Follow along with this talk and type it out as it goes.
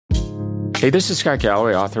Hey, this is Scott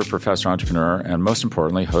Galloway, author, professor, entrepreneur, and most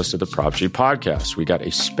importantly, host of the Prop G podcast. We got a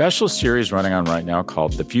special series running on right now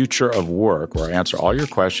called The Future of Work, where I answer all your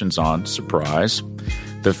questions on, surprise,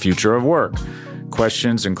 the future of work.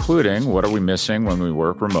 Questions including, what are we missing when we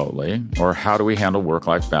work remotely? Or how do we handle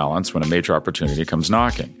work-life balance when a major opportunity comes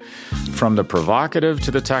knocking? From the provocative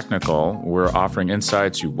to the technical, we're offering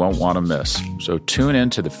insights you won't want to miss. So tune in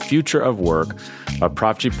to The Future of Work, a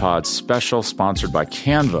Prop G Pod special sponsored by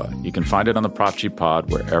Canva. You can find it on the Prop G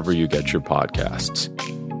Pod wherever you get your podcasts.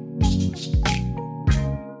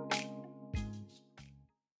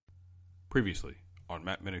 Previously on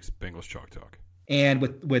Matt Minich's Bengals Chalk Talk. And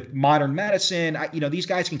with modern medicine, these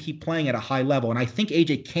guys can keep playing at a high level. And I think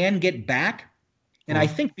AJ can get back. And I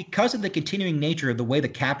think because of the continuing nature of the way the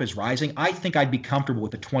cap is rising, I think I'd be comfortable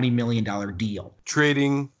with a $20 million deal.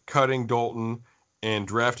 Trading, cutting Dalton, and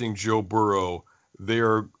drafting Joe Burrow, they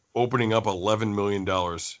are opening up $11 million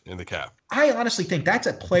in the cap. I honestly think that's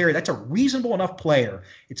a player, that's a reasonable enough player.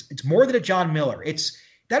 It's more than a John Miller.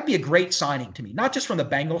 That'd be a great signing to me, not just from the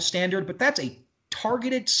Bengals standard, but that's a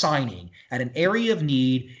targeted signing at an area of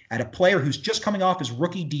need, at a player who's just coming off his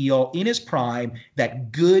rookie deal in his prime,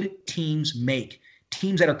 that good teams make.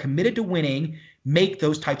 Teams that are committed to winning make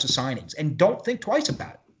those types of signings and don't think twice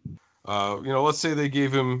about it. Let's say they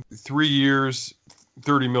gave him 3 years,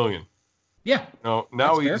 $30 million. Yeah.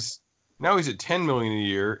 Now he's at $10 million a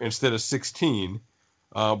year instead of 16,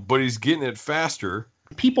 but he's getting it faster.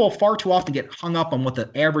 People far too often get hung up on what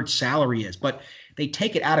the average salary is, but they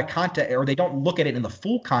take it out of context, or they don't look at it in the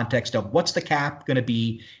full context of what's the cap going to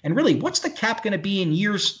be, and really what's the cap going to be in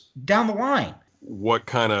years down the line. What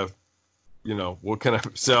kind of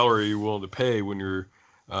salary are you willing to pay when you're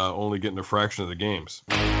only getting a fraction of the games?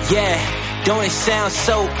 Yeah, don't it sound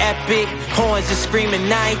so epic? Horns are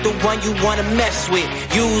screaming, I ain't the one you want to mess with.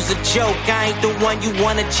 Use a joke, I ain't the one you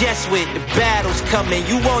want to jest with. The battle's coming,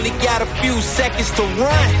 you only got a few seconds to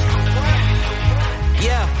run.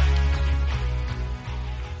 Yeah.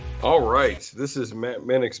 All right, this is Matt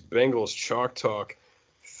Minich's Bengals Chalk Talk.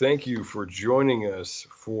 Thank you for joining us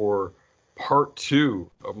for part 2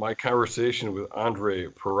 of my conversation with Andre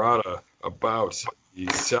Perrotta about the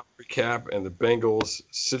salary cap and the Bengals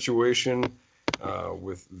situation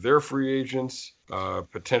with their free agents,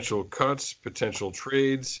 potential cuts, potential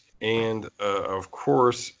trades, and of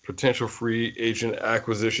course, potential free agent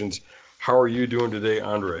acquisitions. How are you doing today,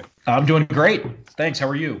 Andre? I'm doing great. Thanks. How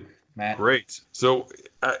are you, Matt? Great. So,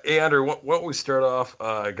 hey, Andre, what we start off,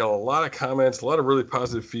 I got a lot of comments, a lot of really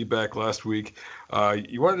positive feedback last week.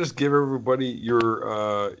 You want to just give everybody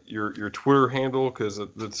your Twitter handle, because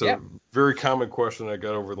that's a very common question I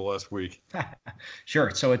got over the last week.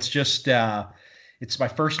 Sure. So it's just it's my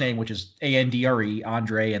first name, which is Andre,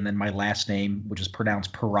 Andre, and then my last name, which is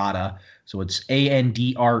pronounced Perrotta. So it's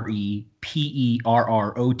AndrePerrotta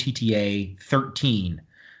 13.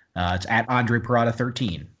 It's at Andre Perrotta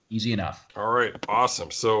 13. Easy enough. All right.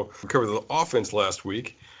 Awesome. So we covered the offense last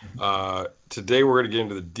week. Today we're going to get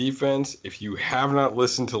into the defense. If you have not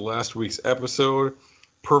listened to last week's episode,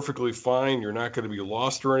 perfectly fine. You're not going to be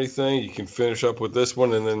lost or anything. You can finish up with this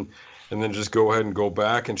one and then just go ahead and go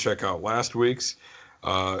back and check out last week's.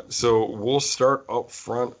 So we'll start up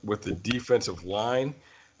front with the defensive line.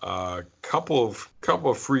 Couple of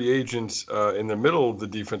free agents in the middle of the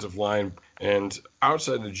defensive line, and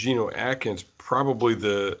outside of Geno Atkins, probably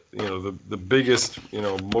the biggest,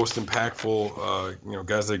 most impactful,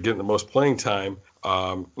 guys that are getting the most playing time,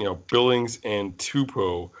 Billings and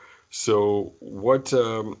Tupou. So what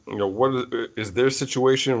is their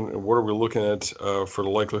situation, and what are we looking at for the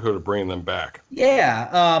likelihood of bringing them back?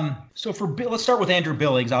 Yeah. So let's start with Andrew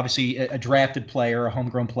Billings, obviously a drafted player, a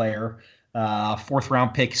homegrown player. 4th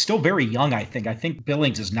round pick, still very young. I think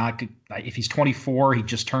Billings is not good. If he's 24, he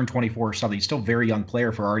just turned 24 or something. He's still a very young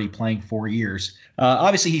player for already playing 4 years.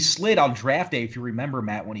 Obviously he slid on draft day. If you remember,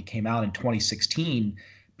 Matt, when he came out in 2016,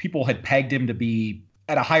 people had pegged him to be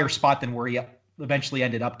at a higher spot than where he eventually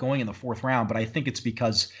ended up going in the 4th round. But I think it's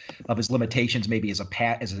because of his limitations, maybe as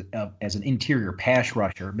an interior pass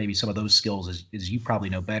rusher. Maybe some of those skills, as you probably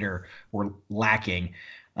know better, were lacking.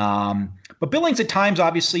 But Billings at times,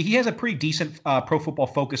 obviously, he has a pretty decent Pro Football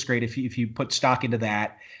Focus grade if you put stock into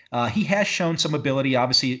that. He has shown some ability,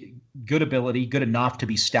 obviously good enough to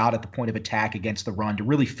be stout at the point of attack against the run, to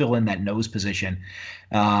really fill in that nose position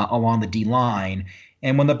along the D-line.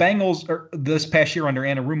 And when the Bengals this past year under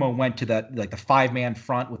Anarumo went to the 5-man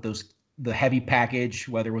front with the heavy package,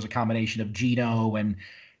 whether it was a combination of Geno and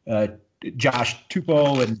Josh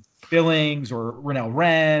Tupou and Billings or Renell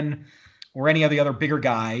Wren or any of the other bigger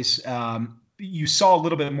guys, you saw a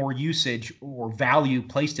little bit more usage or value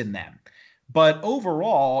placed in them. But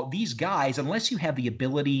overall, these guys, unless you have the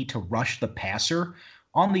ability to rush the passer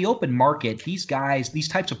on the open market, these guys, these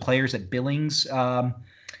types of players that Billings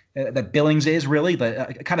is really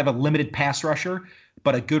the kind of a limited pass rusher,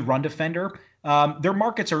 but a good run defender. Their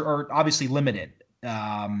markets are obviously limited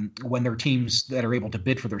when they're teams that are able to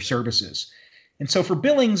bid for their services. And so for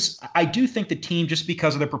Billings, I do think the team, just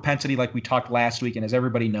because of their propensity, like we talked last week, and as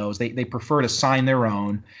everybody knows, they prefer to sign their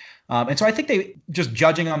own. And so I think they, just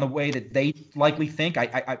judging on the way that they likely think,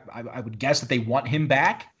 I would guess that they want him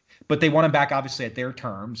back, but they want him back obviously at their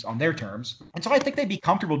terms, on their terms. And so I think they'd be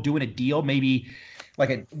comfortable doing a deal, maybe like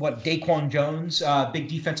Daquan Jones, big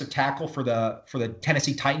defensive tackle for the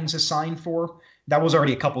Tennessee Titans is signed for. That was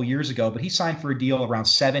already a couple years ago, but he signed for a deal around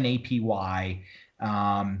 7 APY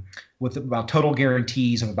with about total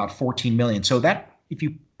guarantees of about $14 million. So that, if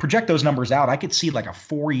you project those numbers out, I could see like a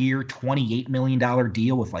 4-year, $28 million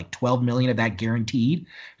deal with like $12 million of that guaranteed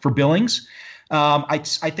for Billings. I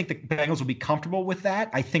think the Bengals will be comfortable with that.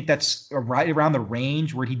 I think that's right around the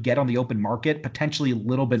range where he'd get on the open market, potentially a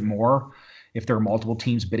little bit more if there are multiple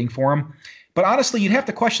teams bidding for him. But honestly, you'd have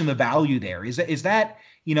to question the value there. Is that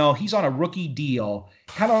he's on a rookie deal,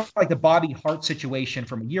 kind of like the Bobby Hart situation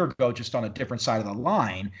from a year ago, just on a different side of the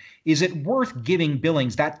line. Is it worth giving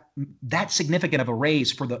Billings that significant of a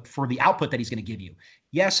raise for the output that he's going to give you?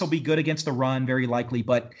 Yes, he'll be good against the run, very likely,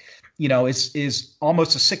 but is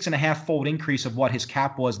almost a 6.5-fold increase of what his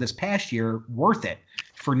cap was this past year worth it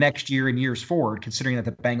for next year and years forward, considering that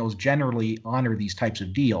the Bengals generally honor these types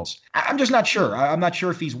of deals? I'm just not sure. I'm not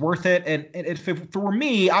sure if he's worth it. And if it were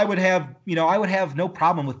me, I would have no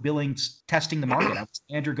problem with Billings testing the market. I would say,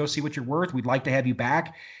 Andrew, go see what you're worth. We'd like to have you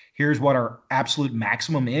back. Here's what our absolute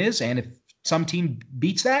maximum is. And if some team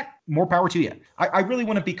beats that, more power to you. I really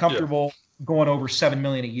wouldn't be comfortable going over $7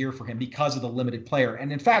 million a year for him because of the limited player.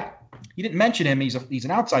 And in fact, you didn't mention him. He's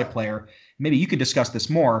an outside player. Maybe you could discuss this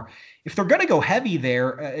more. If they're going to go heavy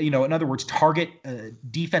there, in other words, target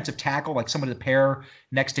defensive tackle, like somebody to pair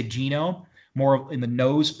next to Geno, more in the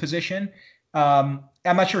nose position. I'm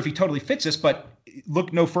not sure if he totally fits this, but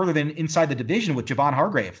look no further than inside the division with Javon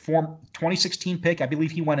Hargrave, 2016 pick. I believe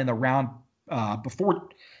he went in the round before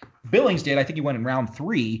Billings did. I think he went in round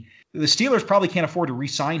 3. The Steelers probably can't afford to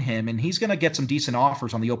re-sign him, and he's going to get some decent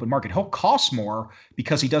offers on the open market. He'll cost more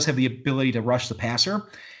because he does have the ability to rush the passer.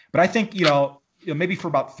 But I think, maybe for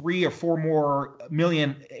about 3 or 4 more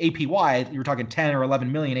million APY, you're talking 10 or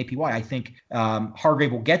 11 million APY, I think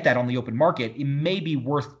Hargrave will get that on the open market. It may be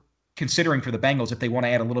worth considering for the Bengals if they want to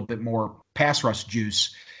add a little bit more pass rush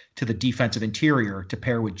juice to the defensive interior to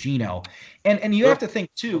pair with Geno. And you have to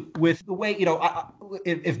think, too, with the way,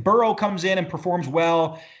 if Burrow comes in and performs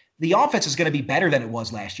well, the offense is going to be better than it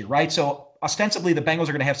was last year, right? So ostensibly, the Bengals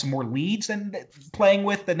are going to have some more leads than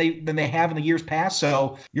they have in the years past.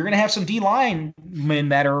 So you're going to have some D linemen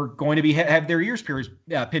that are going to have their ears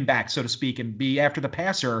pinned back, so to speak, and be after the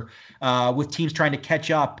passer with teams trying to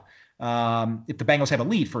catch up if the Bengals have a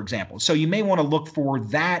lead, for example. So you may want to look for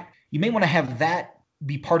that. You may want to have that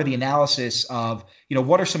be part of the analysis of,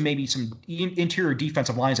 what are some interior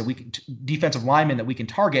defensive linemen that we can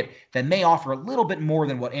target that may offer a little bit more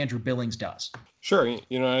than what Andrew Billings does. Sure.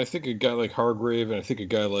 I think a guy like Hargrave, and I think a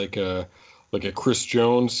guy like a Chris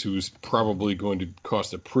Jones, who's probably going to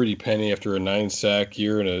cost a pretty penny after a 9-sack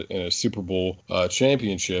year and a Super Bowl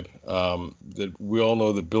championship, that we all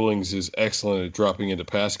know that Billings is excellent at dropping into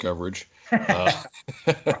pass coverage.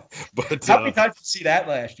 But how many times did you see that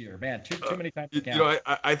last year, man? Too many times to count.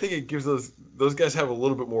 I think it gives those guys have a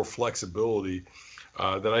little bit more flexibility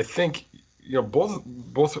that I think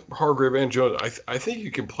both Hargrave and Jones. I think you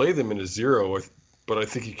can play them in a 0, but I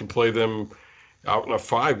think you can play them out in a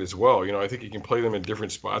 5 as well. I think you can play them in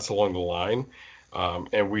different spots along the line,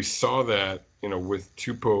 and we saw that with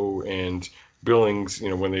Tupou and Billings.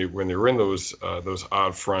 When they were in those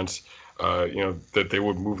odd fronts. That they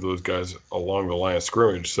would move those guys along the line of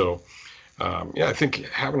scrimmage. So, I think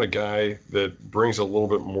having a guy that brings a little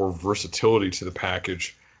bit more versatility to the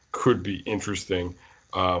package could be interesting.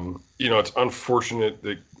 It's unfortunate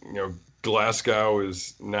that, Glasgow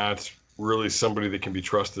is not really somebody that can be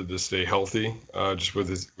trusted to stay healthy, just with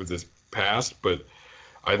his past. But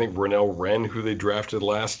I think Rennell Wren, who they drafted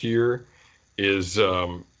last year, is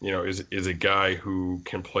a guy who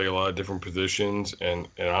can play a lot of different positions. And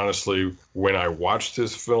honestly, when I watched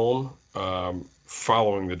his film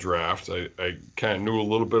following the draft, I kind of knew a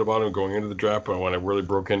little bit about him going into the draft, but when I really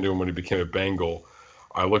broke into him when he became a Bengal,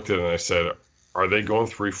 I looked at it and I said, are they going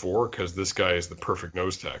 3-4? Because this guy is the perfect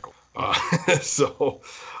nose tackle. So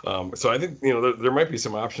I think, there might be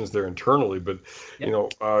some options there internally, but,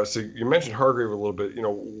 so you mentioned Hargrave a little bit.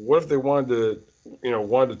 What if they wanted to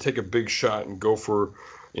wanted to take a big shot and go for,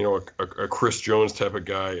 a Chris Jones type of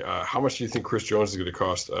guy, how much do you think Chris Jones is going to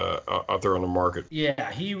cost out there on the market?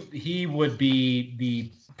 Yeah, he would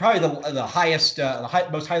be probably the highest,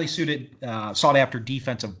 most highly suited, sought after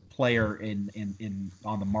defensive player in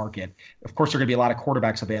on the market. Of course, there are going to be a lot of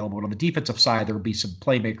quarterbacks available, but on the defensive side, there will be some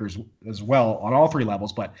playmakers as well on all three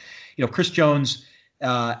levels. But Chris Jones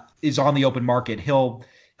is on the open market. He'll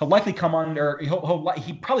likely come under.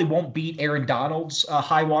 He probably won't beat Aaron Donald's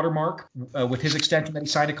high water mark with his extension that he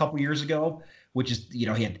signed a couple years ago, which is he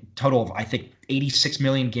had a total of I think $86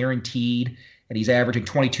 million guaranteed, and he's averaging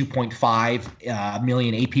 $22.5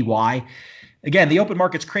 million APY. Again, the open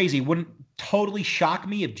market's crazy. It wouldn't totally shock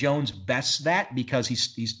me if Jones bests that because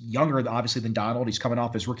he's younger obviously than Donald. He's coming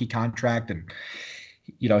off his rookie contract, and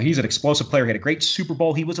he's an explosive player. He had a great Super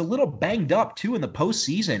Bowl. He was a little banged up too in the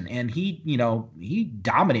postseason, and he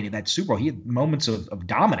dominated that Super Bowl. He had moments of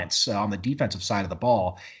dominance on the defensive side of the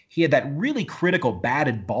ball. He had that really critical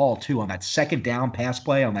batted ball too on that second down pass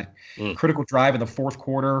play on that critical drive in the fourth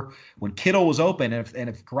quarter when Kittle was open. And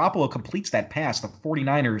if Garoppolo completes that pass, the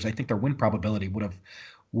 49ers, I think their win probability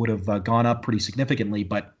would have gone up pretty significantly.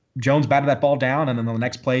 But Jones batted that ball down, and then the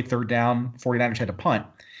next play, third down, 49ers had to punt.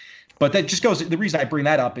 But that just goes. The reason I bring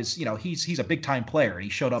that up is, he's a big time player, and he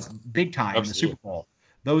showed up big time in the Super Bowl.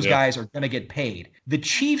 Those guys are going to get paid. The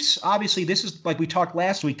Chiefs, obviously, this is like we talked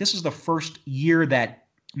last week. This is the first year that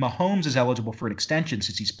Mahomes is eligible for an extension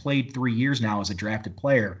since he's played 3 years now as a drafted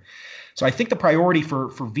player. So I think the priority for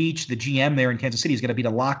Veach, the GM there in Kansas City, is going to be to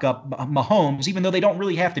lock up Mahomes, even though they don't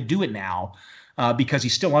really have to do it now. Because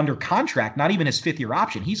he's still under contract, not even his fifth-year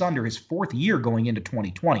option. He's under his fourth year going into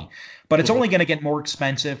 2020. But it's only going to get more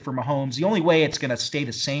expensive for Mahomes. The only way it's going to stay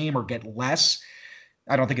the same or get less,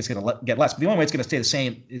 I don't think it's going to get less, but the only way it's going to stay the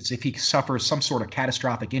same is if he suffers some sort of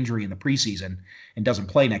catastrophic injury in the preseason and doesn't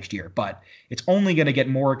play next year. But it's only going to get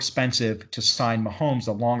more expensive to sign Mahomes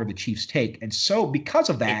the longer the Chiefs take. And so because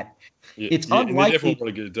of that, it's unlikely. And they definitely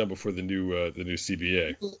want to get it done before the new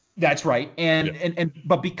CBA. That's right.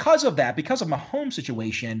 But because of that, because of Mahomes'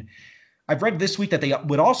 situation, I've read this week that they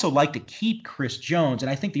would also like to keep Chris Jones. And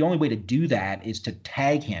I think the only way to do that is to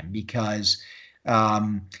tag him because,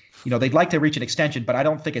 they'd like to reach an extension, but I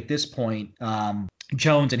don't think at this point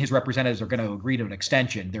Jones and his representatives are going to agree to an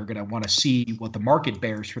extension. They're going to want to see what the market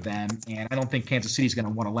bears for them. And I don't think Kansas City is going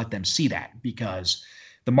to want to let them see that because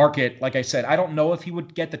the market, like I said, I don't know if he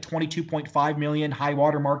would get the $22.5 million high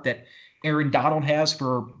water mark that Aaron Donald has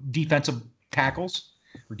for defensive tackles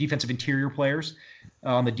or defensive interior players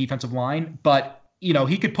on the defensive line. But,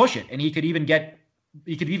 he could push it and he could even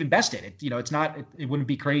best it. It wouldn't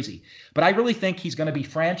be crazy. But I really think he's going to be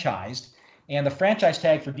franchised. And the franchise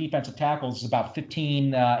tag for defensive tackles is about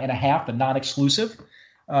 15 and a half, the non-exclusive.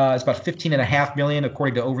 It's about 15.5 million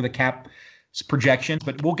according to over the cap projections,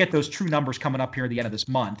 but we'll get those true numbers coming up here at the end of this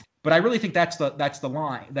month. But I really think that's the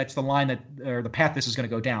line. That's the line or the path this is going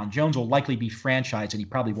to go down. Jones will likely be franchised, and he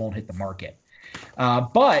probably won't hit the market.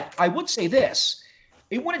 But I would say this: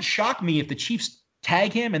 it wouldn't shock me if the Chiefs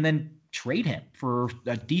tag him and then trade him for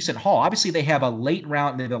a decent haul. Obviously, they have a late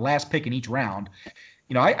round, the last pick in each round.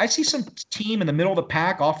 I see some team in the middle of the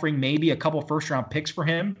pack offering maybe a couple first-round picks for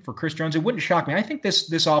him, for Chris Jones. It wouldn't shock me. I think this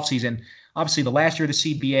offseason, obviously the last year of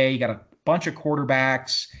the CBA, you got a bunch of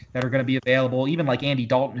quarterbacks that are going to be available. Even like Andy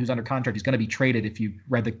Dalton, who's under contract, he's going to be traded if you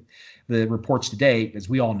read the reports today, as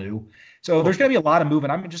we all knew. So there's going to be a lot of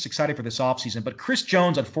movement. I'm just excited for this offseason. But Chris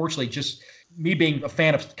Jones, unfortunately, just me being a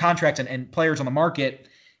fan of contracts and players on the market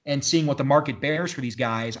and seeing what the market bears for these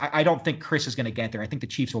guys, I don't think Chris is going to get there. I think the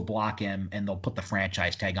Chiefs will block him and they'll put the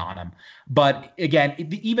franchise tag on him. But again,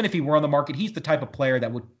 even if he were on the market, he's the type of player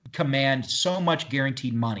that would command so much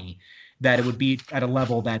guaranteed money that it would be at a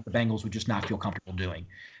level that the Bengals would just not feel comfortable doing.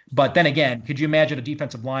 But then again, could you imagine a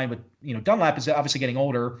defensive line with, Dunlap is obviously getting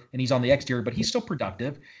older and he's on the exterior, but he's still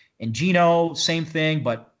productive. And Geno, same thing,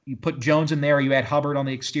 but you put Jones in there, you add Hubbard on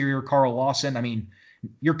the exterior, Carl Lawson. I mean,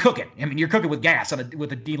 you're cooking. You're cooking with gas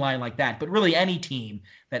with a D-line like that. But really any team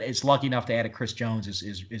that is lucky enough to add a Chris Jones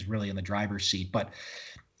is really in the driver's seat. But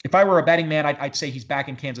if I were a betting man, I'd say he's back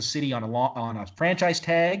in Kansas City on a franchise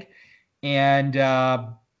tag and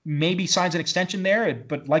maybe signs an extension there,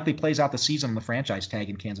 but likely plays out the season on the franchise tag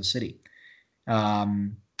in Kansas City.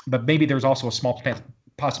 But maybe there's also a small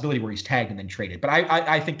possibility where he's tagged and then traded. But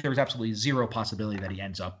I think there's absolutely zero possibility that he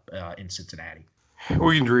ends up in Cincinnati.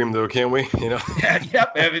 We can dream, though, can't we?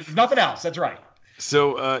 Yep. If nothing else, that's right.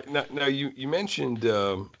 So now you mentioned,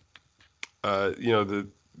 the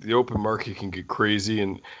open market can get crazy,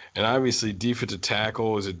 and obviously defensive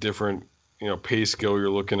tackle is a different, pay scale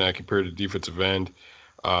you're looking at compared to defensive end.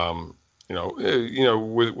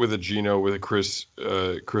 with a Geno, with a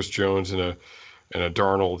Chris Jones and a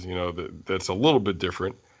Darnold, that's a little bit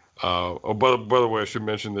different. By the way, I should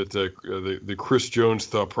mention that the Chris Jones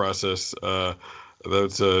thought process.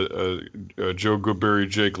 That's Joe Goodberry,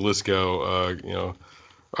 Jake Liskow.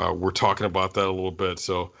 We're talking about that a little bit,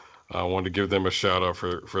 so I wanted to give them a shout out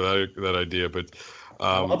for that idea. But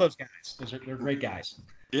all those guys, they're great guys.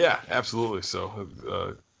 Yeah, absolutely. So,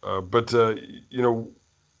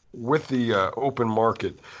 with the open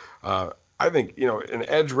market, I think an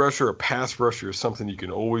edge rusher, a pass rusher is something you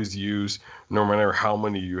can always use, no matter how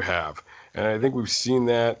many you have. And I think we've seen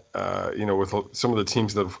that, with some of the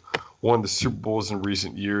teams that have won the Super Bowls in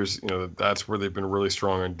recent years. That's where they've been really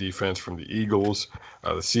strong on defense, from the Eagles,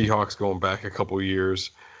 the Seahawks going back a couple of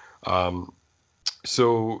years.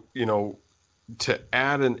 So, to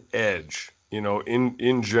add an edge,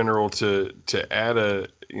 in general, to add a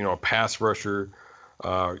pass rusher,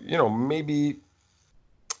 maybe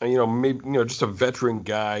just a veteran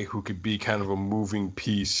guy who could be kind of a moving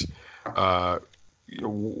piece.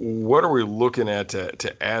 What are we looking at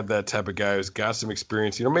to add that type of guy who's got some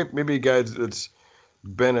experience? Maybe a guy that's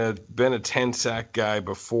been a 10 sack guy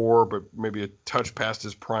before, but maybe a touch past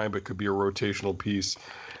his prime, but could be a rotational piece.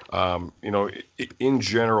 In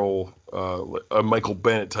general, a Michael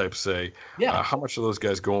Bennett type, say. Yeah. How much are those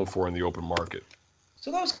guys going for in the open market?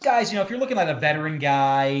 So those guys, if you're looking at a veteran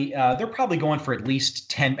guy, they're probably going for at least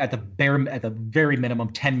 10 at the very minimum,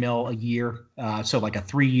 10 mil a year. So like a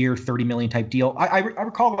 3-year, 30 million type deal. I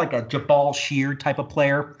recall like a Jabal Sheard type of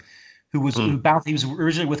player who was He was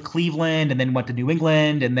originally with Cleveland and then went to New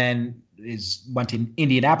England and then went to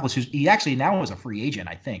Indianapolis. He actually now is a free agent,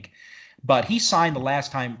 I think. But he signed the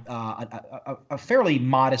last time a fairly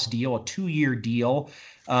modest deal, a 2-year deal.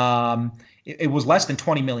 It was less than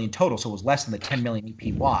 20 million total, so it was less than the 10 million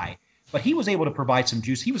EPY. But he was able to provide some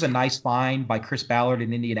juice. He was a nice find by Chris Ballard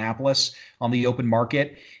in Indianapolis on the open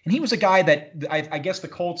market. And he was a guy that I guess the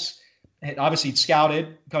Colts had obviously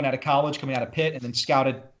scouted coming out of college, coming out of Pitt, and then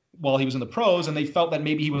scouted while he was in the pros. And they felt that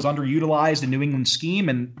maybe he was underutilized in New England's scheme,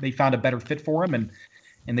 and they found a better fit for him, and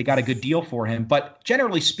they got a good deal for him. But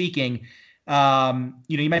generally speaking,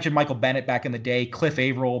 you mentioned Michael Bennett back in the day, Cliff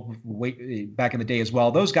Averill back in the day as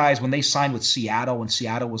well. Those guys, when they signed with Seattle, when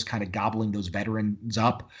Seattle was kind of gobbling those veterans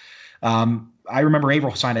up, I remember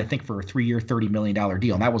Averill signed, I think, for a 3-year, $30 million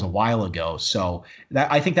deal, and that was a while ago. So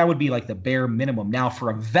I think that would be like the bare minimum. Now,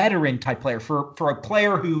 for a veteran type player, for a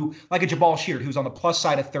player who, like a Jabal Sheard, who's on the plus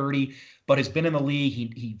side of 30, but has been in the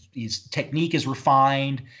league, his technique is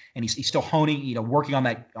refined, and he's still honing, working on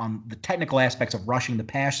the technical aspects of rushing the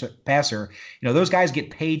passer. Those guys get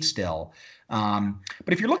paid still. But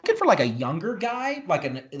if you're looking for like a younger guy, like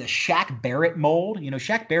in the Shaq Barrett mold,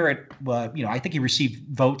 Shaq Barrett, I think he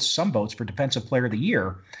received some votes for Defensive Player of the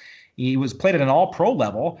Year. He was played at an all-pro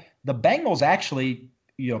level. The Bengals actually,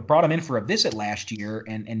 brought him in for a visit last year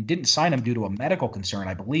and didn't sign him due to a medical concern,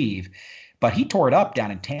 I believe. But he tore it up down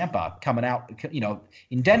in Tampa, coming out.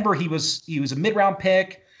 In Denver, he was a mid-round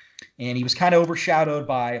pick, and he was kind of overshadowed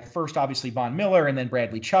by first, obviously, Von Miller, and then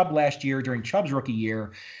Bradley Chubb last year during Chubb's rookie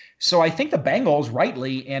year. So I think the Bengals,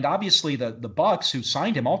 rightly, and obviously the Bucs, who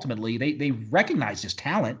signed him ultimately, they recognized his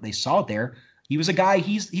talent. They saw it there. He was a guy.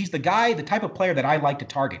 He's the guy, the type of player that I like to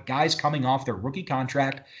target. Guys coming off their rookie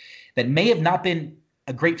contract that may have not been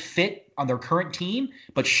a great fit on their current team,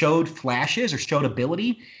 but showed flashes or showed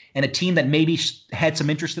ability. And a team that maybe had some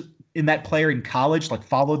interest in that player in college, like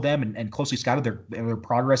followed them and closely scouted their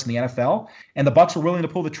progress in the NFL. And the Bucs were willing to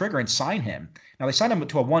pull the trigger and sign him. Now, they signed him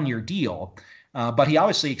to a 1-year deal, but he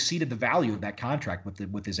obviously exceeded the value of that contract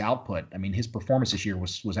with his output. I mean, his performance this year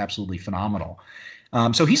was absolutely phenomenal.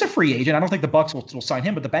 So he's a free agent. I don't think the Bucs will sign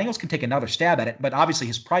him, but the Bengals can take another stab at it. But obviously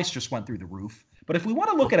his price just went through the roof. But if we want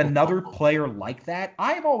to look at another player like that,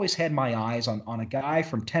 I've always had my eyes on a guy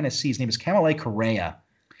from Tennessee. His name is Kamalei Correa.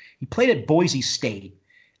 He played at Boise State,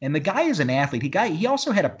 and the guy is an athlete. He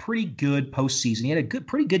also had a pretty good postseason. He had a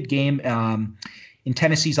pretty good game in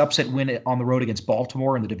Tennessee's upset win on the road against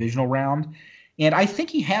Baltimore in the divisional round. And I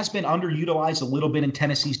think he has been underutilized a little bit in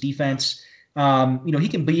Tennessee's defense. He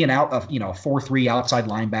can be a 4-3 outside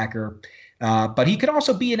linebacker, but he could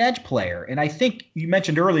also be an edge player. And I think you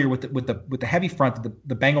mentioned earlier with the heavy front that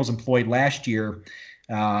the Bengals employed last year,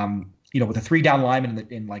 with the 3 down linemen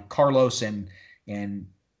in like Carlos and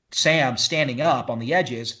Sam standing up on the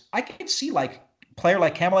edges. I could see like a player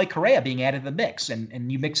like Kamalei Correa being added to the mix,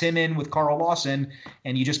 and you mix him in with Carl Lawson,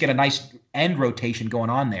 and you just get a nice end rotation going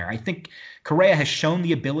on there. I think Correa has shown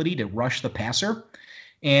the ability to rush the passer.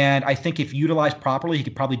 And I think if utilized properly, he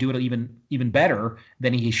could probably do it even better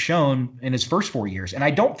than he's shown in his first 4 years. And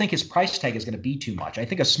I don't think his price tag is going to be too much. I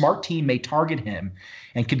think a smart team may target him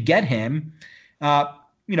and could get him,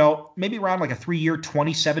 maybe around like a 3-year,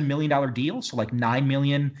 $27 million deal. So like $9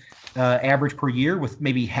 million average per year with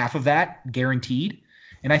maybe half of that guaranteed.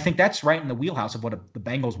 And I think that's right in the wheelhouse of what the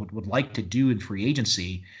Bengals would like to do in free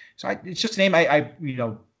agency. So it's just a name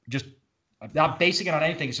I'm not basing it on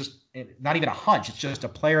anything. It's just not even a hunch. It's just a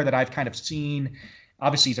player that I've kind of seen.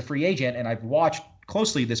 Obviously, he's a free agent, and I've watched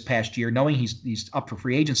closely this past year, knowing he's up for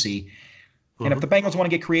free agency. Mm-hmm. And if the Bengals want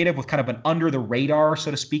to get creative with kind of an under the radar, so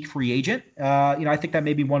to speak, free agent, I think that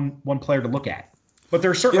may be one player to look at. But there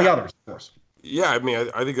are certainly others, of course. Yeah, I mean,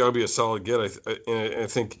 I think that'll be a solid get. I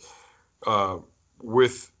think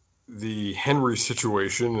with the Henry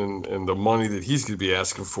situation and the money that he's going to be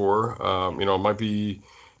asking for, it might be.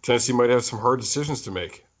 Tennessee might have some hard decisions to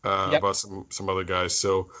make about some other guys.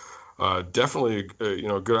 So definitely,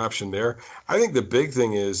 a good option there. I think the big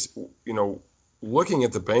thing is, looking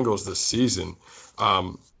at the Bengals this season,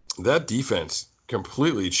 that defense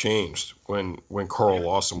completely changed when Carl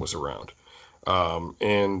Lawson was around.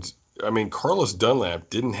 And I mean, Carlos Dunlap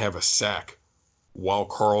didn't have a sack while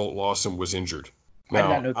Carl Lawson was injured.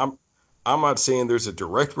 Now, I'm not saying there's a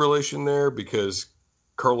direct relation there because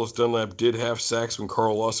Carlos Dunlap did have sacks when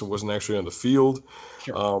Carl Lawson wasn't actually on the field.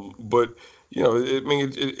 Sure. But,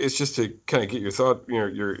 it's just to kind of get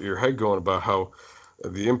your head going about how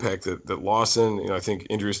the impact that Lawson, I think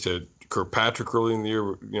injuries to Kirkpatrick early in the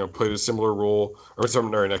year, played a similar role.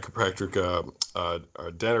 Not Kirkpatrick,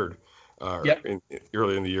 Dennard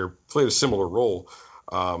early in the year played a similar role.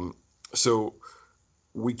 So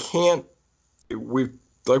we've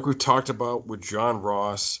talked about with John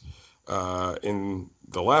Ross in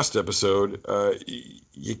the last episode,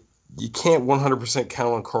 you can't 100%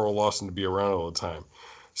 count on Carl Lawson to be around all the time.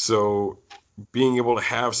 So being able to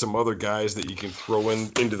have some other guys that you can throw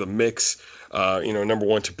into the mix, number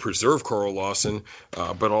one, to preserve Carl Lawson,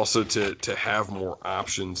 but also to have more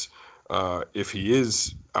options if he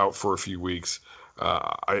is out for a few weeks,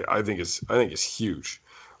 I think it's huge.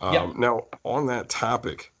 Now, on that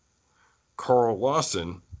topic, Carl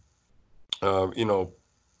Lawson,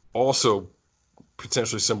 also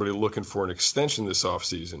potentially somebody looking for an extension this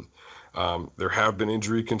offseason. There have been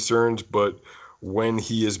injury concerns, but when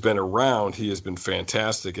he has been around, he has been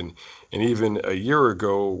fantastic. And even a year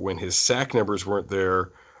ago, when his sack numbers weren't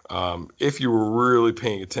there, if you were really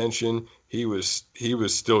paying attention, he was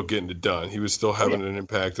still getting it done. He was still having an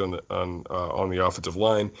impact on the offensive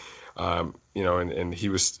line. And he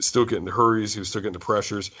was still getting the hurries. He was still getting the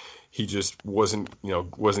pressures. He just wasn't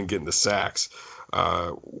getting the sacks.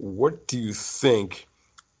 What do you think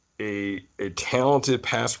a talented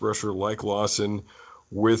pass rusher like Lawson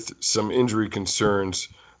with some injury concerns,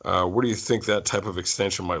 what do you think that type of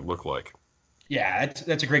extension might look like? Yeah,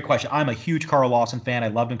 that's a great question. I'm a huge Carl Lawson fan. I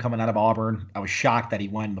loved him coming out of Auburn. I was shocked that he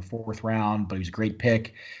went in the 4th round, but he was a great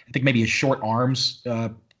pick. I think maybe his short arms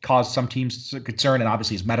caused some teams concern, and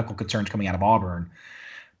obviously his medical concerns coming out of Auburn.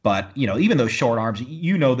 But, even those short arms,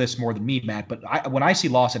 this more than me, Matt, but when I see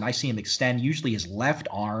Lawson, I see him extend usually his left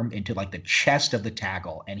arm into like the chest of the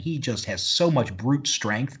tackle, and he just has so much brute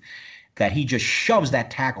strength that he just shoves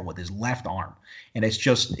that tackle with his left arm. And it's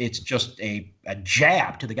just a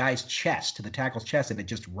jab to the guy's chest, to the tackle's chest, and it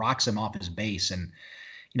just rocks him off his base. And,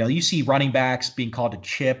 you see running backs being called to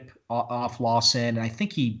chip off Lawson, and I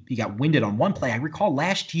think he got winded on one play. I recall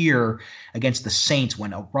last year against the Saints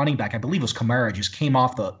when a running back, I believe it was Kamara, just came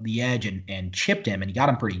off the edge and chipped him, and he got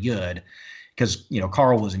him pretty good because,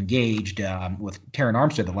 Carl was engaged with Terran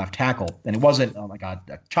Armstead, the left tackle, and it wasn't like a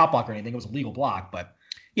chop block or anything. It was a legal block, but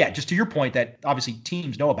yeah, just to your point that obviously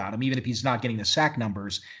teams know about him. Even if he's not getting the sack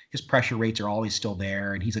numbers, his pressure rates are always still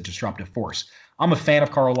there, and he's a disruptive force. I'm a fan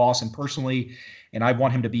of Carl Lawson personally, and I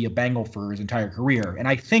want him to be a Bengal for his entire career. And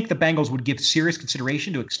I think the Bengals would give serious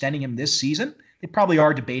consideration to extending him this season. They probably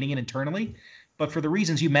are debating it internally, but for the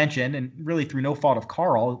reasons you mentioned, and really through no fault of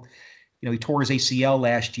Carl, he tore his ACL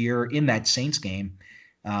last year in that Saints game,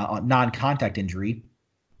 non-contact injury.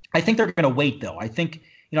 I think they're going to wait, though. I think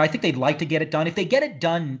they'd like to get it done. If they get it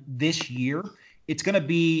done this year, it's going to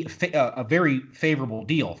be a very favorable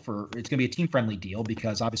deal. It's going to be a team-friendly deal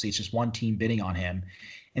because obviously it's just one team bidding on him.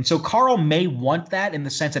 And so Carl may want that in the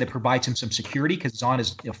sense that it provides him some security because he's on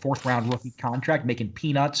his 4th-round rookie contract, making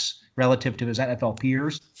peanuts relative to his NFL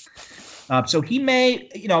peers. So he may,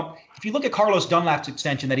 if you look at Carlos Dunlap's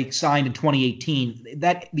extension that he signed in 2018,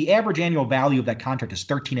 that the average annual value of that contract is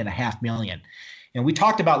 $13.5 million. And we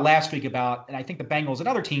talked about last week and I think the Bengals and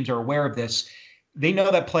other teams are aware of this. they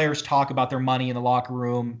know that players talk about their money in the locker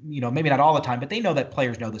room, maybe not all the time, but they know that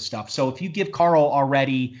players know this stuff. So if you give Carl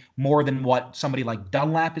already more than what somebody like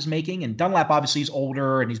Dunlap is making, and Dunlap obviously is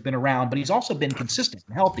older and he's been around, but he's also been consistent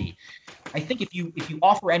and healthy. I think if you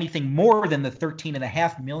offer anything more than the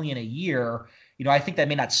 $13.5 million a year, I think that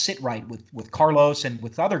may not sit right with Carlos and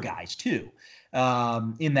with other guys too,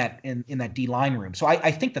 in that D line room. So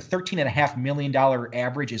I think the $13.5 million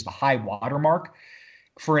average is the high watermark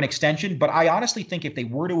for an extension. But I honestly think if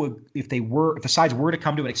the sides were to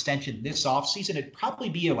come to an extension this offseason, it'd probably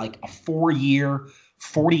be like a 4-year,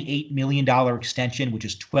 $48 million extension, which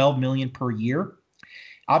is $12 million per year.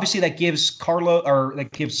 Obviously, that gives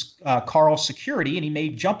Carl security, and he may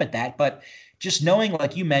jump at that. But just knowing,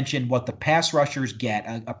 like you mentioned, what the pass rushers get,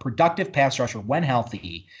 a productive pass rusher when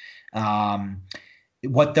healthy,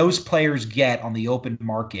 what those players get on the open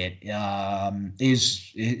market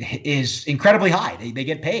is incredibly high. They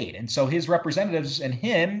get paid. And so his representatives and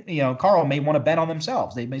him, Carl, may want to bet on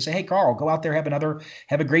themselves. They may say, hey, Carl, go out there,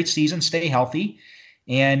 have a great season, stay healthy,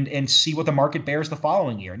 and see what the market bears the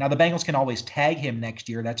following year. Now, the Bengals can always tag him next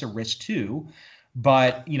year. That's a risk too.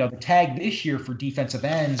 But, the tag this year for defensive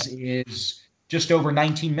ends is just over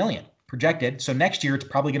 $19 million projected. So next year it's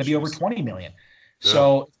probably going to be over $20 million. Yeah.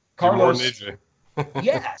 So Carlos,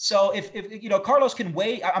 yeah. So if Carlos can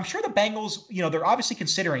wait, I'm sure the Bengals, they're obviously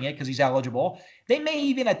considering it because he's eligible. They may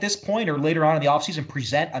even at this point or later on in the offseason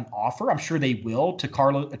present an offer. I'm sure they will to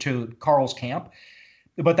Carl's camp.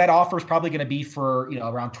 But that offer is probably going to be for,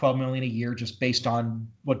 around $12 million a year, just based on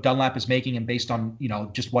what Dunlap is making and based on,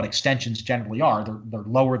 just what extensions generally are. They're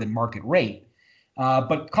lower than market rate.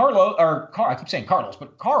 But I keep saying Carlos,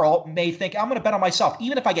 but Carl may think, I'm going to bet on myself.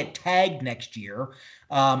 Even if I get tagged next year,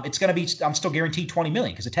 I'm still guaranteed $20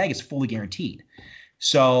 million because the tag is fully guaranteed.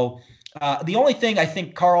 So the only thing I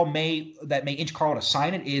think that may inch Carl to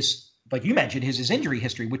sign it is, like you mentioned, his injury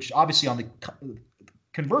history, which obviously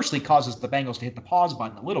conversely causes the Bengals to hit the pause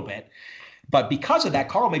button a little bit. But because of that,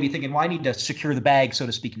 Carl may be thinking, well, I need to secure the bag, so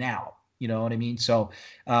to speak, now. You know what I mean? So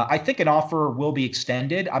I think an offer will be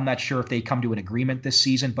extended. I'm not sure if they come to an agreement this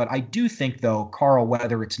season, but I do think, though, Carl,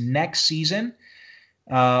 whether it's next season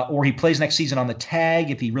or he plays next season on the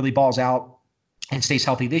tag, if he really balls out and stays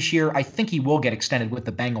healthy this year, I think he will get extended with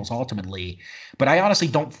the Bengals ultimately. But I honestly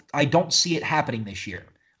don't see it happening this year.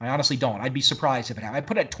 I honestly don't. I'd be surprised if it happened. I'd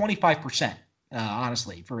put it at 25%,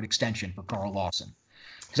 honestly, for an extension for Carl Lawson.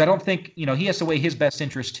 Because I don't think, he has to weigh his best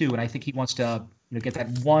interest too, and I think he wants to get that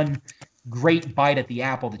one great bite at the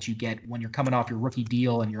apple that you get when you're coming off your rookie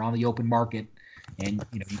deal and you're on the open market, and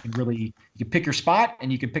you can pick your spot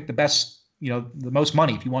and you can pick the best, the most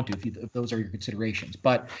money if you want to, if those are your considerations.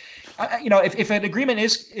 But if an agreement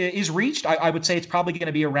is reached, I would say it's probably going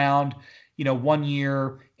to be around 1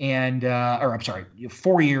 year and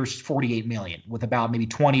 4 years, $48 million, with about maybe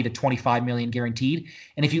 $20 to $25 million guaranteed.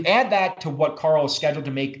 And if you add that to what Carl is scheduled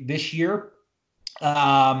to make this year,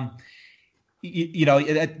 that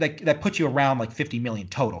puts you around like $50 million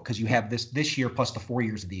total, because you have this year plus the 4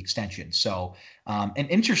 years of the extension. So, and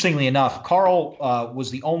interestingly enough, Carl was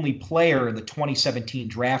the only player in the 2017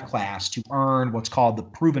 draft class to earn what's called the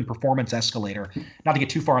proven performance escalator. Not to get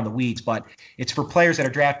too far in the weeds, but it's for players that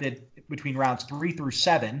are drafted between rounds 3 through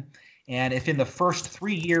 7. And if in the first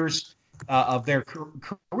 3 years of their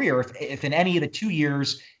career, if in any of the 2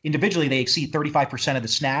 years individually they exceed 35% of the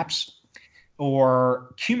snaps,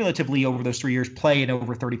 or cumulatively over those 3 years play in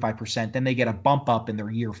over 35%, then they get a bump up in their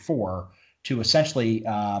year 4 to essentially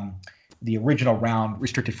the original round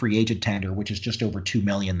restricted free agent tender, which is just over $2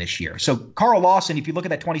 million this year. So Carl Lawson, if you look at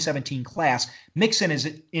that 2017 class, Mixon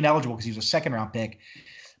is ineligible because he was a second-round pick,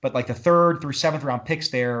 but like the 3rd through 7th round picks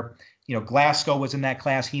there, Glasgow was in that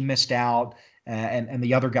class. He missed out, and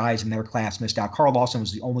the other guys in their class missed out. Carl Lawson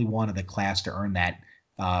was the only one of the class to earn that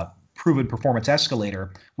proven performance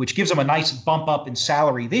escalator, which gives him a nice bump up in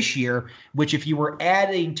salary this year, which if you were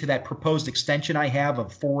adding to that proposed extension I have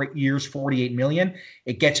of 4 years, $48 million,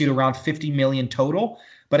 it gets you to around $50 million total.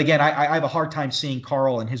 But again, I have a hard time seeing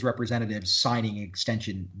Carl and his representatives signing an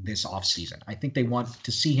extension this offseason. I think they want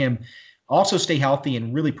to see him also stay healthy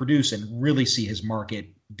and really produce and really see his market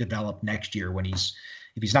develop next year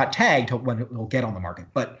if he's not tagged, when he'll get on the market.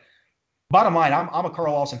 But bottom line, I'm a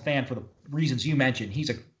Carl Lawson fan for the reasons you mentioned. He's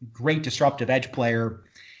a great disruptive edge player,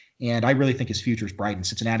 and I really think his future is bright in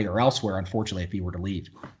Cincinnati or elsewhere, unfortunately, if he were to leave.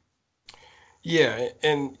 Yeah,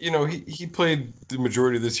 and he played the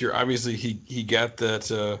majority of this year. Obviously, he got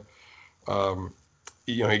that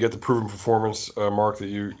he got the proven performance mark that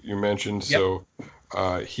you mentioned. Yep. So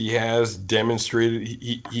he has demonstrated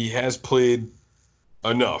he has played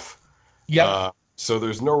enough. Yeah. So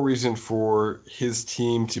there's no reason for his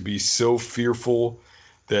team to be so fearful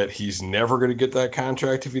that he's never going to get that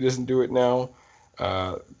contract if he doesn't do it now.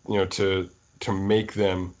 To make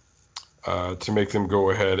them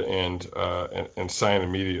go ahead and sign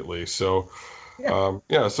immediately. So so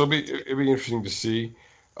it'd be interesting to see.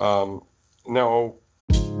 Now.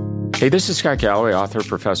 Hey, this is Scott Galloway, author,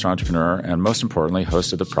 professor, entrepreneur, and most importantly,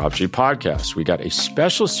 host of the Prop G podcast. We got a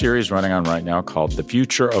special series running on right now called The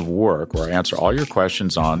Future of Work, where I answer all your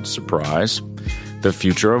questions on, surprise, the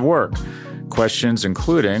future of work. Questions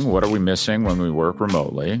including, what are we missing when we work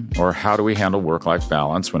remotely? Or how do we handle work-life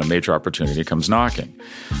balance when a major opportunity comes knocking?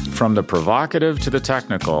 From the provocative to the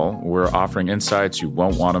technical, we're offering insights you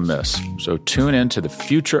won't want to miss. So tune in to The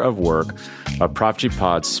Future of Work, a Prop G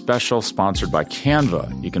Pod special sponsored by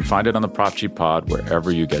Canva. You can find it on the Prop G Pod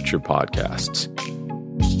wherever you get your podcasts.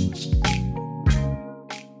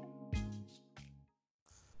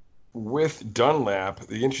 With Dunlap,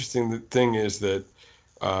 the interesting thing is that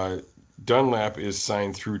Dunlap is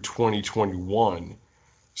signed through 2021.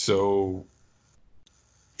 So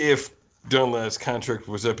if Dunlap's contract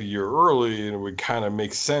was up a year early, it would kind of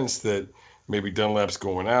make sense that maybe Dunlap's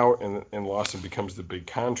going out and Lawson becomes the big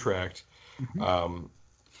contract. Mm-hmm.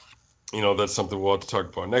 That's something we'll have to talk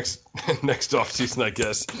about next offseason, I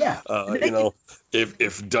guess. Yeah.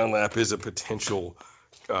 If Dunlap is a potential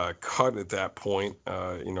cut at that point,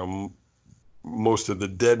 most of the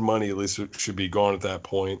dead money at least should be gone at that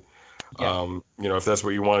point. Yeah. If that's what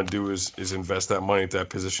you want to do is invest that money at that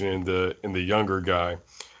position in the younger guy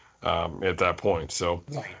at that point. So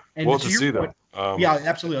right. We'll have to see that. Yeah,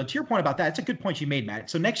 absolutely. To your point about that, it's a good point you made, Matt.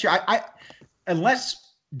 So next year, I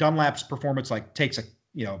unless Dunlap's performance takes a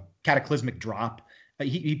cataclysmic drop,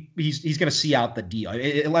 he's going to see out the deal.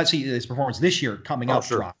 Unless his performance this year coming up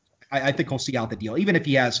drops, I think he'll see out the deal. Even if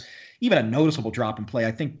he has even a noticeable drop in play,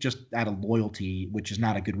 I think just out of loyalty, which is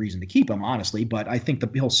not a good reason to keep him, honestly. But I think that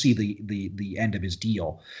he'll see the end of his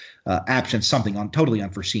deal, absent something totally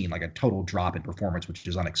unforeseen, like a total drop in performance, which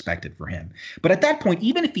is unexpected for him. But at that point,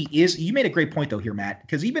 even if he is, you made a great point though here, Matt,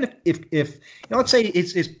 because even if let's say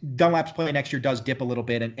it's Dunlap's play next year does dip a little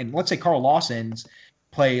bit, and let's say Carl Lawson's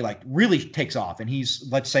play really takes off, and he's,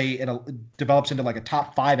 let's say, develops into like a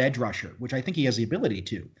top 5 edge rusher, which I think he has the ability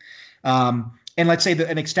to. And let's say that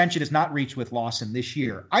an extension is not reached with Lawson this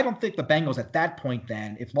year. I don't think the Bengals at that point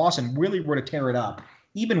then, if Lawson really were to tear it up,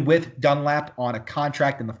 even with Dunlap on a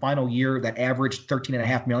contract in the final year that averaged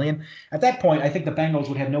 $13.5 million, at that point, I think the Bengals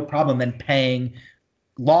would have no problem then paying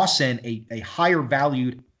Lawson a higher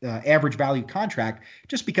valued average value contract,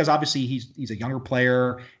 just because obviously he's a younger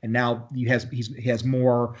player, and now he has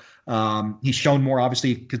more. He's shown more,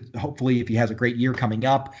 obviously, because hopefully if he has a great year coming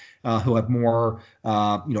up, he'll have more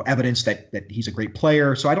evidence that he's a great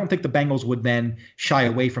player. So I don't think the Bengals would then shy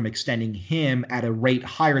away from extending him at a rate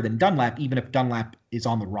higher than Dunlap, even if Dunlap is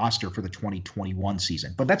on the roster for the 2021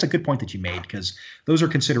 season. But that's a good point that you made, because those are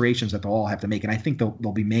considerations that they'll all have to make, and I think they'll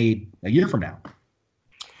be made a year from now.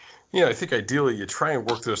 Yeah, I think ideally you try and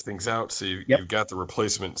work those things out so you've got the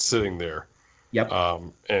replacement sitting there. Yep.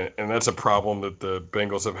 And that's a problem that the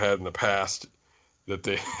Bengals have had in the past, that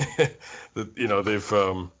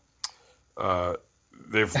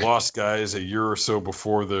they've lost guys a year or so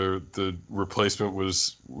before the replacement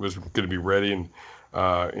was going to be ready, and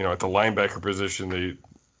at the linebacker position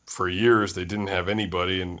for years they didn't have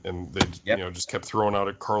anybody, and they just kept throwing out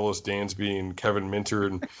at Carlos Dansby and Kevin Minter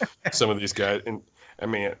and some of these guys. And I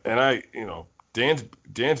mean,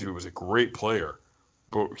 Dansby was a great player,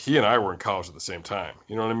 but he and I were in college at the same time.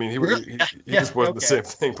 You know what I mean? He just wasn't the same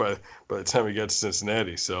thing by the time he got to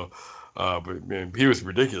Cincinnati. So, but man, he was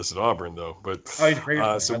ridiculous at Auburn, though. But he's a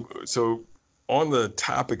great so on the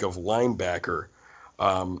topic of linebacker,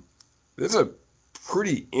 there's a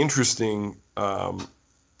pretty interesting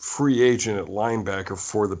free agent at linebacker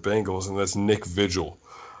for the Bengals, and that's Nick Vigil.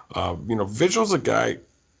 Vigil's a guy.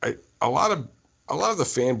 A lot of the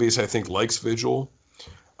fan base, I think, likes Vigil.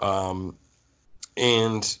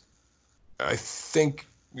 And I think,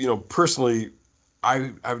 personally,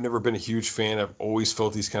 I've never been a huge fan. I've always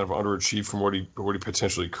felt he's kind of underachieved from what he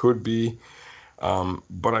potentially could be.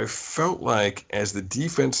 But I felt like as the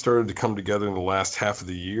defense started to come together in the last half of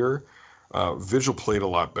the year, Vigil played a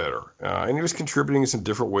lot better. And he was contributing in some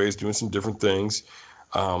different ways, doing some different things.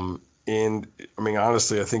 And, I mean,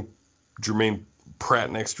 honestly, I think Jermaine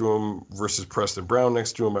Pratt next to him versus Preston Brown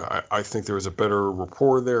next to him, I think there was a better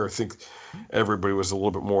rapport there. I think everybody was a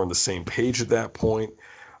little bit more on the same page at that point.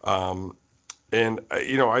 And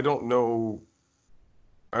I don't know.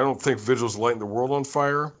 I don't think Vigil's lighting the world on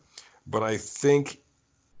fire, but I think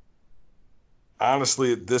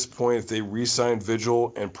honestly, at this point, if they re-sign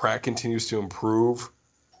Vigil and Pratt continues to improve,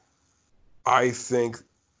 I think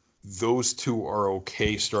those two are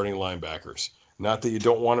okay starting linebackers. Not that you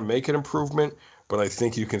don't want to make an improvement, but I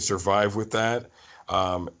think you can survive with that.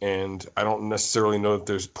 And I don't necessarily know that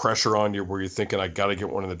there's pressure on you where you're thinking, I got to get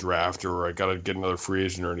one in the draft or I got to get another free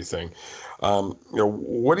agent or anything.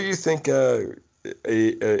 What do you think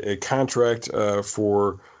a contract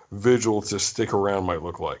for Vigil to stick around might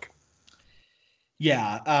look like?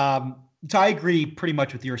 Yeah. So I agree pretty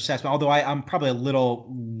much with your assessment, although I'm probably a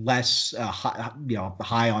little less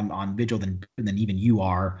high on Vigil than even you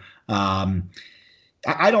are.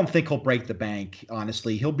 I don't think he'll break the bank,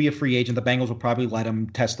 honestly. He'll be a free agent. The Bengals will probably let him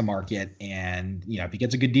test the market. And, if he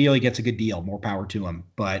gets a good deal, he gets a good deal. More power to him.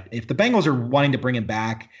 But if the Bengals are wanting to bring him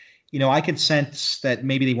back, I can sense that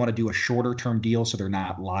maybe they want to do a shorter term deal so they're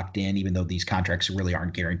not locked in, even though these contracts really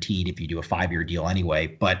aren't guaranteed if you do a 5-year deal anyway.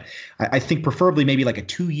 But I think preferably maybe like a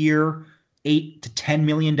 2-year, $8 to $10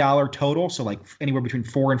 million total. So like anywhere between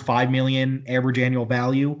 $4 and $5 million average annual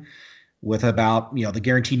value. With about, the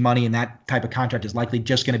guaranteed money in that type of contract is likely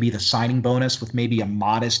just going to be the signing bonus with maybe a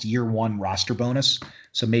modest year one roster bonus.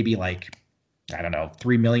 So maybe like, I don't know,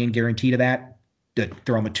 $3 million guaranteed of that to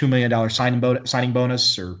throw him a $2 million signing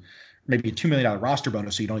bonus or maybe a $2 million roster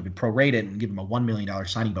bonus. So you don't even prorate it and give him a $1 million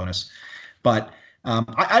signing bonus. But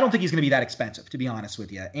I don't think he's going to be that expensive, to be honest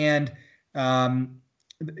with you. And,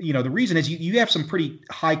 the reason is you have some pretty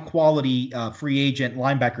high quality free agent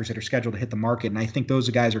linebackers that are scheduled to hit the market. And I think those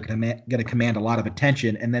guys are going to command a lot of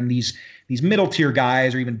attention. And then these middle tier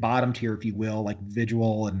guys or even bottom tier, if you will, like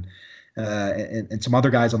Vigil and some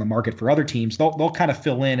other guys on the market for other teams, they'll kind of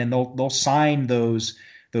fill in and they'll sign those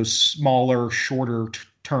smaller, shorter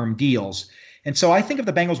term deals. And so I think if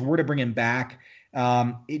the Bengals were to bring him back,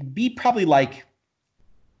 it'd be probably like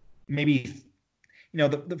maybe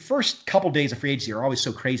the first couple days of free agency are always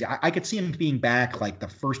so crazy. I could see him being back like the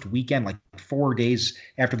first weekend, like 4 days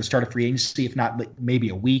after the start of free agency, if not maybe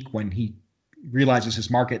a week, when he realizes his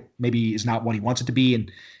market maybe is not what he wants it to be. And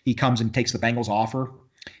he comes and takes the Bengals offer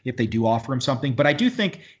if they do offer him something. But I do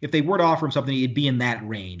think if they were to offer him something, it'd be in that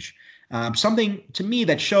range. Something to me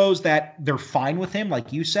that shows that they're fine with him,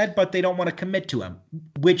 like you said, but they don't want to commit to him,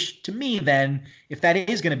 which to me, then, if that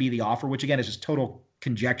is going to be the offer, which again is just total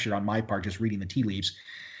conjecture on my part, just reading the tea leaves.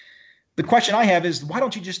 The question I have is, why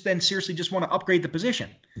don't you just then seriously just want to upgrade the position?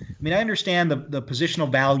 I mean, I understand the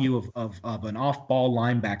positional value of an off-ball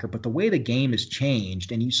linebacker, but the way the game has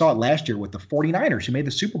changed, and you saw it last year with the 49ers who made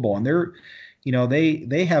the Super Bowl, and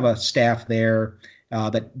they have a staff there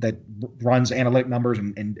that runs analytic numbers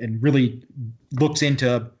and really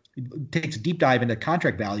takes a deep dive into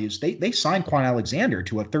contract values. They signed Quan Alexander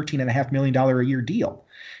to a $13.5 million a year deal.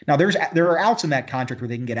 Now there are outs in that contract where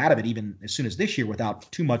they can get out of it even as soon as this year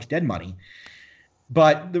without too much dead money.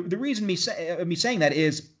 But the reason me saying that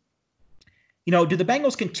is, do the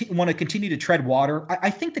Bengals want to continue to tread water? I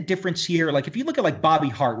think the difference here, like if you look at like Bobby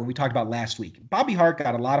Hart, when we talked about last week, Bobby Hart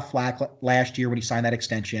got a lot of flack last year when he signed that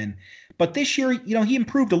extension. But this year, he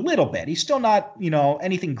improved a little bit. He's still not,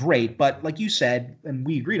 anything great. But like you said, and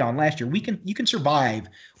we agreed on last year, you can survive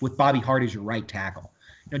with Bobby Hart as your right tackle,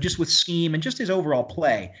 just with scheme and just his overall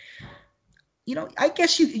play. I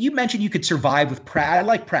guess you mentioned you could survive with Pratt. I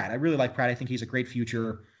like Pratt. I really like Pratt. I think he's a great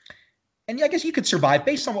future. And I guess you could survive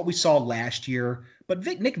based on what we saw last year. But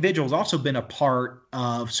Nick Vigil has also been a part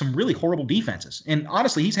of some really horrible defenses. And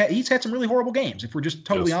honestly, he's had some really horrible games, if we're just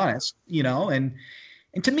totally honest,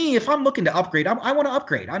 And to me, if I'm looking to upgrade, I want to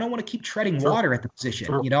upgrade. I don't want to keep treading water at the position.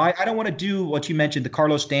 Sure. I don't want to do what you mentioned, the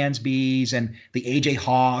Carlos Dansbys and the AJ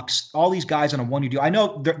Hawks, all these guys on a one-year deal. I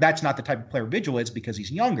know that's not the type of player Vigil is because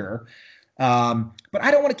he's younger, but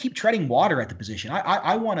I don't want to keep treading water at the position.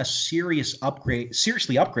 I want to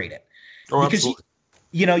seriously upgrade it. Oh, because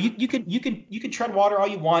absolutely. You can tread water all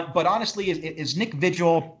you want, but honestly, is Nick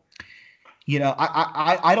Vigil?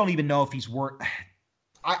 I don't even know if he's worth.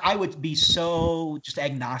 I would be so just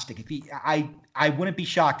agnostic if I wouldn't be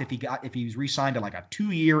shocked if he was re-signed to like a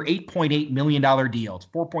 2-year, $8.8 million deal. It's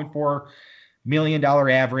 $4.4 million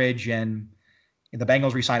average, and the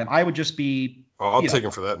Bengals re-sign him. I would just be. I'll take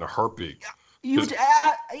him for that in a heartbeat.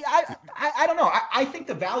 I don't know. I think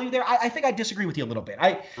the value there. I think I disagree with you a little bit.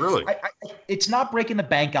 Really? It's not breaking the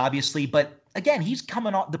bank, obviously, but again, he's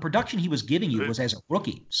coming off. The production he was giving you was as a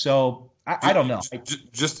rookie, so. I don't know.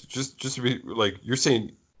 Just to be like, you're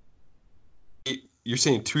saying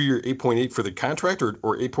 2-year 8.8 for the contract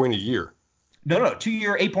or 8 a year? No,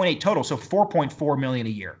 2-year 8.8 total, so $4.4 million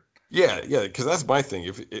a year. Yeah, because that's my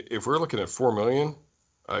thing. If we're looking at $4 million,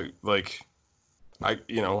 I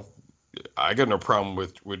got no problem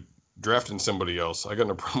with drafting somebody else. I got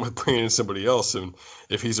no problem with bringing in somebody else, and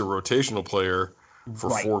if he's a rotational player for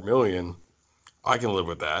 $4 million, I can live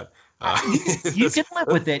with that. You can live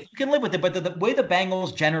with it. You can live with it. But the way the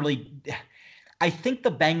Bengals generally, I think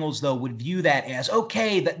the Bengals though would view that as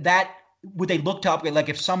okay. That would they look to upgrade? Like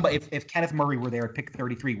if Kenneth Murray were there at pick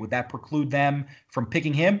 33, would that preclude them from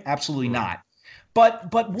picking him? Absolutely not.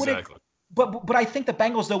 But would exactly. But I think the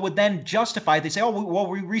Bengals though would then justify it. They say,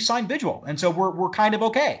 we re-signed Vigil, and so we're kind of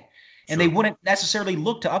okay. And they wouldn't necessarily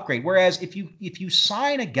look to upgrade. Whereas if you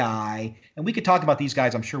sign a guy, and we could talk about these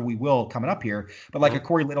guys, I'm sure we will coming up here, but like a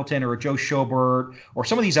Corey Littleton or a Joe Schobert or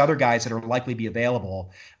some of these other guys that are likely to be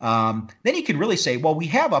available, then you can really say, well, we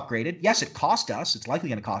have upgraded. Yes, it cost us. It's likely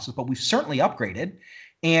going to cost us, but we've certainly upgraded,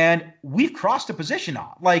 and we've crossed a position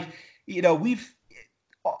off. Like,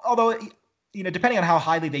 although depending on how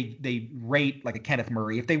highly they rate like a Kenneth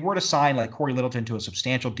Murray, if they were to sign like Corey Littleton to a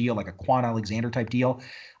substantial deal, like a Quan Alexander type deal,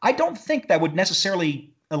 I don't think that would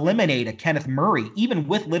necessarily eliminate a Kenneth Murray, even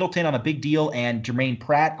with Littleton on a big deal and Jermaine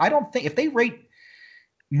Pratt. I don't think if they rate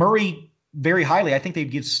Murray very highly, I think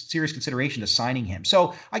they'd give serious consideration to signing him.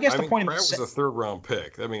 So I guess the point Pratt was a third round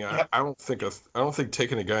pick. I mean, I don't think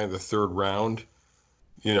taking a guy in the third round,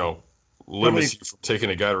 limits you from taking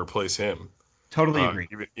a guy to replace him. Totally agree.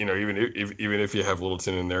 Even if you have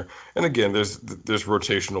Littleton in there, and again, there's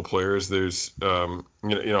rotational players. There's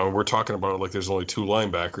we're talking about it like there's only 2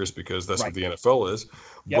 linebackers because that's what the NFL is.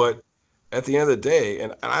 Yep. But at the end of the day,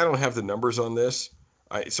 and I don't have the numbers on this,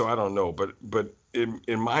 so I don't know. But in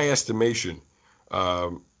my estimation,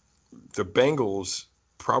 the Bengals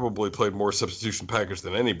probably played more substitution package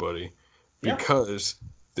than anybody because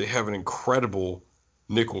they have an incredible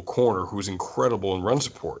nickel corner who's incredible in run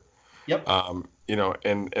support. Yep.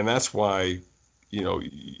 And that's why,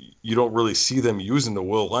 you don't really see them using the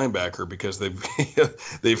will linebacker because they've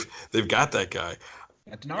got that guy.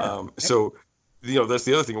 So, that's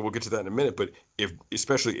the other thing. And we'll get to that in a minute. But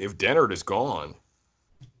especially if Dennard is gone,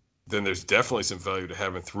 then there's definitely some value to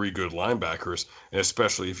having 3 good linebackers, and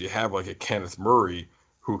especially if you have like a Kenneth Murray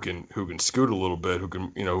who can scoot a little bit, who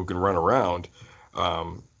can run around.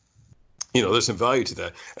 There's some value to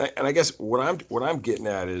that. And I guess what I'm getting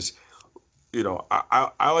at is,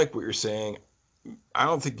 I like what you're saying. I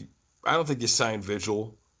don't think you sign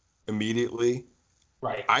Vigil immediately.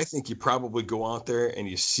 Right. I think you probably go out there and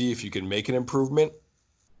you see if you can make an improvement.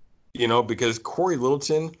 Because Corey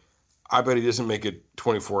Littleton, I bet he doesn't make it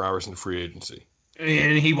 24 hours in free agency.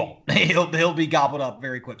 And he won't. He'll be gobbled up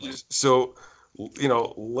very quickly. So,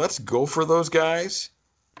 let's go for those guys,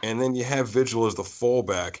 and then you have Vigil as the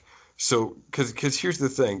fallback. So, because here's the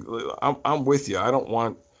thing, I'm with you. I don't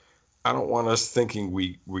want us thinking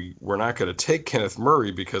we're not going to take Kenneth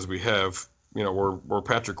Murray because we have, we're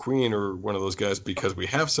Patrick Queen or one of those guys because we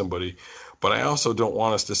have somebody. But I also don't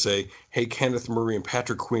want us to say, hey, Kenneth Murray and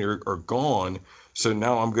Patrick Queen are gone, so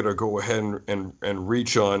now I'm going to go ahead and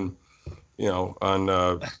reach on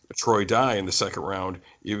Troy Dye in the second round,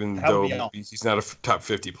 even though he's not a top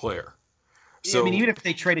 50 player. So, even if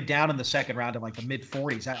they traded down in the second round to like the mid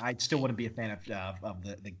 40s, I still wouldn't be a fan of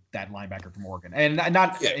that linebacker from Oregon, and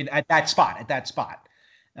not at that spot. That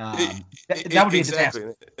would be a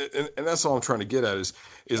disaster. And that's all I'm trying to get at is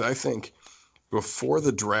I think before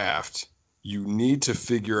the draft, you need to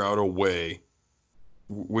figure out a way,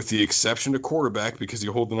 with the exception to quarterback, because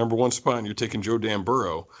you hold the number 1 spot and you're taking Joe Dan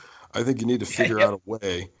Burrow. I think you need to figure out a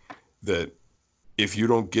way that if you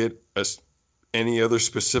don't get any other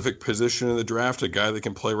specific position in the draft, a guy that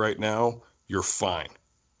can play right now, you're fine.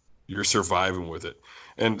 You're surviving with it.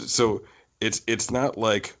 And so it's not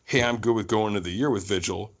like, hey, I'm good with going into the year with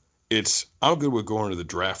Vigil. It's I'm good with going into the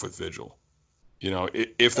draft with Vigil.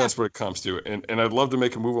 If that's what it comes to. And I'd love to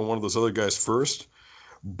make a move on one of those other guys first.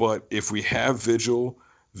 But if we have Vigil,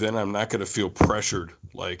 then I'm not going to feel pressured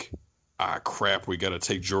like, crap, we got to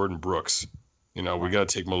take Jordan Brooks. We got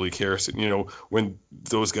to take Malik Harrison. When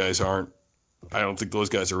those guys aren't, I don't think those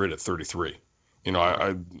guys are in at 33.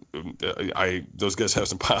 Those guys have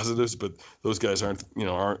some positives, but those guys aren't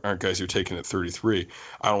guys you're taking at 33.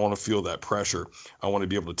 I don't want to feel that pressure. I want to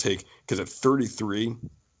be able to take, because at 33,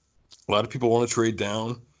 a lot of people want to trade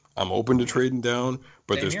down. I'm open to trading down,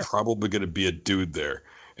 but there's probably going to be a dude there,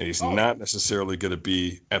 and he's not necessarily going to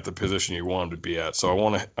be at the position you want him to be at. So I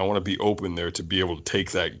want to be open there to be able to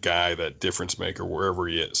take that guy, that difference maker, wherever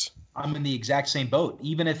he is. I'm in the exact same boat.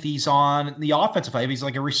 Even if he's on the offensive side, if he's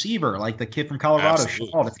like a receiver, like the kid from Colorado,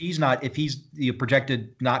 Shaw, if he's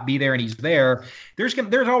projected not be there and he's there, there's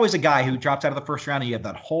always a guy who drops out of the first round, and you have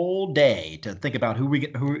that whole day to think about who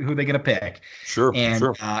they're going to pick. Sure, and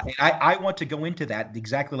I want to go into that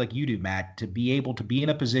exactly like you do, Matt, to be able to be in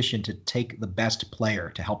a position to take the best player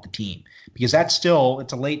to help the team, because it's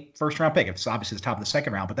a late first round pick. It's obviously the top of the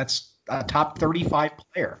second round, but that's a top 35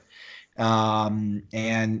 player.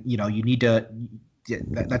 And you need to,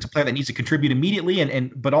 that's a player that needs to contribute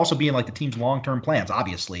immediately but also be in like the team's long-term plans,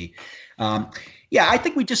 obviously. I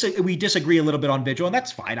think we disagree a little bit on Vigil, and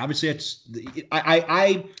that's fine. Obviously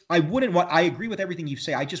I agree with everything you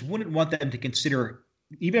say. I just wouldn't want them to consider,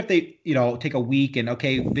 even if they, take a week and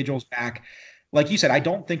okay, Vigil's back. Like you said, I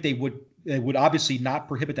don't think they would obviously not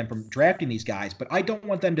prohibit them from drafting these guys, but I don't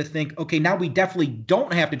want them to think, okay, now we definitely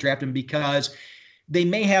don't have to draft him because they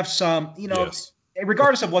may have some, yes,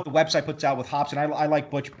 regardless of what the website puts out with Hobson. I like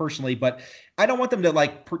Butch personally, but I don't want them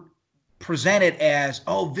to present it as,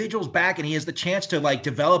 oh, Vigil's back and he has the chance to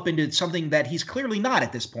develop into something that he's clearly not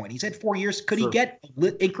at this point. He's had 4 years. Could he get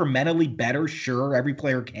incrementally better? Sure, every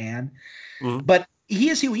player can. Mm-hmm. But he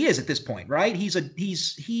is who he is at this point, right? He's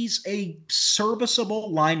a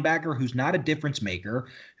serviceable linebacker who's not a difference maker,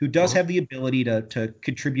 who does have the ability to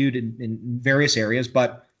contribute in various areas,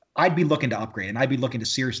 but I'd be looking to upgrade, and I'd be looking to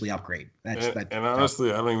seriously upgrade. And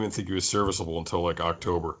honestly, I don't even think he was serviceable until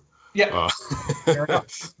October. Yeah. Fair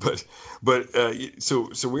enough.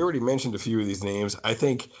 So we already mentioned a few of these names. I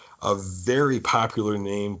think a very popular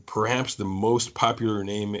name, perhaps the most popular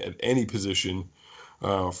name at any position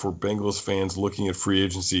for Bengals fans looking at free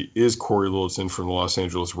agency, is Corey Littleton from the Los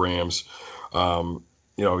Angeles Rams.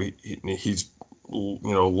 He's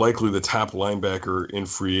likely the top linebacker in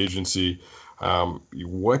free agency.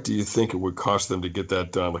 What do you think it would cost them to get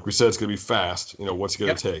that done? Like we said, it's going to be fast. What's it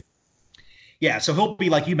going to take? Yeah, so he'll be,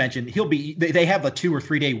 like you mentioned, they have a 2 or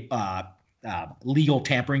 3 day legal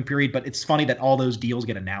tampering period, but it's funny that all those deals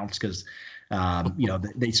get announced because,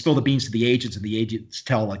 they spill the beans to the agents, and the agents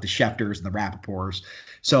tell the Schefters and the Rappaports.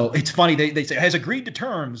 So it's funny, they say has agreed to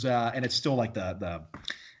terms, and it's still the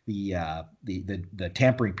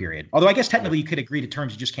tampering period. Although I guess technically you could agree to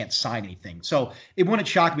terms, you just can't sign anything. So it wouldn't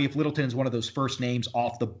shock me if Littleton is one of those first names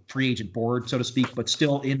off the free agent board, so to speak, but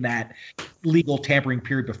still in that legal tampering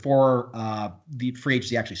period before the free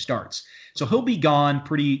agency actually starts. So he'll be gone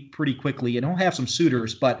pretty quickly, and he'll have some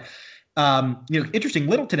suitors. But interesting,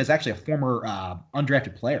 Littleton is actually a former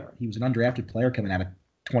undrafted player. He was an undrafted player coming out of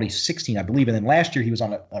 2016, I believe, and then last year he was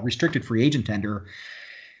on a restricted free agent tender.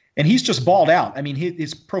 And he's just balled out. I mean,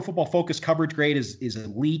 his Pro Football Focus coverage grade is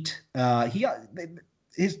elite. I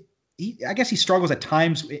guess he struggles at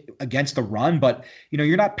times against the run, but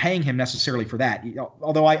you're not paying him necessarily for that.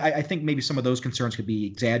 Although I think maybe some of those concerns could be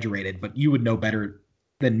exaggerated, but you would know better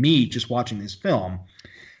than me just watching this film.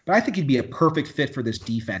 But I think he'd be a perfect fit for this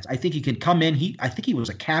defense. I think he can come in. I think he was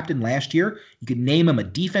a captain last year. You could name him a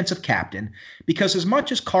defensive captain because as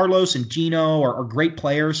much as Carlos and Gino are great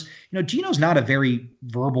players, Gino's not a very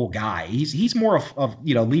verbal guy. He's more of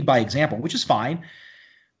lead by example, which is fine.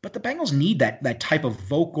 But the Bengals need that type of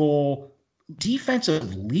vocal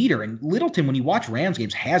defensive leader. And Littleton, when you watch Rams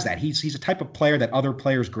games, has that. He's a type of player that other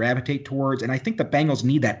players gravitate towards. And I think the Bengals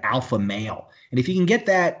need that alpha male. And if you can get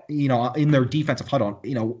that, in their defensive huddle,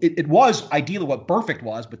 it was ideally what Burfict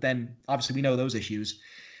was, but then obviously we know those issues.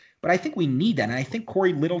 But I think we need that. And I think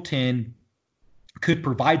Corey Littleton could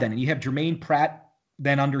provide that. And you have Jermaine Pratt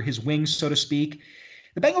then under his wings, so to speak.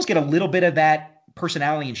 The Bengals get a little bit of that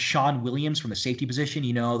personality in Sean Williams from the safety position.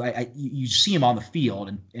 You see him on the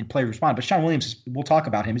field and players respond. But Sean Williams, we'll talk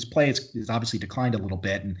about him. His play has obviously declined a little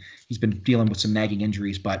bit, and he's been dealing with some nagging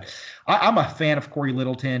injuries. But I'm a fan of Corey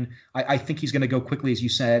Littleton. I think he's going to go quickly, as you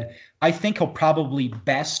said. I think he'll probably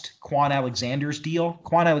best Quan Alexander's deal.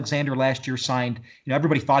 Quan Alexander last year signed,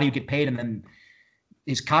 everybody thought he would get paid, and then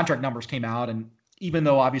his contract numbers came out, and even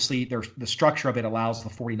though obviously the structure of it allows the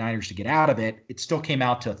 49ers to get out of it, it still came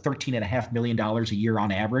out to $13.5 million a year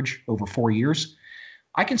on average over 4 years.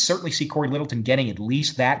 I can certainly see Corey Littleton getting at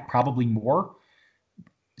least that, probably more.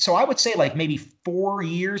 So I would say maybe 4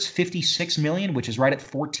 years, $56 million, which is right at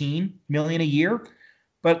 $14 million a year.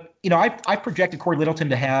 But, I projected Corey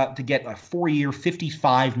Littleton to get a 4-year,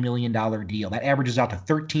 $55 million deal. That averages out to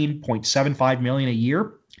 $13.75 million a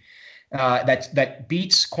year. That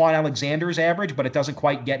beats Quan Alexander's average, but it doesn't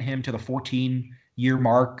quite get him to the 14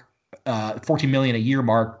 million a year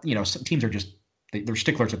mark. Some teams are just they're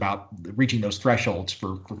sticklers about reaching those thresholds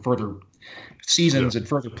for further seasons and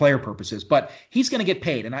further player purposes. But he's going to get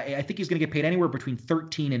paid, and I think he's going to get paid anywhere between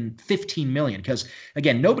 13 and 15 million. Because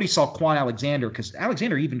again, nobody saw Quan Alexander, because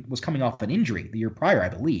Alexander even was coming off an injury the year prior, I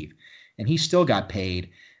believe, and he still got paid.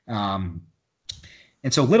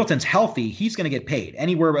 And so Littleton's healthy. He's going to get paid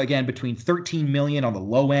anywhere, again, between 13 million on the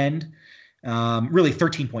low end, really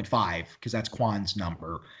 13.5, because that's Quan's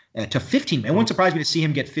number, to 15. It wouldn't surprise me to see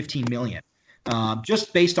him get 15 million,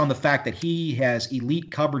 just based on the fact that he has elite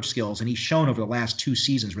coverage skills, and he's shown over the last 2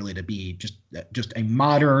 seasons really to be just a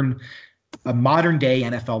modern day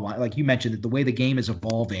NFL line. Like you mentioned, the way the game is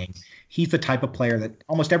evolving, he's the type of player that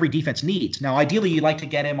almost every defense needs. Now, ideally, you'd like to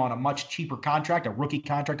get him on a much cheaper contract, a rookie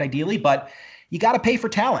contract, ideally, but you got to pay for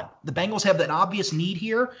talent. The Bengals have that obvious need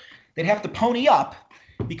here. They'd have to pony up,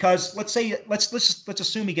 because let's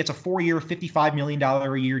assume he gets a 4-year, $55 million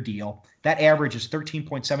a year deal. That average is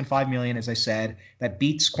 $13.75 million, as I said. That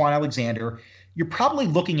beats Quan Alexander. You're probably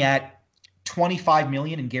looking at $25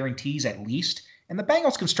 million in guarantees at least. And the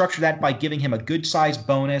Bengals can structure that by giving him a good-sized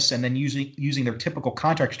bonus, and then using their typical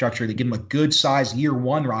contract structure to give him a good-sized year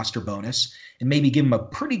 1 roster bonus, and maybe give him a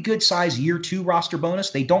pretty good-sized year 2 roster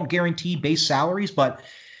bonus. They don't guarantee base salaries, but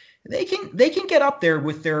they can get up there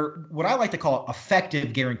with their, what I like to call,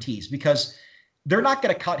 effective guarantees, because they're not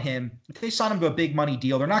going to cut him. If they sign him to a big money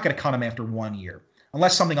deal, they're not going to cut him after 1 year.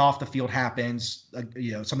 Unless something off the field happens,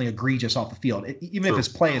 something egregious off the field. Even if his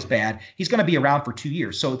play is bad, he's going to be around for 2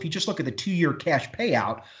 years. So if you just look at the 2-year cash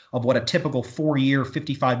payout of what a typical 4-year,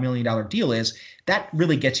 $55 million deal is, that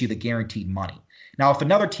really gets you the guaranteed money. Now, if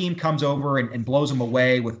another team comes over and blows him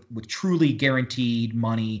away with truly guaranteed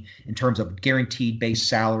money in terms of guaranteed base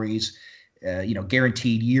salaries,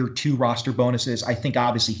 guaranteed year 2 roster bonuses, I think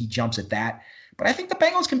obviously he jumps at that. But I think the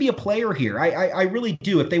Bengals can be a player here. I really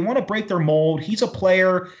do. If they want to break their mold, he's a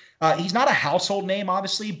player. He's not a household name,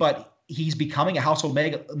 obviously, but he's becoming a household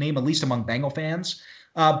name, at least among Bengal fans.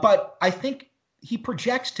 But I think he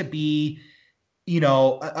projects to be,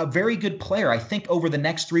 a very good player. I think over the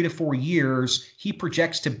next 3 to 4 years, he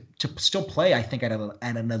projects to still play, I think, at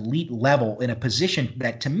an elite level in a position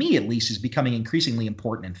that, to me at least, is becoming increasingly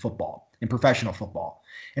important in football, in professional football.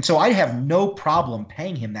 And so I have no problem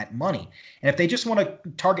paying him that money. And if they just want to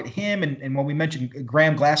target him, and when we mentioned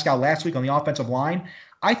Graham Glasgow last week on the offensive line,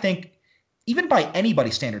 I think, even by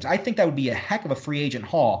anybody's standards, I think that would be a heck of a free agent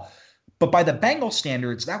haul. But by the Bengals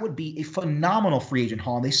standards, that would be a phenomenal free agent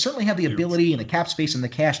haul. And they certainly have the ability and the cap space and the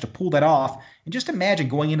cash to pull that off. And just imagine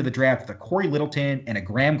going into the draft with a Corey Littleton and a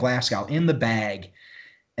Graham Glasgow in the bag.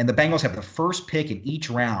 And the Bengals have the first pick in each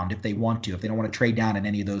round if they want to, if they don't want to trade down in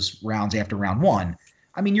any of those rounds after round 1.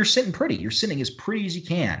 I mean, you're sitting pretty. You're sitting as pretty as you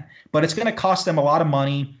can. But it's going to cost them a lot of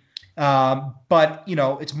money. But,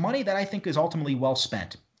 it's money that I think is ultimately well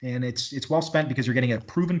spent. And it's well spent because you're getting a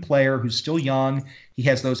proven player who's still young. He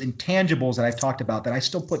has those intangibles that I've talked about that I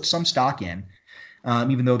still put some stock in,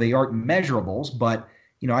 even though they aren't measurables. But,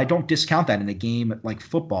 I don't discount that in a game like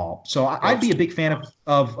football. So I'd be a big fan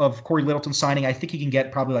of Corey Littleton signing. I think he can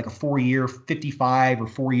get probably like a 4-year, $55 or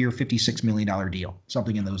 4-year, $56 million deal,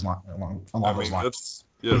 something in those along those lines.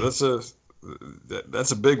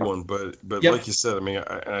 That's a big one. But yep. Like you said,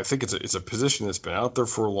 I think it's a position that's been out there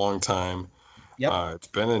for a long time. Yep. It's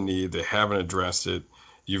been a need. They haven't addressed it.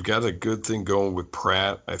 You've got a good thing going with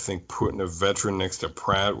Pratt. I think putting a veteran next to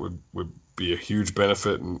Pratt would be a huge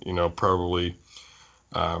benefit, and probably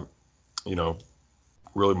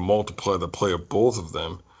really multiply the play of both of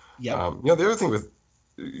them. Yeah. The other thing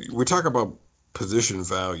we talk about position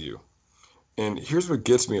value, and here's what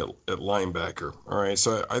gets me at linebacker. All right,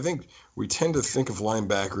 so I think we tend to think of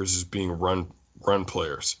linebackers as being run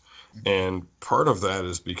players. And part of that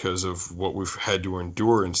is because of what we've had to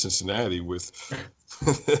endure in Cincinnati with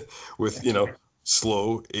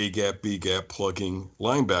slow A gap, B gap plugging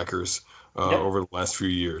linebackers over the last few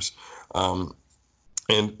years.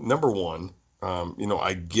 And number one,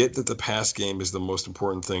 I get that the pass game is the most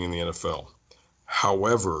important thing in the NFL.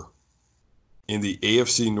 However, in the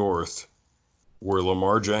AFC North, where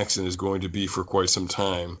Lamar Jackson is going to be for quite some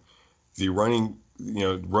time, the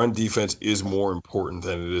run defense is more important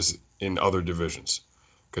than it is in other divisions.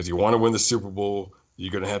 Because you want to win the Super Bowl,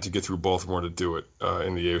 you're going to have to get through Baltimore to do it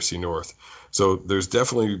in the AFC North. So there's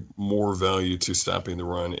definitely more value to stopping the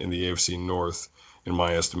run in the AFC North, in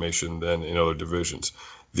my estimation, than in other divisions.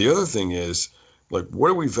 The other thing is, what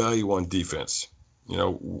do we value on defense?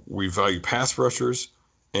 We value pass rushers,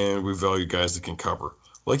 and we value guys that can cover.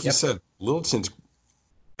 Like you said, Littleton's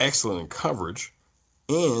excellent in coverage,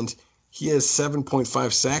 and he has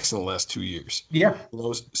 7.5 sacks in the last 2 years. Yeah.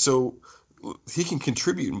 So he can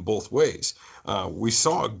contribute in both ways. We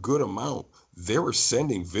saw a good amount they were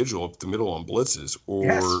sending Vigil up the middle on blitzes,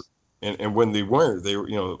 Yes. and when they weren't, they were,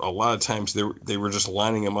 a lot of times they were just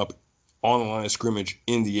lining him up on the line of scrimmage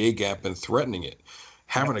in the A gap and threatening it.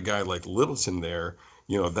 Having a guy like Littleton there,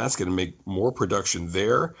 that's going to make more production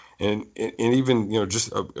there, and even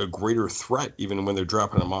just a greater threat even when they're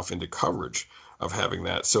dropping them off into coverage of having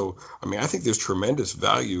that. So I mean, I think there's tremendous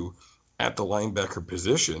value at the linebacker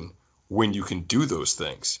position when you can do those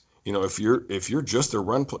things. If you're just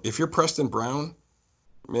a if you're Preston Brown,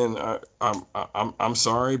 man, I'm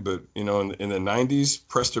sorry, but in the '90s,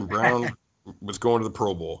 Preston Brown was going to the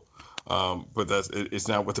Pro Bowl, but it's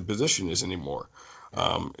not what the position is anymore.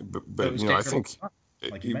 But I think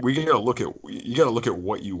we got to look at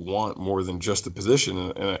what you want more than just the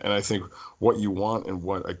position, and I think what you want and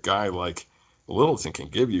what a guy like Littleton can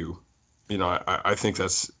give you. I think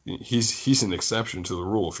he's an exception to the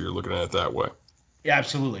rule if you're looking at it that way. Yeah,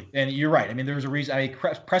 absolutely, and you're right. I mean, there's a reason.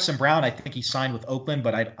 Preston Brown, I think he signed with Oakland,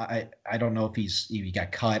 but I don't know if he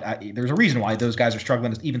got cut. There's a reason why those guys are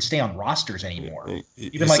struggling to even stay on rosters anymore.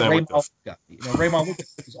 Even like Raymond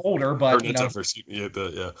Lucas is older, but he signed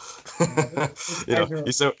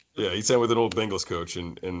with an old Bengals coach,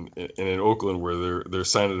 and in Oakland where they're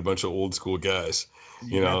signing a bunch of old school guys.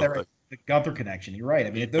 The Gunther connection. You're right.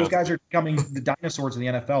 I mean, if those guys are becoming the dinosaurs in the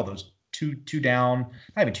NFL, those two down,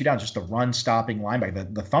 not even two down, just the run stopping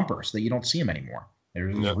linebacker, the thumpers that you don't see them anymore.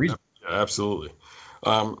 There's a reason. Yeah, absolutely.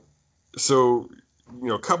 So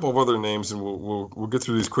a couple of other names, and we'll get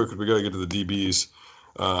through these quick because we got to get to the DBs.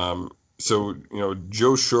 So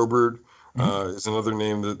Joe Schobert is another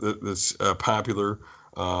name that's popular.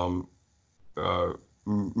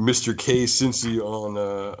 Mr. K Cincy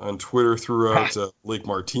on Twitter threw out Lake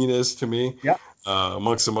Martinez to me,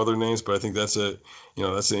 amongst some other names, but I think that's an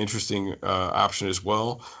interesting option as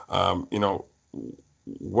well.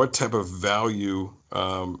 What type of value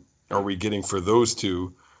are we getting for those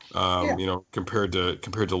two? Compared to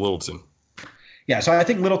Littleton? Yeah, so I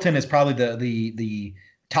think Littleton is probably the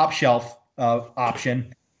top shelf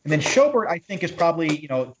option. And then Schobert, I think, is probably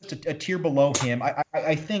just a tier below him.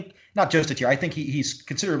 I think not just a tier. I think he's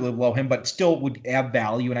considerably below him, but still would add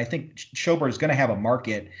value. And I think Schobert is going to have a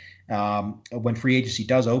market when free agency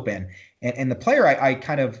does open. And the player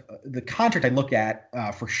the contract I look at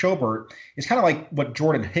for Schobert is kind of like what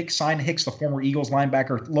Jordan Hicks signed. Hicks, the former Eagles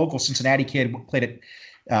linebacker, local Cincinnati kid, played at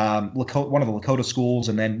one of the Lakota schools,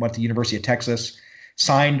 and then went to the University of Texas.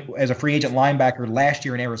 Signed as a free agent linebacker last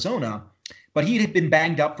year in Arizona. But he had been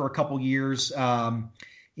banged up for a couple years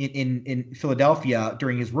in Philadelphia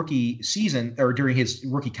during his rookie season or during his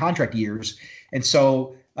rookie contract years. And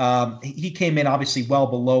so he came in obviously well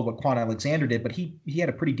below what Quan Alexander did, but he had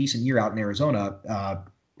a pretty decent year out in Arizona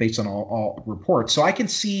based on all reports. So I can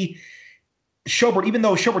see Schobert, even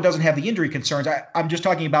though Schobert doesn't have the injury concerns, I'm just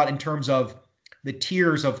talking about in terms of the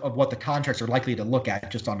tiers of what the contracts are likely to look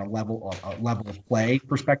at just on a level of play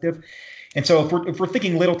perspective. And so if we're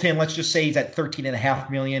thinking Littleton, let's just say he's at $13.5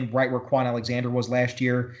 million, right where Quan Alexander was last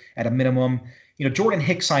year at a minimum. Jordan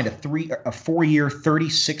Hicks signed a 4-year,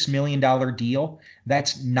 $36 million deal.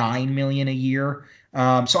 That's $9 million a year.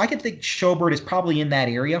 So I can think Schobert is probably in that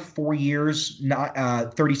area. 4 years,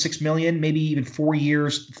 $36 million, maybe even 4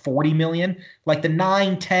 years, $40 million. Like the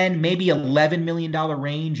 9, 10, maybe $11 million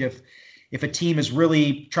range if a team is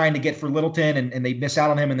really trying to get for Littleton and they miss out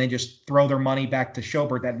on him and they just throw their money back to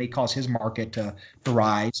Schobert, that may cause his market to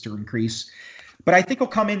rise, to increase. But I think he'll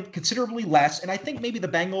come in considerably less. And I think maybe the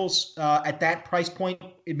Bengals at that price point,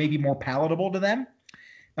 it may be more palatable to them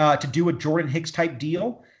to do a Jordan Hicks type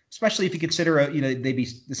deal, especially if you consider, they'd be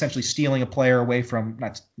essentially stealing a player away from,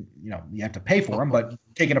 not, you have to pay for him, but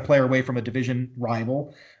taking a player away from a division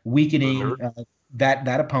rival, weakening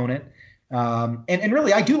that opponent. And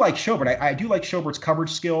really, I do like Schobert. I do like Schobert's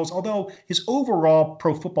coverage skills, although his overall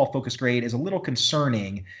Pro Football Focus grade is a little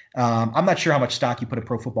concerning. I'm not sure how much stock you put in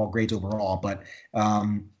Pro Football grades overall, but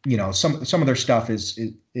some of their stuff is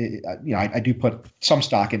I do put some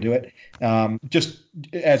stock into it, just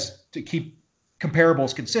as to keep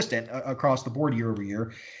comparables consistent across the board year over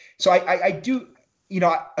year. So I do.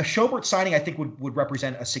 A Schobert signing, I think, would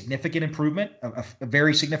represent a significant improvement, a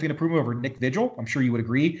very significant improvement over Nick Vigil. I'm sure you would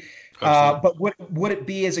agree. But would it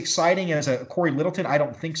be as exciting as a Corey Littleton? I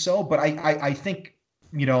don't think so. But I think,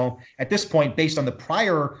 at this point, based on the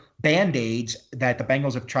prior Band-Aids that the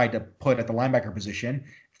Bengals have tried to put at the linebacker position,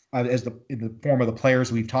 in the form of the players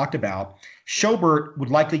we've talked about, Schobert would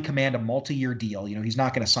likely command a multi-year deal. He's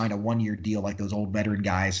not going to sign a 1-year deal like those old veteran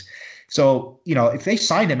guys. So, if they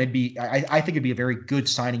signed him, I think it'd be a very good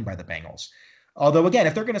signing by the Bengals. Although, again,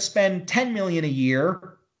 if they're going to spend $10 million a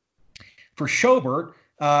year for Schobert,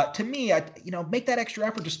 To me, make that extra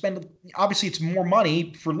effort to spend. Obviously, it's more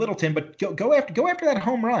money for Littleton, but go after that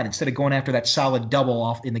home run instead of going after that solid double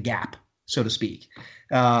off in the gap, so to speak.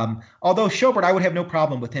 Although Schobert, I would have no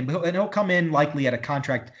problem with him, and he'll come in likely at a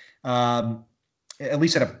contract, at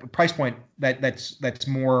least at a price point that's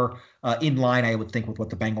more in line, I would think, with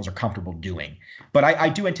what the Bengals are comfortable doing. But I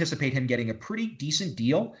do anticipate him getting a pretty decent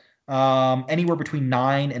deal, anywhere between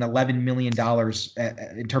 $9 and $11 million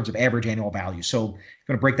in terms of average annual value. So I'm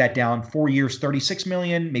going to break that down: 4 years, $36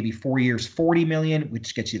 million, maybe 4 years, $40 million,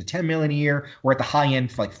 which gets you to $10 million a year, or at the high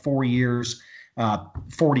end for like 4 years,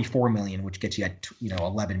 $44 million, which gets you at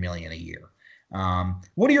 $11 million a year.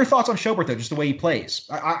 What are your thoughts on Schobert, though, just the way he plays?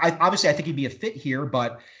 I obviously I think he'd be a fit here,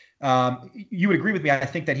 but you would agree with me. I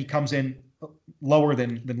think that he comes in lower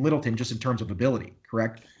than Littleton just in terms of ability,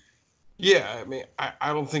 correct? Yeah, I mean,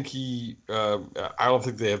 I don't think I don't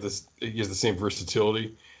think they have this. He has the same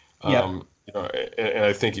versatility. And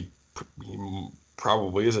I think he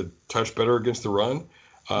probably is a touch better against the run.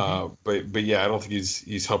 But yeah, I don't think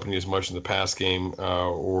he's helping you as much in the pass game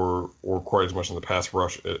or quite as much in the pass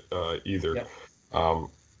rush either. Yeah.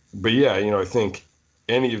 But yeah, I think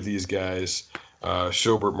any of these guys,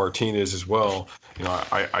 Schobert, Martinez as well,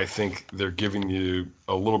 I think they're giving you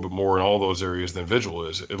a little bit more in all those areas than Vigil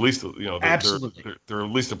is. At least, Absolutely. They're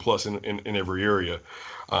at least a plus in every area.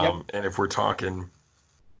 And if we're talking,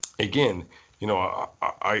 again,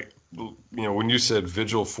 I when you said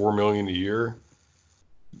Vigil $4 million a year,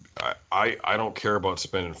 I don't care about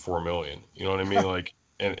spending $4 million. You know what I mean? Like,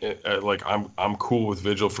 like I'm cool with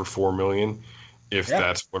Vigil for $4 million if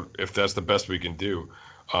that's the best we can do.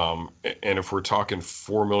 And if we're talking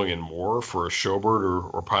 $4 million more for a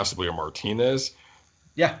Schobert or possibly a Martinez,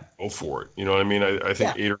 go for it. You know what I mean? I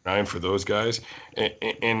think 8 or 9 for those guys,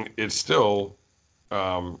 and it's still,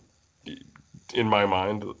 in my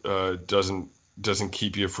mind, doesn't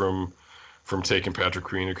keep you from taking Patrick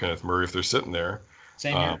Queen or Kenneth Murray if they're sitting there.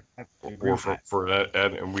 Same here. Or for that,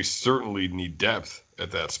 and we certainly need depth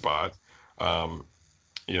at that spot.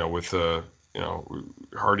 With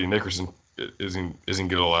Hardy Nickerson isn't going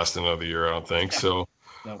to last another year, I don't think. So,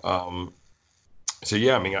 so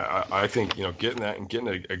yeah, I mean, I think getting that and getting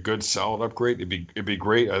a good solid upgrade, it'd be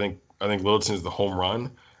great. I think Littleton is the home run.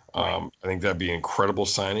 I think that'd be an incredible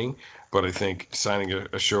signing. But I think signing a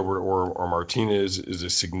Schobert or Martinez is a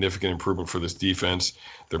significant improvement for this defense.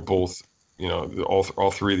 They're both.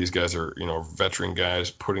 All three of these guys are, veteran guys.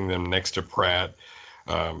 Putting them next to Pratt,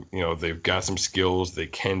 they've got some skills. They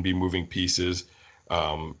can be moving pieces,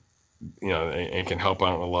 and can help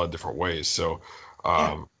out in a lot of different ways. So,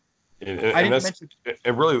 and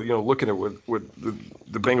really, looking at what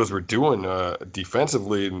the Bengals were doing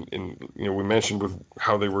defensively, and we mentioned with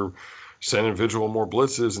how they were sending Vigil more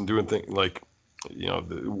blitzes and doing things like,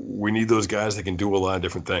 we need those guys that can do a lot of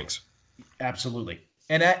different things. Absolutely.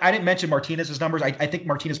 And I didn't mention Martinez's numbers. I think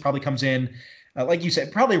Martinez probably comes in, like you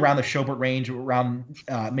said, probably around the Schobert range, around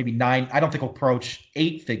maybe 9. I don't think he'll approach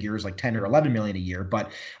 8 figures, like 10 or 11 million a year.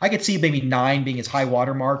 But I could see maybe 9 being his high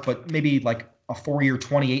water mark, but maybe like a 4-year,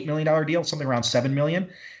 $28 million deal, something around $7 million.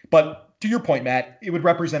 But to your point, Matt, it would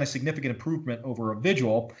represent a significant improvement over a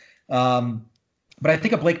Vigil. But I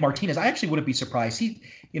think of Blake Martinez, I actually wouldn't be surprised.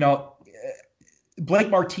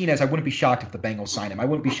 Blake Martinez, I wouldn't be shocked if the Bengals sign him. I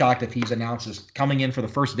wouldn't be shocked if he's announced as coming in for the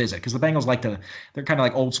first visit, because the Bengals they're kind of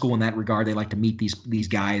like old school in that regard. They like to meet these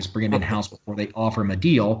guys, bring them in-house before they offer them a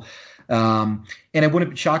deal. And it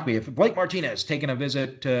wouldn't shock me if Blake Martinez taking a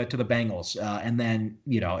visit to the Bengals. And then,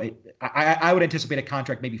 I would anticipate a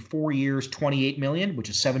contract maybe 4 years, $28 million, which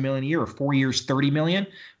is $7 million a year, or 4 years, $30 million,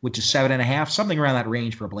 which is $7.5 million, something around that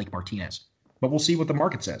range for a Blake Martinez. But we'll see what the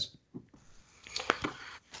market says.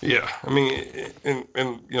 Yeah, I mean,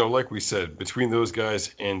 and like we said, between those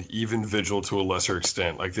guys and even Vigil to a lesser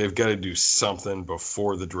extent, like they've got to do something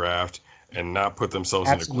before the draft and not put themselves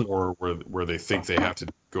in a corner where they think they have to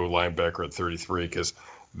go linebacker at 33, because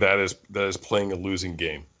that is playing a losing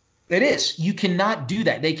game. It is. You cannot do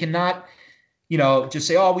that. They cannot, just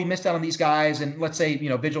say, oh, we missed out on these guys, and let's say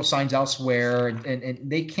Vigil signs elsewhere, and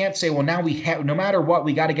they can't say, well, now we have, no matter what,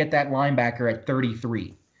 we got to get that linebacker at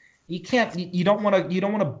 33. You can't. You don't want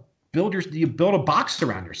to build a box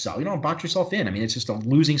around yourself. You don't box yourself in. I mean, it's just a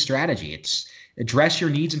losing strategy. It's address your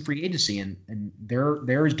needs in free agency, and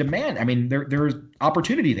there is demand. I mean, there's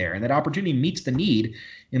opportunity there, and that opportunity meets the need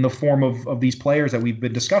in the form of these players that we've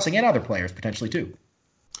been discussing, and other players potentially too.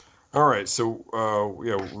 All right, so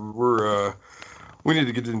we need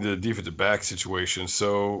to get into the defensive back situation.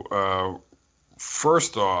 So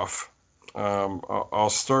first off, I'll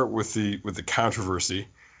start with the controversy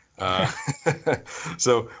Uh,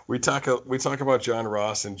 so we talk about John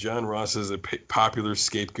Ross, and John Ross is a popular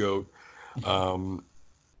scapegoat.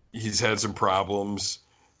 He's had some problems.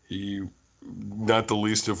 Not the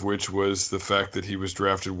least of which was the fact that he was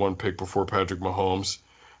drafted one pick before Patrick Mahomes,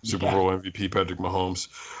 Super Bowl MVP Patrick Mahomes.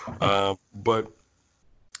 But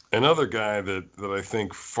another guy that I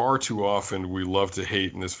think far too often we love to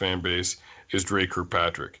hate in this fan base is Dre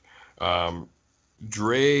Kirkpatrick.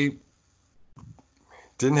 Dre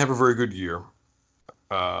didn't have a very good year.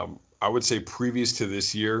 I would say previous to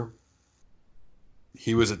this year,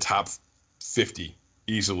 he was a top 50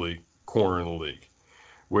 easily corner in the league,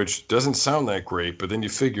 which doesn't sound that great, but then you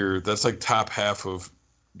figure that's like top half of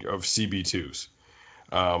CB2s,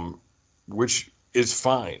 which is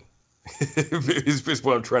fine. is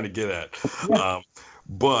what I'm trying to get at.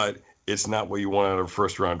 But it's not what you want out of a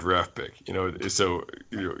first round draft pick. So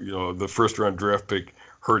the first round draft pick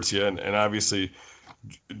hurts you, and obviously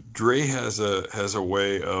Dre has a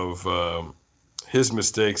way of his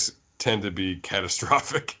mistakes tend to be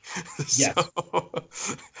catastrophic. Yes.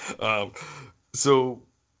 So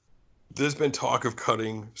there's been talk of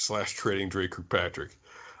cutting / trading Dre Kirkpatrick.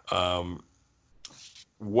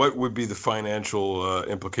 What would be the financial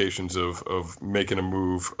implications of making a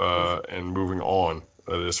move and moving on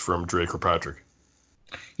from Dre Kirkpatrick?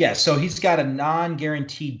 Yeah, so he's got a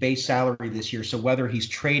non-guaranteed base salary this year. So whether he's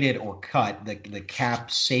traded or cut, the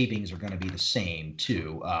cap savings are going to be the same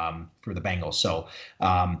too for the Bengals. So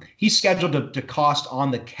he's scheduled to cost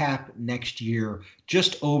on the cap next year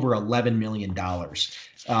just over $11 million.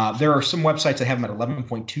 There are some websites that have him at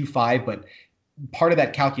 11.25, but part of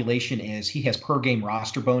that calculation is he has per game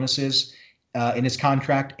roster bonuses in his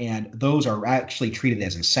contract, and those are actually treated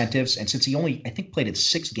as incentives. And since he only, I think, played in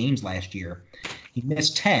 6 games last year, he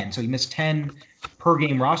missed 10. So he missed 10 per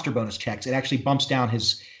game roster bonus checks. It actually bumps down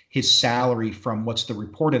his salary from what's the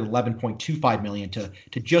reported $11.25 million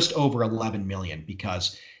to just over $11 million,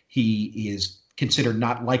 because he is considered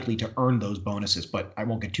not likely to earn those bonuses. But I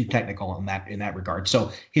won't get too technical in that regard.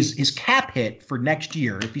 So his cap hit for next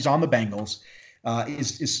year, if he's on the Bengals,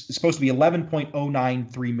 is supposed to be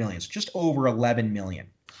 $11.093 million. So just over $11 million,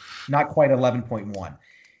 not quite 11.1.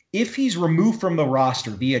 If he's removed from the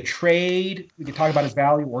roster via trade, we can talk about his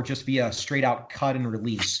value, or just via straight out cut and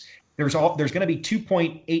release, there's going to be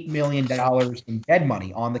 $2.8 million in dead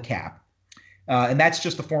money on the cap. And that's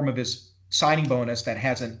just the form of his signing bonus that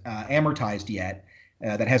hasn't amortized yet,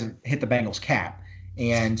 that hasn't hit the Bengals cap.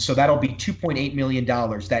 And so that'll be $2.8 million.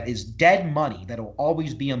 That is dead money that'll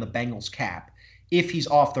always be on the Bengals cap if he's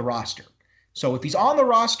off the roster. So if he's on the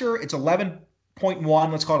roster, it's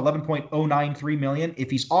 11.1, let's call it 11.093 million.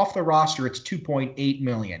 If he's off the roster, it's 2.8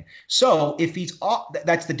 million. So if he's off,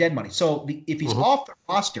 that's the dead money. So if he's off the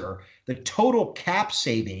roster, the total cap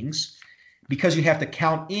savings, because you have to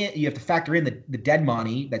factor in the dead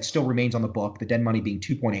money that still remains on the book, the dead money being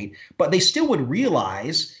 2.8, but they still would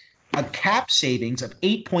realize a cap savings of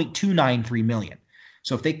 8.293 million.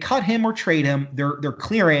 So if they cut him or trade him, they're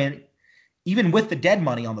clearing, even with the dead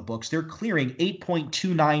money on the books, they're clearing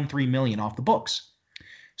 $8.293 million off the books.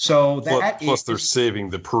 So that plus they're saving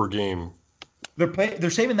the per game. They're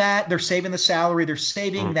saving that. They're saving the salary. They're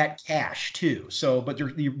saving that cash too. So, but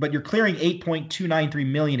you're clearing $8.293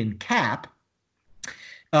 million in cap,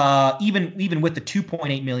 even with the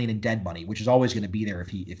 $2.8 million in dead money, which is always going to be there if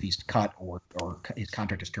he's cut or his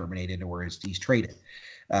contract is terminated or he's traded.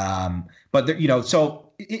 But there, so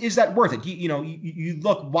is that worth it? You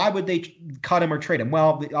look, why would they cut him or trade him?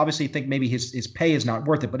 Well, they obviously think maybe his pay is not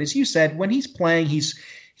worth it. But as you said, when he's playing, he's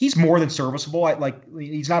more than serviceable.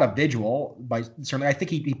 He's not a visual, by certainly. I think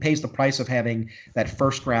he pays the price of having that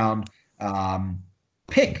first round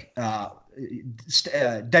pick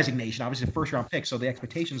designation, obviously a first round pick. So the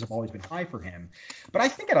expectations have always been high for him. But I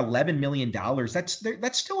think at $11 million,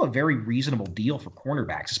 that's still a very reasonable deal for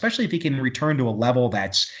cornerbacks, especially if he can return to a level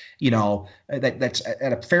that's, that's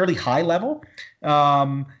at a fairly high level.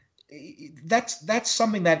 That's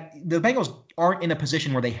something that the Bengals aren't in a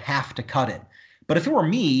position where they have to cut it. But if it were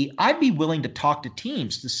me, I'd be willing to talk to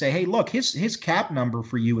teams to say, hey, look, his cap number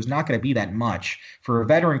for you is not going to be that much. For a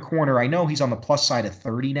veteran corner, I know he's on the plus side of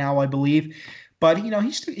 30 now, I believe. But, he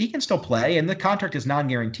can still play, and the contract is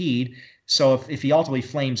non-guaranteed. So if he ultimately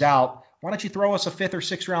flames out, why don't you throw us a 5th or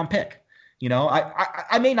 6th round pick?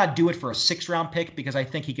 I may not do it for a 6th round pick because I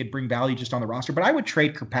think he could bring value just on the roster. But I would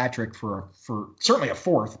trade Kirkpatrick for certainly a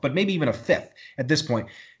 4th, but maybe even a 5th at this point.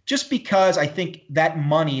 Just because I think that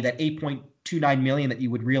money, that $8.29 million that you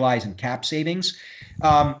would realize in cap savings,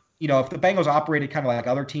 if the Bengals operated kind of like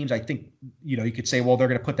other teams, I think, you could say, well, they're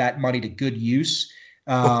going to put that money to good use.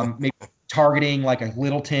 Maybe targeting like a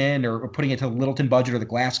Littleton or putting it to the Littleton budget or the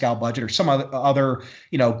Glasgow budget or some other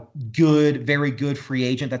very good free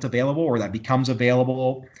agent that's available or that becomes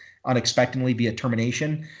available unexpectedly via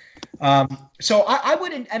termination. So I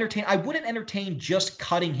wouldn't entertain just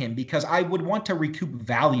cutting him because I would want to recoup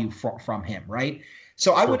value from him, right?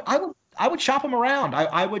 So sure. I would shop him around.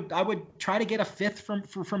 I would try to get a fifth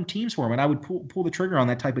from teams for him, and I would pull the trigger on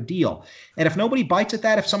that type of deal. And if nobody bites at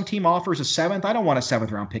that, if some team offers a seventh, I don't want a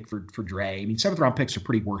seventh round pick for Dre. I mean, seventh round picks are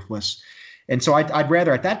pretty worthless. And so I'd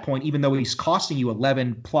rather at that point, even though he's costing you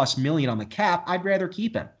 $11+ million on the cap, I'd rather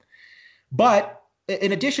keep him. But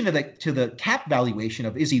in addition to the cap valuation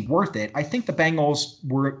of is he worth it, I think the Bengals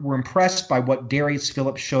were impressed by what Darius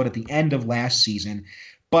Phillips showed at the end of last season.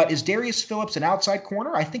 But is Darius Phillips an outside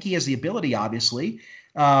corner? I think he has the ability, obviously.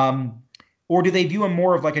 Or do they view him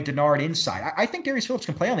more of like a Denard inside? I think Darius Phillips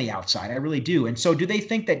can play on the outside. I really do. And so do they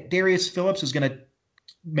think that Darius Phillips is going to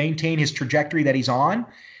maintain his trajectory that he's on?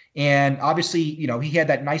 And obviously, he had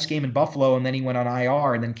that nice game in Buffalo, and then he went on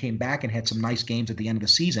IR and then came back and had some nice games at the end of the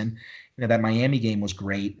season. That Miami game was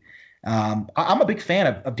great. I'm a big fan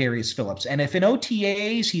of Darius Phillips. And if in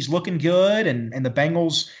OTAs he's looking good and the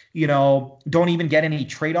Bengals, don't even get any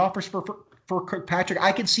trade offers for Kirkpatrick,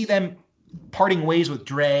 I could see them parting ways with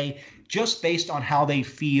Dre just based on how they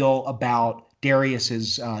feel about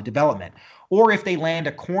Darius's development. Or if they land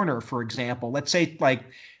a corner, for example, let's say like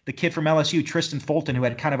the kid from LSU, Tristan Fulton, who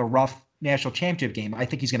had kind of a rough national championship game. I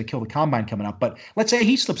think he's going to kill the combine coming up. But let's say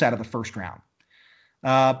he slips out of the first round.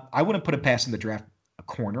 I wouldn't put it past him to draft a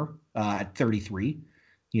corner at 33.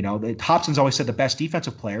 Hobson's always said the best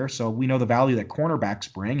defensive player, so we know the value that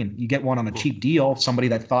cornerbacks bring, and you get one on a cheap deal, somebody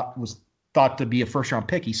that was thought to be a first-round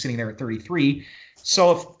pick. He's sitting there at 33.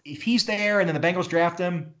 So if he's there and then the Bengals draft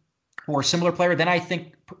him or a similar player, then I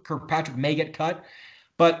think Kirkpatrick may get cut.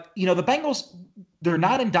 But, the Bengals, they're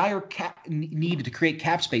not in dire need to create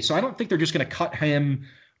cap space, so I don't think they're just going to cut him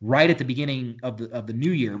right at the beginning of the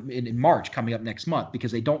new year in March coming up next month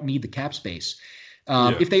because they don't need the cap space.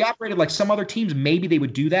 If they operated like some other teams, maybe they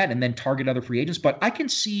would do that and then target other free agents. But I can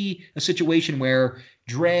see a situation where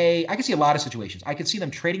I can see a lot of situations. I could see them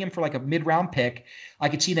trading him for like a mid-round pick. I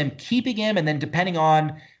could see them keeping him, and then depending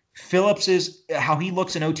on Phillips's how he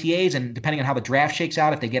looks in OTAs and depending on how the draft shakes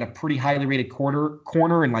out, if they get a pretty highly rated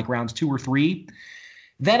corner in like rounds 2 or 3,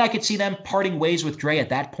 then I could see them parting ways with Dre at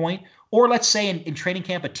that point. Or let's say in training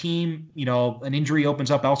camp, a team, an injury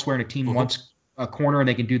opens up elsewhere and a team wants a corner and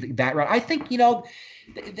they can do that route. I think,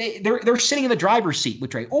 they're sitting in the driver's seat with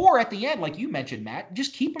Dre. Or at the end, like you mentioned, Matt,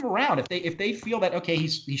 just keep him around. If they feel that, okay,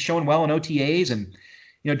 he's shown well in OTAs and,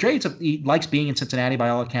 Dre, he likes being in Cincinnati by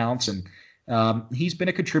all accounts. And he's been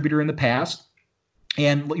a contributor in the past.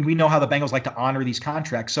 And we know how the Bengals like to honor these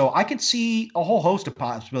contracts. So I can see a whole host of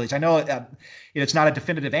possibilities. I know it's not a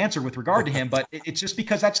definitive answer with regard to him, but it's just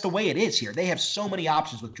because that's the way it is here. They have so many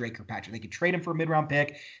options with Dre Kirkpatrick. They could trade him for a mid-round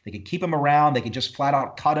pick. They could keep him around. They could just flat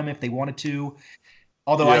out cut him if they wanted to.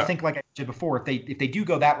 Although I think, like I said before, if they do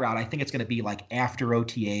go that route, I think it's going to be like after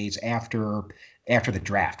OTAs, after the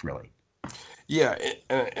draft, really. Yeah,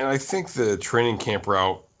 and I think the training camp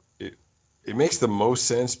route, it makes the most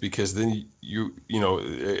sense because then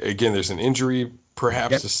again, there's an injury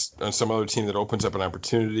perhaps on some other team that opens up an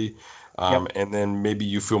opportunity, and then maybe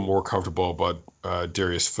you feel more comfortable about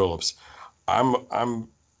Darius Phillips. I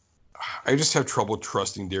just have trouble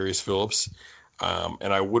trusting Darius Phillips,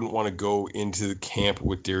 and I wouldn't want to go into the camp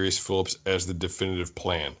with Darius Phillips as the definitive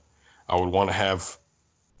plan. I would want to have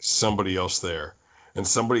somebody else there, and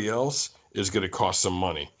somebody else is going to cost some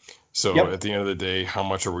money. So at the end of the day, how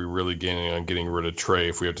much are we really gaining on getting rid of Trey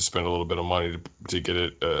if we have to spend a little bit of money to get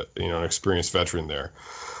an experienced veteran there?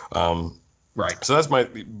 Right. So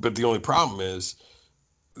but the only problem is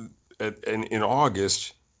in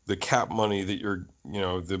August, the cap money that you're,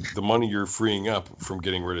 the money you're freeing up from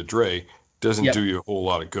getting rid of Dre doesn't do you a whole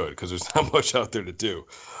lot of good because there's not much out there to do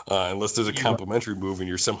unless there's a complimentary move and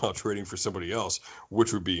you're somehow trading for somebody else,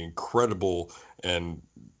 which would be incredible and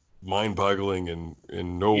mind-boggling and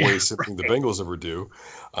in no way something the Bengals ever do.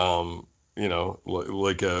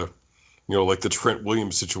 Like the Trent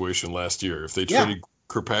Williams situation last year. If they traded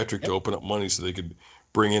Kirkpatrick to open up money so they could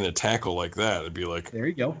bring in a tackle like that, it'd be like, there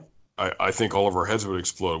you go. I think all of our heads would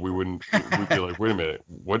explode. We'd be like, wait a minute,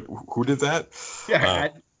 who did that?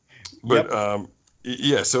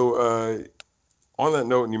 So on that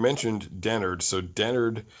note, and you mentioned Dennard. So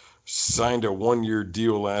Dennard signed a 1-year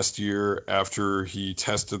deal last year after he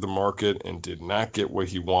tested the market and did not get what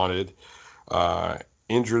he wanted.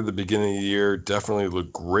 Injured at the beginning of the year, definitely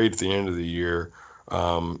looked great at the end of the year.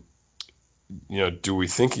 do we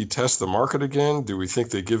think he tests the market again? Do we think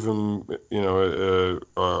they give him, a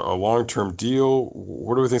long-term deal?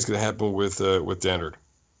 What do we think is going to happen with Dennard?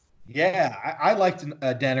 Yeah, I liked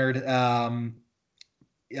Dennard.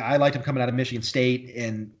 I liked him coming out of Michigan State,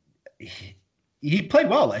 and he played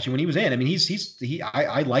well last year when he was in. I mean,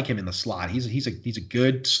 I like him in the slot. He's a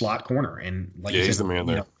good slot corner, and like he's the man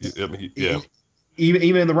there.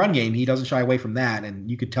 Even in the run game, he doesn't shy away from that, and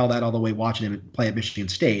you could tell that all the way watching him play at Michigan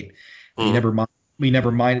State. He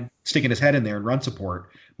never minded sticking his head in there and run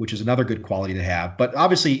support, which is another good quality to have. But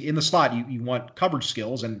obviously, in the slot, you want coverage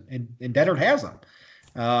skills, and Dennard has them.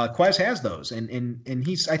 Quez has those, and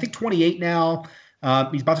he's, I think, 28 now.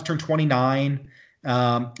 He's about to turn 29,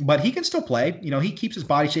 but he can still play. He keeps his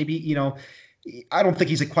body shape. I don't think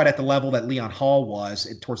he's quite at the level that Leon Hall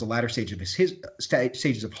was towards the latter stage of his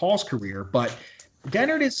stages of Hall's career, but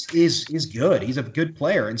Dennard is good. He's a good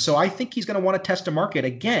player, and so I think he's going to want to test the market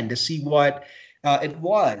again to see what it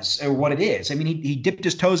was or what it is. I mean, he dipped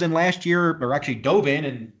his toes in last year, or actually dove in,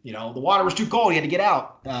 and the water was too cold. He had to get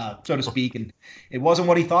out, so to speak, and it wasn't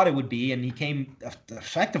what he thought it would be, and he came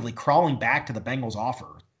effectively crawling back to the Bengals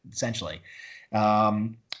offer, essentially.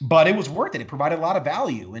 But it was worth it. It provided a lot of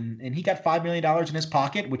value, and he got $5 million in his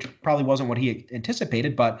pocket, which probably wasn't what he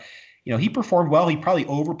anticipated, but he performed well. He probably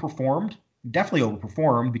definitely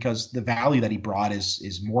overperformed, because the value that he brought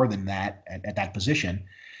is more than that at that position.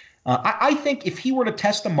 I think if he were to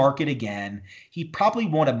test the market again, he probably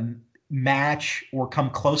want to match or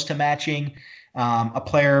come close to matching a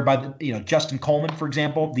player by Justin Coleman, for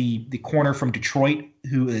example, the corner from Detroit,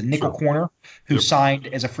 nickel corner, who signed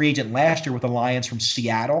as a free agent last year with the Lions from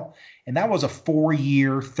Seattle. And that was a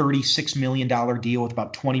 4-year, $36 million deal with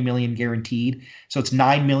about $20 million guaranteed. So it's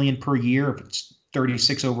 $9 million per year if it's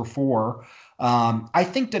 36 over 4. I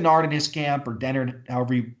think Dennard in his camp, or Dennard,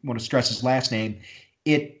 however you want to stress his last name,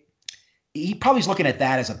 he probably is looking at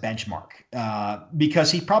that as a benchmark,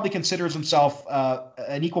 because he probably considers himself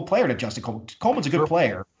an equal player to Justin Coleman. Coleman's a good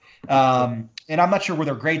player. And I'm not sure where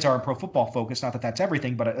their grades are in Pro Football Focus. Not that that's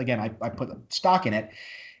everything, but again, I put stock in it.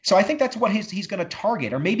 So I think that's what he's going to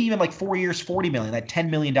target, or maybe even like 4 years, $40 million, that $10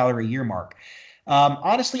 million a year mark.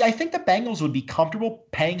 Honestly, I think the Bengals would be comfortable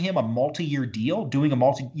paying him a multi-year deal, doing a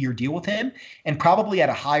multi-year deal with him, and probably at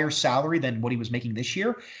a higher salary than what he was making this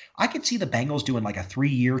year. I could see the Bengals doing like a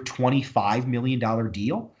 3-year, $25 million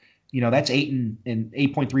deal. That's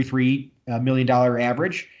 $8.33 million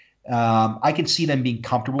average. I can see them being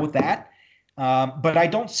comfortable with that. But I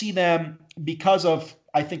don't see them, because of,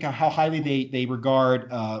 I think, how highly they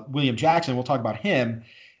regard William Jackson. We'll talk about him.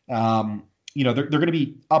 They're going to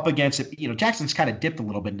be up against it. Jackson's kind of dipped a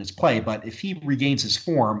little bit in his play, but if he regains his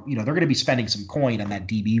form, they're going to be spending some coin on that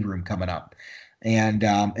DB room coming up. And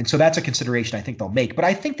so that's a consideration I think they'll make. But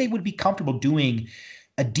I think they would be comfortable doing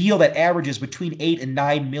a deal that averages between $8 and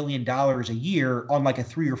 $9 million a year on like a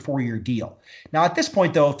 3 or 4 year deal. Now, at this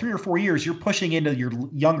point, though, 3 or 4 years, you're pushing into your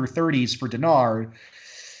younger 30s for Dennard.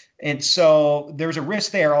 And so there's a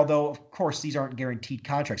risk there, although, of course, these aren't guaranteed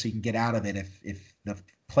contracts, so you can get out of it if the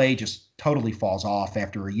play just totally falls off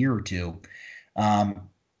after a year or two.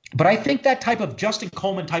 But I think that type of Justin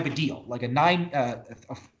Coleman type of deal, like a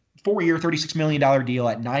 4-year, $36 million deal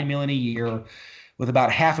at $9 million a year, with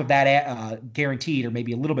about half of that guaranteed, or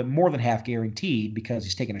maybe a little bit more than half guaranteed because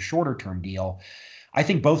he's taking a shorter term deal. I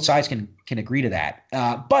think both sides can agree to that.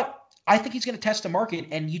 But I think he's going to test the market,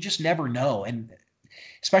 and you just never know. And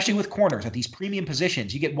especially with corners at these premium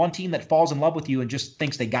positions, you get one team that falls in love with you and just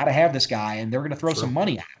thinks they got to have this guy, and they're going to throw some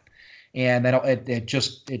money at him. And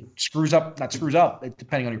it screws up, not screws up,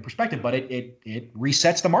 depending on your perspective, but it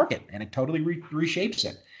resets the market, and it totally reshapes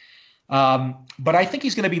it. But I think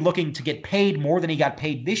he's going to be looking to get paid more than he got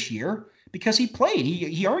paid this year because he played.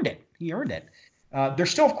 He earned it. He earned it.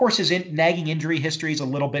 There's still, of course, his nagging injury histories a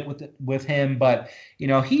little bit with him, but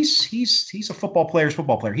he's a football player's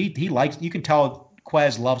football player. He likes. You can tell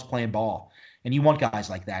Quez loves playing ball, and you want guys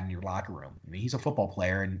like that in your locker room. I mean, he's a football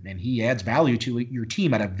player, and he adds value to your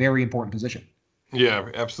team at a very important position. Yeah,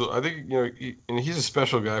 absolutely. I think and he's a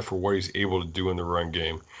special guy for what he's able to do in the run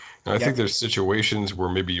game. And I think there's situations where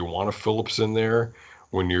maybe you want a Phillips in there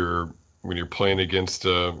when you're playing against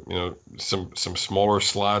some smaller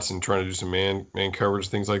slots and trying to do some man coverage,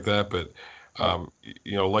 things like that. But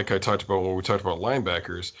like I talked about when we talked about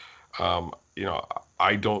linebackers,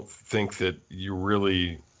 I don't think that you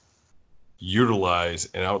really utilize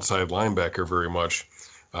an outside linebacker very much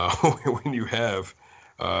when you have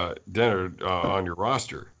Dennard on your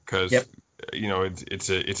roster, because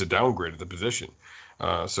it's a downgrade of the position.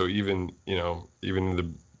 So even in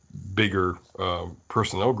the bigger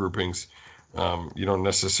personnel groupings, you don't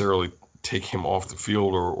necessarily take him off the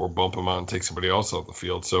field or bump him out and take somebody else off the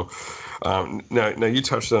field. So now you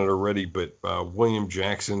touched on it already, but William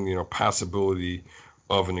Jackson, possibility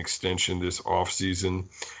of an extension this offseason.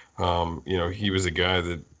 He was a guy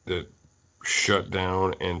that shut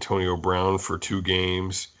down Antonio Brown for 2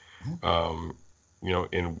 games,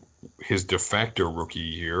 in his de facto rookie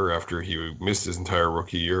year after he missed his entire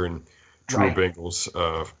rookie year in true Bengals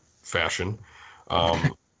fashion.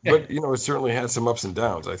 But it certainly had some ups and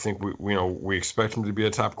downs. I think we expect him to be a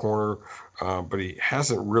top corner, but he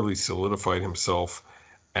hasn't really solidified himself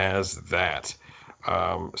as that.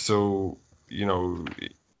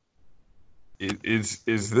 Is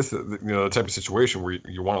this the type of situation where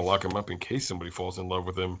you want to lock him up in case somebody falls in love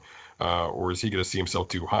with him, or is he going to see himself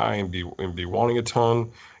too high and be wanting a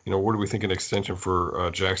ton? What do we think an extension for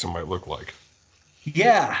Jackson might look like?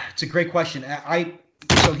 Yeah, it's a great question.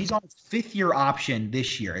 So he's on his 5th-year option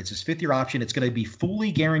this year. It's his 5th-year option. It's going to be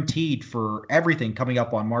fully guaranteed for everything coming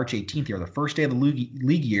up on March 18th here. The first day of the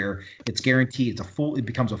league year, it's guaranteed. It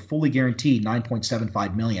becomes a fully guaranteed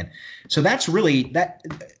 $9.75 million. So that's really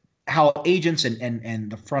how agents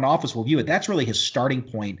and the front office will view it. That's really his starting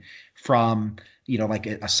point from like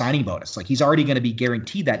a signing bonus. Like he's already going to be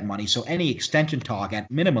guaranteed that money. So any extension talk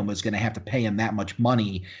at minimum is going to have to pay him that much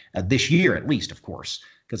money this year, at least, of course,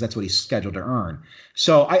 because that's what he's scheduled to earn.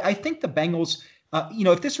 So I think the Bengals,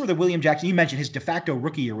 if this were the William Jackson, you mentioned his de facto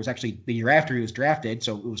rookie year was actually the year after he was drafted.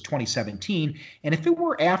 So it was 2017. And if it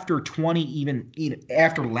were after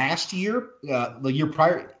after last year, the year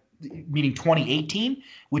prior, meaning 2018,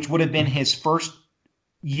 which would have been his first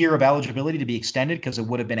year of eligibility to be extended, because it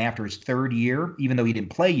would have been after his 3rd year, even though he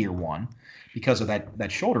didn't play year 1 because of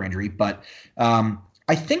that shoulder injury. But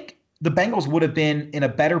I think the Bengals would have been in a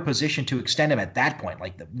better position to extend him at that point.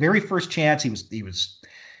 Like the very first chance, he was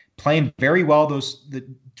playing very well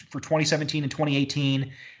for 2017 and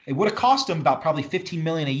 2018. It would have cost him about probably $15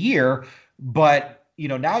 million a year, but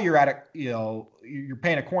now you're at you're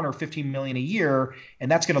paying a corner $15 million a year, and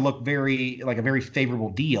that's going to look like a very favorable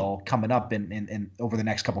deal coming up in over the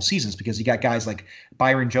next couple seasons, because you got guys like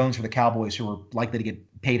Byron Jones for the Cowboys who are likely to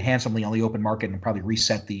get paid handsomely on the open market and probably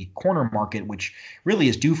reset the corner market, which really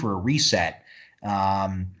is due for a reset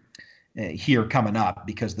here coming up,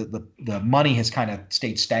 because the money has kind of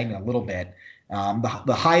stayed stagnant a little bit.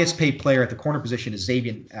 The highest paid player at the corner position is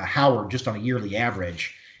Xavier Howard, just on a yearly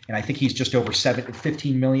average. And I think he's just over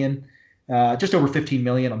 $15 million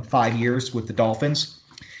on 5 years with the Dolphins.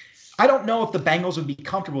 I don't know if the Bengals would be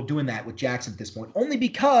comfortable doing that with Jackson at this point, only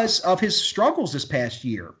because of his struggles this past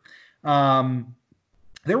year.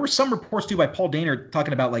 There were some reports too by Paul Dehner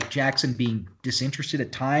talking about like Jackson being disinterested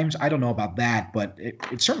at times. I don't know about that, but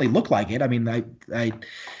it certainly looked like it. I mean,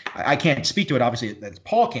 I can't speak to it, obviously, as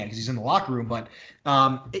Paul can, because he's in the locker room, but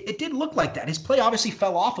it did look like that. His play obviously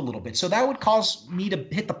fell off a little bit, so that would cause me to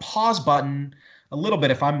hit the pause button a little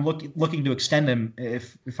bit if I'm looking to extend him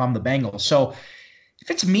if I'm the Bengals. So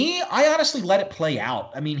if it's me, I honestly let it play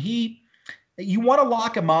out. I mean, you want to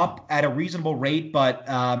lock him up at a reasonable rate, but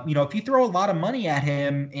if you throw a lot of money at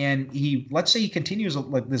him and let's say he continues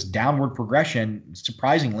like this downward progression,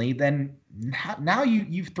 surprisingly, then now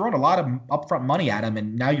you've thrown a lot of upfront money at him,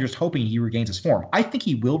 and now you're just hoping he regains his form. I think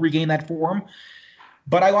he will regain that form,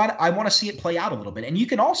 but I want to see it play out a little bit. And you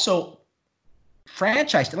can also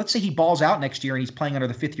franchise. Let's say he balls out next year and he's playing under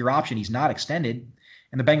the 5th-year option. He's not extended,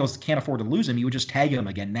 and the Bengals can't afford to lose him. You would just tag him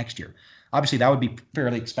again next year. Obviously, that would be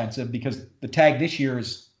fairly expensive because the tag this year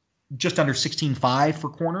is just under 16.5 for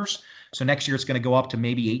corners. So next year it's going to go up to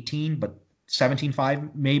maybe 18, but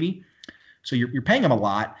 17.5 maybe. So you're paying him a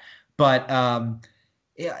lot. But I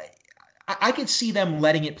could see them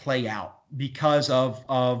letting it play out because of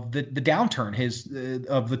the downturn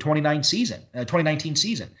of the 2019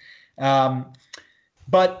 season.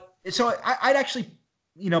 But so I'd actually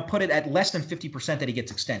put it at less than 50% that he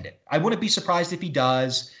gets extended. I wouldn't be surprised if he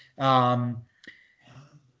does. I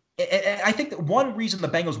think that one reason the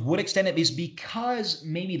Bengals would extend it is because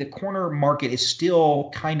maybe the corner market is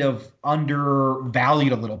still kind of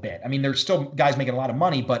undervalued a little bit. I mean, there's still guys making a lot of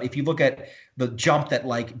money, but if you look at the jump that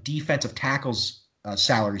like defensive tackles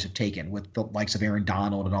salaries have taken with the likes of Aaron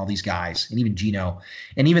Donald and all these guys, and even Geno,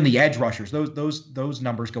 and even the edge rushers, those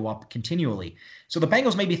numbers go up continually. So the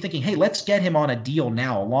Bengals may be thinking, hey, let's get him on a deal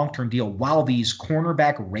now, a long-term deal, while these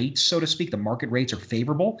cornerback rates, so to speak, the market rates are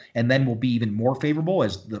favorable, and then will be even more favorable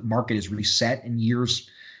as the market is reset in years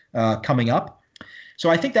coming up.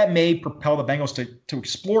 So I think that may propel the Bengals to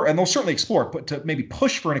explore, and they'll certainly explore it, but to maybe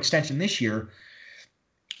push for an extension this year.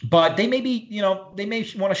 But they may be, they may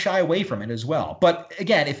want to shy away from it as well. But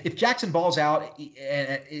again, if Jackson balls out,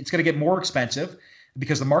 it's going to get more expensive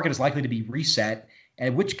because the market is likely to be reset.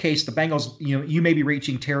 in which case the Bengals, you may be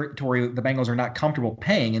reaching territory the Bengals are not comfortable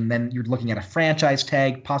paying, and then you're looking at a franchise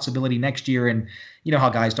tag possibility next year, and you know how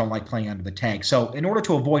guys don't like playing under the tag. So in order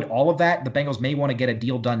to avoid all of that, the Bengals may want to get a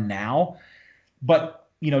deal done now, but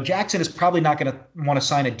Jackson is probably not going to want to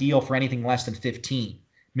sign a deal for anything less than $15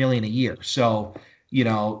 million a year. So,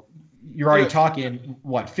 you're already talking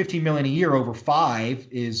what, $15 million a year over 5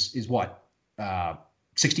 is what,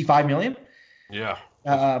 $65 million? Yeah.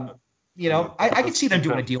 I could see them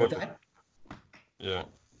doing a deal with that. Yeah.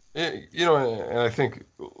 And I think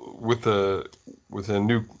with a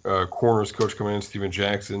new corners coach coming in, Steven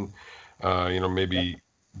Jackson, maybe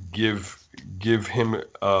give him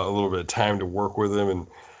a little bit of time to work with him, and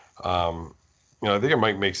I think it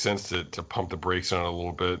might make sense to pump the brakes on it a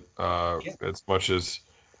little bit. As much as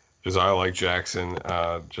I like Jackson,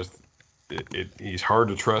 he's hard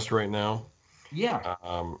to trust right now. Yeah.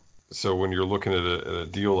 So when you're looking at a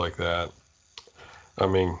deal like that, I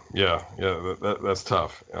mean, that's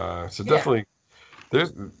tough. Definitely,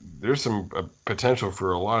 there's some potential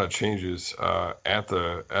for a lot of changes at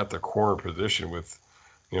the corner position with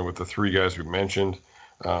the 3 guys we mentioned.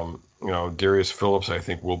 Darius Phillips, I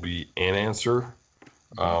think, will be an answer,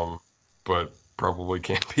 but probably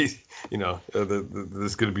can't be.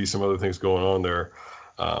 There's going to be some other things going on there.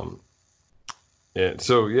 And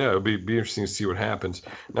so, it'll be interesting to see what happens.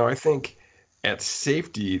 Now, I think at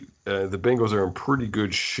safety, the Bengals are in pretty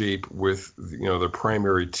good shape with their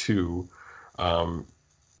primary 2.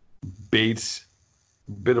 Bates,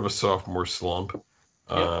 bit of a sophomore slump.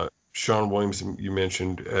 Sean Williams, you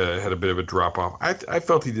mentioned, had a bit of a drop off. I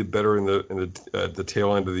felt he did better in the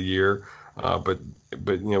tail end of the year, but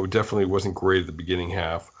definitely wasn't great at the beginning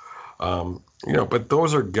half. But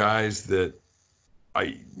those are guys that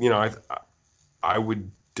I would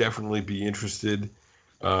definitely be interested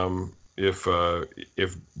if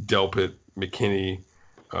Delpit, McKinney,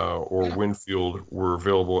 or Winfield were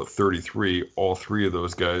available at 33. All 3 of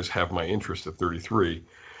those guys have my interest at 33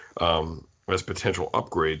 as potential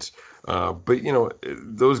upgrades. But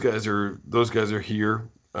those guys are here.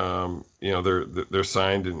 They're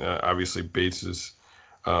signed, and obviously Bates is.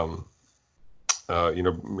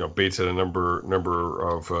 Bates had a number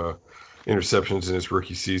of interceptions in his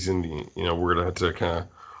rookie season. We're gonna have to kind of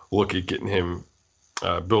look at getting him,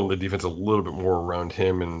 building the defense a little bit more around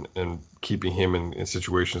him, and keeping him in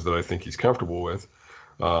situations that I think he's comfortable with,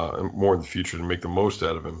 and more in the future to make the most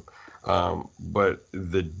out of him. But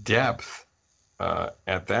the depth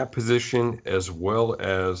at that position, as well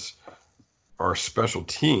as our special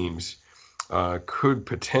teams, could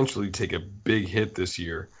potentially take a big hit this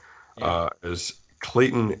year, as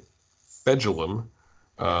Clayton Fejedelem,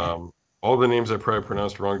 all the names I probably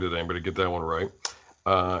pronounced wrong today, I'm going to get that one right,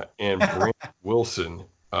 and Brandon Wilson,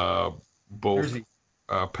 both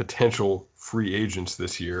potential free agents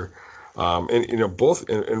this year. Both,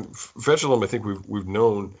 and Fejedelem, I think we've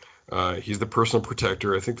known, he's the personal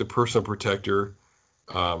protector. I think the personal protector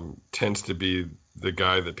tends to be the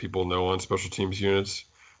guy that people know on special teams units.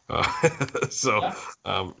 And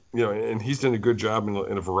he's done a good job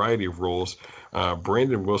in a variety of roles.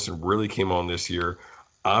 Brandon Wilson really came on this year.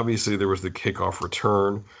 Obviously, there was the kickoff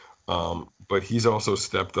return, but he's also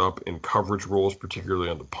stepped up in coverage roles, particularly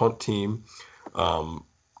on the punt team.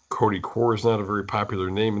 Cody Core is not a very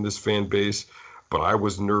popular name in this fan base, but I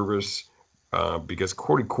was nervous because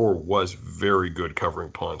Cody Core was very good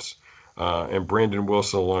covering punts. And Brandon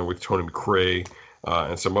Wilson, along with Tony McRae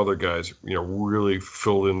and some other guys, really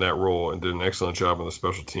filled in that role and did an excellent job on the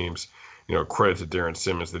special teams. Credit to Darren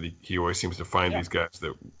Simmons that he always seems to find these guys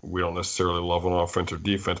that we don't necessarily love on offense or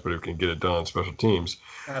defense, but who can get it done on special teams.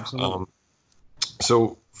 Absolutely.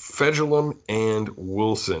 So Fejedelem and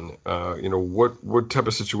Wilson, what type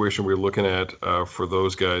of situation are we looking at for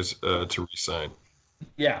those guys to re-sign?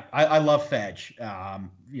 Yeah, I love Fedge.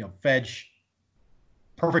 Fedge,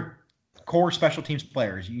 perfect core special teams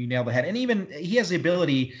players. You nailed the head. And even he has the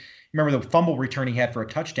ability. Remember the fumble return he had for a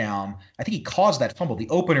touchdown? I think he caused that fumble. The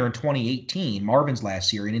opener in 2018, Marvin's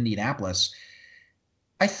last year in Indianapolis.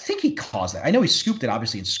 I think he caused that. I know he scooped it,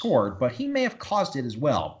 obviously, and scored, but he may have caused it as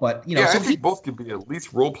well. But I think both could be at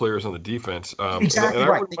least role players on the defense. Exactly and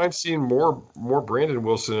right. I wouldn't mind seeing more Brandon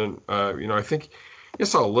Wilson. I think I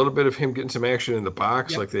saw a little bit of him getting some action in the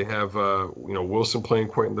box, like they have. Wilson playing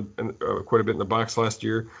quite a bit in the box last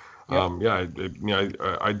year. I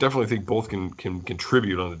definitely think both can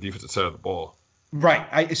contribute on the defensive side of the ball.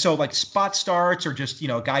 Right. So like spot starts, or just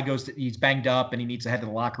a guy he's banged up and he needs to head to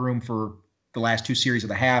the locker room for the last 2 series of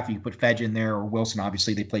the half. You put Fedge in there or Wilson.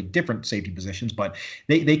 Obviously, they play different safety positions, but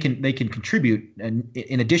they can contribute, and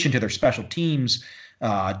in addition to their special teams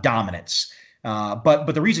dominance. But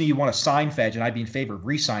the reason you want to sign Fedge, and I'd be in favor of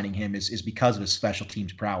re-signing him, is because of his special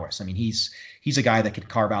teams prowess. I mean, he's a guy that could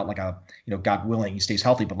carve out like a, God willing, he stays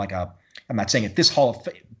healthy, but like I'm not saying at this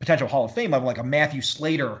potential Hall of Fame level, like a Matthew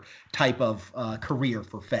Slater type of career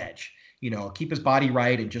for Fedge. Keep his body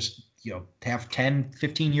right and just have 10,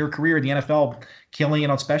 15-year career in the NFL, killing it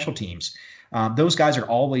on special teams. Those guys are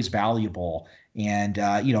always valuable. And,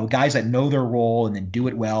 guys that know their role and then do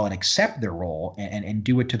it well and accept their role and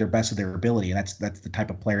do it to their best of their ability. And that's the type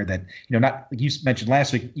of player that, not like you mentioned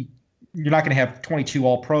last week, you're not going to have 22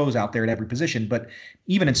 all pros out there at every position, but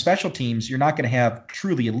even in special teams, you're not going to have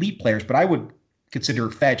truly elite players. But I would consider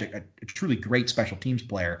Fedge a truly great special teams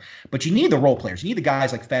player. But you need the role players. You need the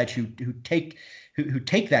guys like Fedge who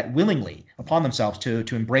take that willingly upon themselves to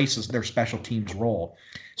embrace their special teams role.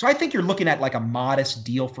 So I think you're looking at like a modest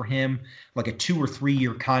deal for him, like a 2 or 3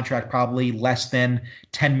 year contract, probably less than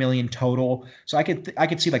 $10 million total. So I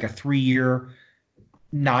could see like a 3-year,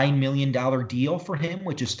 $9 million deal for him,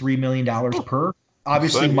 which is $3 million per.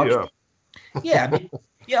 Obviously, yeah. I mean,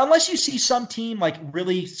 yeah, unless you see some team like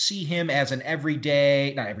really see him as an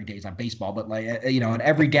everyday, not every day, it's not baseball, but like an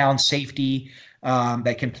every down safety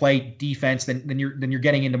that can play defense, then you're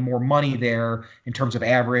getting into more money there in terms of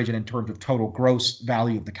average and in terms of total gross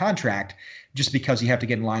value of the contract, just because you have to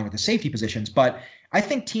get in line with the safety positions. But I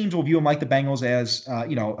think teams will view him like the Bengals as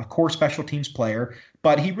a core special teams player,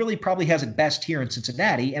 but he really probably has it best here in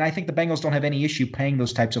Cincinnati. And I think the Bengals don't have any issue paying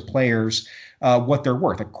those types of players what they're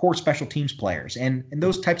worth, core special teams players. And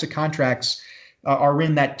those types of contracts are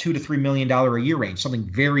in that $2 to $3 million a year range, something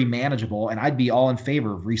very manageable. And I'd be all in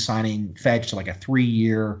favor of re-signing Fedge to like a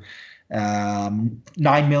 3-year,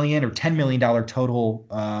 $9 million or $10 million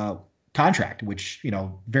total contract, which,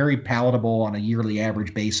 very palatable on a yearly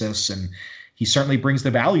average basis. And he certainly brings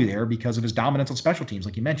the value there because of his dominance on special teams,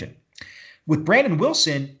 like you mentioned. With Brandon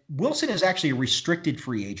Wilson is actually a restricted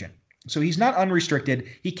free agent. So he's not unrestricted.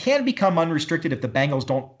 He can become unrestricted if the Bengals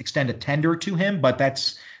don't extend a tender to him, but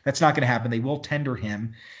that's not going to happen. They will tender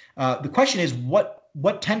him. The question is,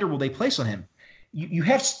 what tender will they place on him? You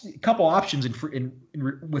have a couple options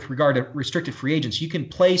with regard to restricted free agents. You can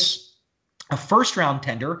place a first-round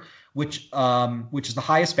tender, which is the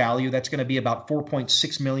highest value. That's going to be about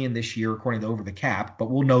 $4.6 million this year, according to Over the Cap. But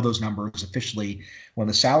we'll know those numbers officially when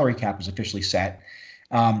the salary cap is officially set.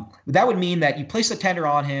 That would mean that you place the tender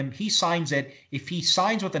on him. He signs it. If he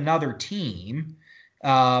signs with another team,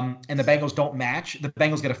 and the Bengals don't match, the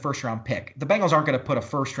Bengals get a first-round pick. The Bengals aren't going to put a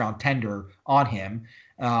first-round tender on him,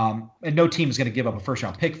 and no team is going to give up a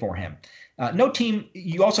first-round pick for him. No team.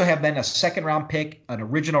 You also have then a second-round pick, an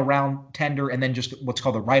original round tender, and then just what's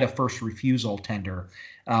called the right of first refusal tender.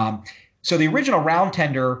 So the original round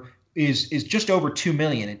tender is just over $2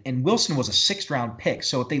 million, and Wilson was a 6th-round pick.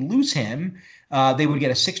 So if they lose him, they would get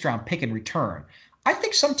a 6th-round pick in return. I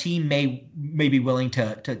think some team may be willing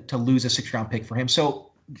to lose a 6th-round pick for him.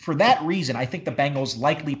 So for that reason, I think the Bengals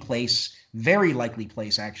very likely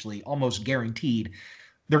place, actually, almost guaranteed,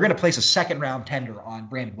 they're going to place a 2nd-round tender on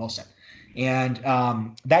Brandon Wilson. And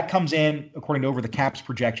that comes in, according to Over the Cap's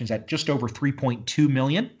projections, at just over $3.2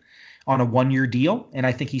 million on a 1-year deal. And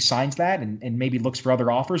I think he signs that and maybe looks for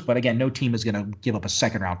other offers. But again, no team is going to give up a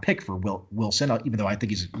 2nd-round pick for Wilson, even though I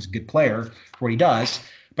think he's a good player for what he does.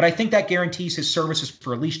 But I think that guarantees his services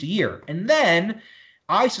for at least a year. And then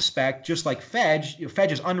I suspect, just like Fedge,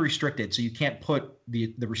 Fedge is unrestricted, so you can't put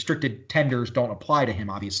the restricted tenders don't apply to him,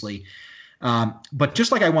 obviously. But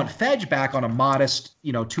just like I want Fedge back on a modest,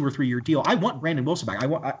 2 or 3 year deal, I want Brandon Wilson back.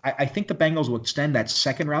 I think the Bengals will extend that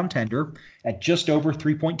 2nd-round tender at just over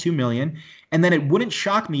 $3.2 million. And then it wouldn't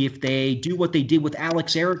shock me if they do what they did with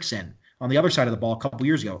Alex Erickson on the other side of the ball a couple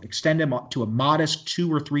years ago, extend him to a modest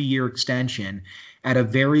 2 or 3 year extension at a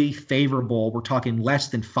very favorable, we're talking less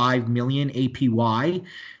than $5 million APY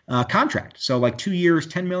contract. So like 2 years,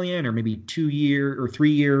 $10 million, or maybe 2 year or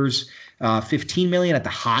 3 years, $15 million at the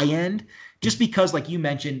high end. Just because, like you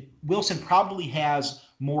mentioned, Wilson probably has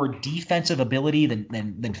more defensive ability than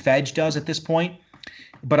Fedge does at this point.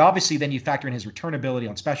 But obviously, then you factor in his return ability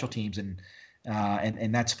on special teams, and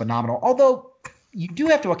that's phenomenal. Although you do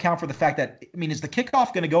have to account for the fact that, is the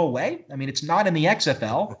kickoff going to go away? It's not in the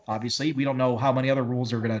XFL. Obviously, we don't know how many other rules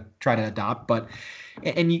they're going to try to adopt. But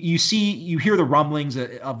you hear the rumblings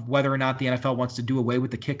of whether or not the NFL wants to do away with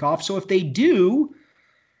the kickoff. So if they do,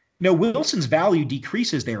 Wilson's value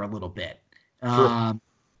decreases there a little bit. Sure.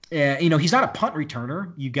 He's not a punt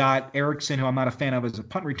returner. You got Erickson, who I'm not a fan of as a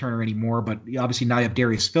punt returner anymore, but obviously now you have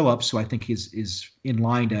Darius Phillips, who I think is in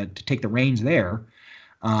line to take the reins there.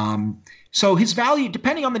 So his value,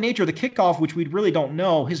 depending on the nature of the kickoff, which we really don't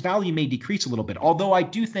know, his value may decrease a little bit. Although I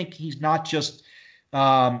do think he's not just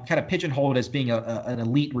kind of pigeonholed as being an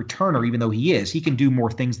elite returner, even though he is. He can do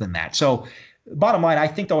more things than that. So bottom line, I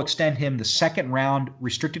think they'll extend him the second round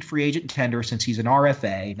restricted free agent tender since he's an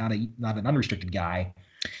RFA, not an unrestricted guy.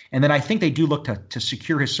 And then I think they do look to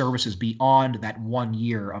secure his services beyond that 1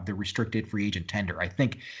 year of the restricted free agent tender. I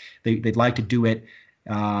think they'd like to do it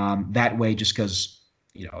that way just because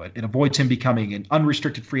it avoids him becoming an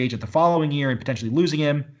unrestricted free agent the following year and potentially losing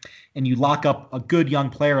him. And you lock up a good young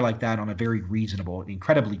player like that on a very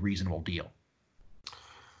incredibly reasonable deal.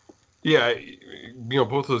 Yeah,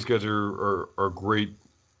 both those guys are great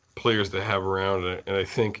players to have around, and I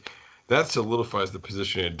think that solidifies the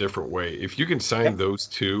position in a different way. If you can sign those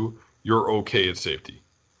two, you're okay at safety.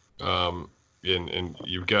 And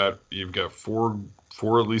you've got four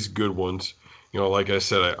at least good ones. Like I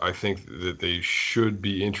said, I think that they should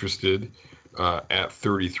be interested at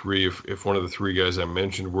 33. If one of the three guys I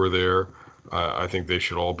mentioned were there, I think they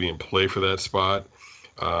should all be in play for that spot.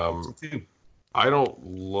 I don't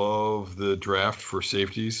love the draft for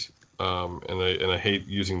safeties, and I hate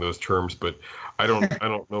using those terms, but I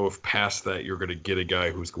don't know if past that you're going to get a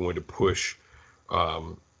guy who's going to push,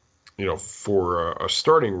 for a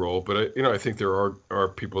starting role. But I think there are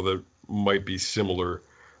people that might be similar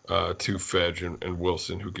to Fedge and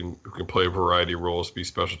Wilson who can play a variety of roles, be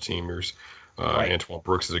special teamers. Right. Antoine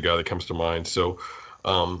Brooks is a guy that comes to mind. So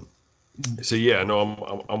yeah,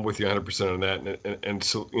 no, I'm with you 100% on that, and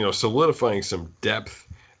so solidifying some depth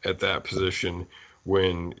at that position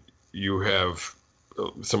when you have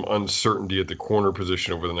some uncertainty at the corner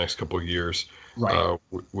position over the next couple of years, right.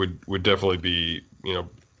 Would definitely be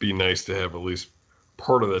nice to have at least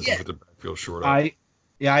part of that defensive backfield short up.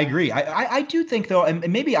 Yeah, I agree. I do think, though, and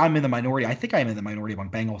maybe I'm in the minority. I think I'm in the minority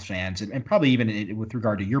among Bengals fans, and probably even with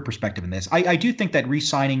regard to your perspective in this. I do think that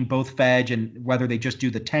re-signing both Fedge and whether they just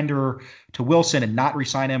do the tender to Wilson and not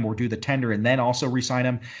re-sign him or do the tender and then also re-sign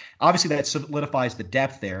him, obviously that solidifies the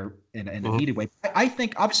depth there in a needed way. I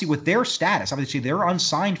think, obviously, with their status, obviously they're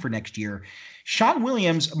unsigned for next year. Sean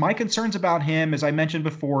Williams, my concerns about him, as I mentioned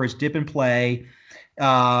before, is dip and play.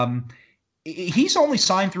 He's only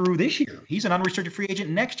signed through this year. He's an unrestricted free agent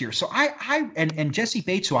next year. So and Jesse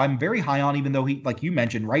Bates, who I'm very high on, even though he, like you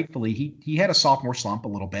mentioned, rightfully, he had a sophomore slump a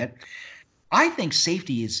little bit. I think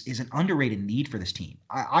safety is an underrated need for this team.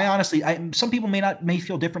 I honestly, some people may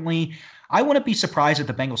feel differently. I wouldn't be surprised if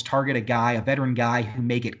the Bengals target a veteran guy who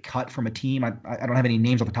may get cut from a team. I don't have any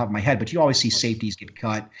names off the top of my head, but you always see safeties get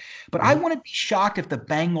cut. But I wouldn't be shocked if the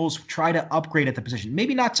Bengals try to upgrade at the position.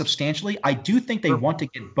 Maybe not substantially. I do think they want to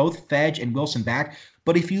get both Fedge and Wilson back.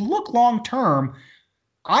 But if you look long term,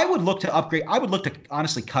 I would look to upgrade. I would look to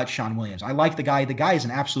honestly cut Sean Williams. I like the guy. The guy is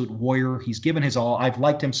an absolute warrior. He's given his all. I've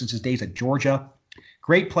liked him since his days at Georgia.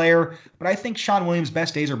 Great player, but I think Sean Williams'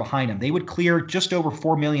 best days are behind him. They would clear just over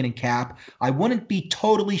 $4 million in cap. I wouldn't be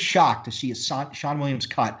totally shocked to see a Sean Williams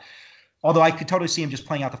cut, although I could totally see him just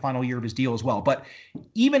playing out the final year of his deal as well. But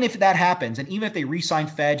even if that happens, and even if they re-sign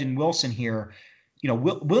Fedge and Wilson here,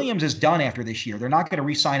 Williams is done after this year. They're not going to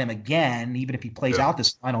re-sign him again, even if he plays out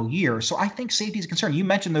this final year. So I think safety is a concern. You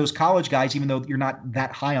mentioned those college guys, even though you're not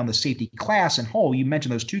that high on the safety class in whole. You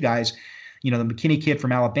mentioned those two guys, the McKinney kid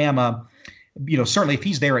from Alabama. Certainly if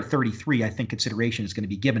he's there at 33, I think consideration is going to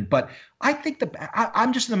be given. But I think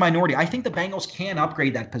I'm just in the minority. I think the Bengals can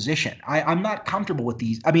upgrade that position. I'm not comfortable with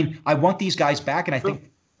these. I mean, I want these guys back, and I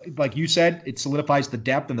think, like you said, it solidifies the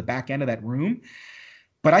depth in the back end of that room.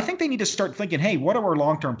 But I think they need to start thinking, hey, what are our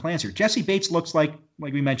long-term plans here? Jesse Bates looks like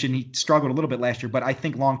we mentioned, he struggled a little bit last year, but I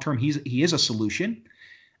think long-term he is a solution.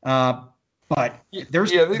 But they need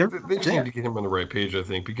to get him on the right page, I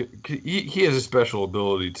think, because he has a special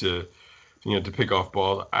ability to pick off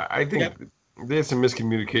balls. I think they had some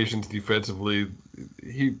miscommunications defensively.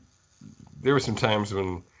 There were some times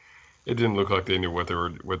when it didn't look like they knew what they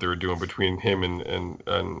were doing between him and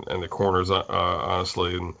the corners,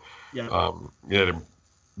 honestly. And you had him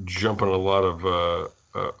jumping a lot of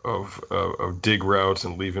dig routes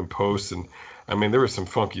and leaving posts, and I mean there were some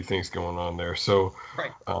funky things going on there. So,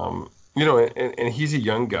 and he's a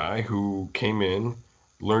young guy who came in,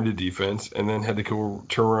 learned a defense, and then had to go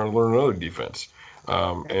turn around and learn another defense.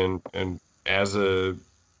 And as a,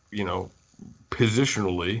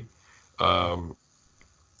 positionally,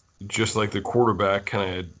 just like the quarterback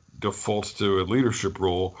kind of defaults to a leadership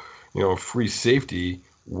role, a free safety,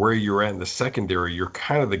 where you're at in the secondary, you're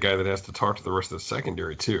kind of the guy that has to talk to the rest of the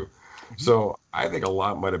secondary too. Mm-hmm. So I think a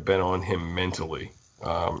lot might have been on him mentally.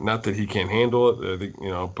 Not that he can't handle it, I think,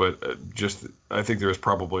 but just I think there's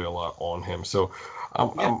probably a lot on him. So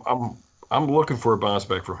I'm looking for a bounce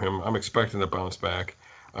back from him. I'm expecting a bounce back.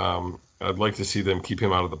 I'd like to see them keep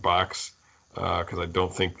him out of the box because I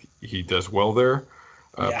don't think he does well there.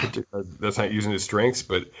 That's not using his strengths,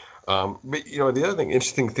 but the other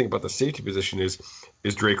interesting thing about the safety position is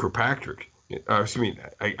Drake Kirkpatrick. Excuse me,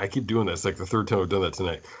 I keep doing this like the third time I've done that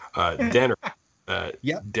tonight. Dennard.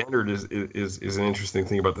 Dennard is an interesting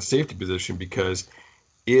thing about the safety position because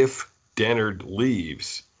if Dennard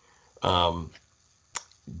leaves,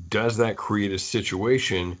 does that create a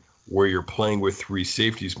situation where you're playing with three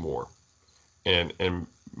safeties more, and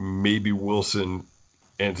maybe Wilson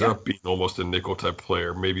ends up being almost a nickel type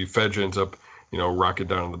player. Maybe Fedge ends up, rocking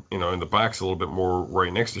down in the backs a little bit more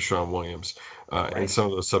right next to Sean Williams, and some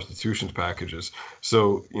of those substitutions packages.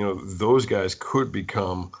 So, those guys could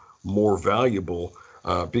become more valuable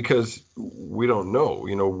because we don't know,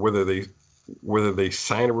 whether they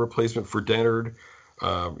sign a replacement for Dennard,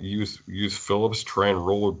 use Phillips, try and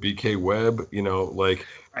roll with BK Webb,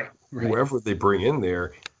 whoever they bring in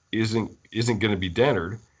there isn't going to be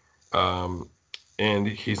Dennard. And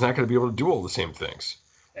he's not going to be able to do all the same things.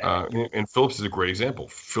 And Phillips is a great example.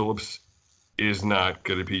 Phillips is not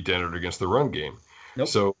going to be Dennard against the run game. Nope.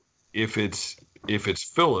 So if it's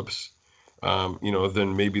Phillips,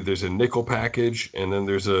 then maybe there's a nickel package, and then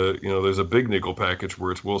there's a big nickel package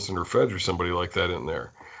where it's Wilson or Fedge or somebody like that in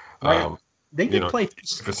there. Right. They did play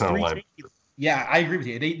if it's not a line. Yeah, I agree with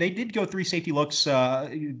you. They did go three safety looks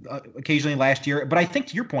occasionally last year, but I think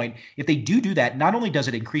to your point, if they do that, not only does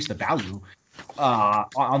it increase the value,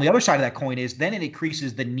 on the other side of that coin is then it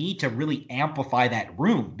increases the need to really amplify that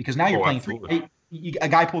room because now you're playing absolutely. A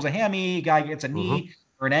guy pulls a hammy, a guy gets a knee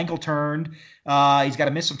or an ankle turned. He's got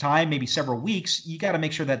to miss some time, maybe several weeks. You got to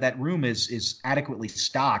make sure that room is adequately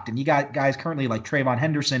stocked. And you got guys currently like Trayvon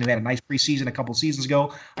Henderson who had a nice preseason a couple seasons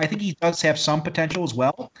ago. I think he does have some potential as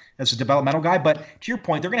well as a developmental guy. But to your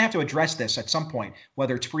point, they're going to have to address this at some point,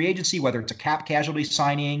 whether it's free agency, whether it's a cap casualty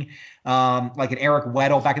signing, like an Eric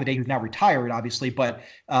Weddle back in the day who's now retired, obviously. But,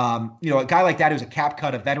 a guy like that who's a cap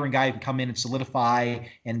cut, a veteran guy who can come in and solidify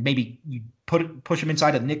and maybe you push him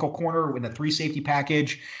inside a nickel corner in a three safety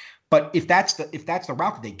package. But if that's the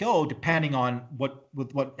route that they go, depending on what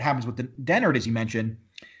happens with the Dennard, as you mentioned,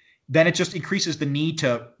 then it just increases the need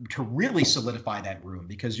to really solidify that room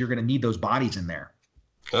because you're going to need those bodies in there.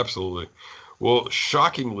 Absolutely. Well,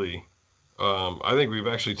 shockingly, I think we've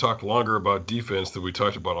actually talked longer about defense than we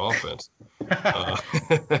talked about offense.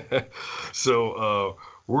 So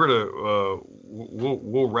we're gonna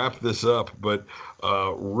we'll wrap this up, but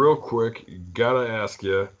real quick, gotta ask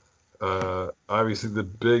you. Obviously,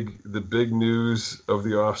 the big news of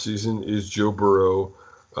the offseason is Joe Burrow.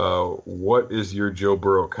 What is your Joe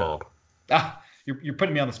Burrow comp? You're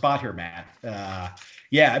putting me on the spot here, Matt.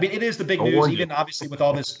 Yeah, I mean, it is the big news, even obviously with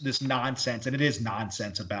all this nonsense, and it is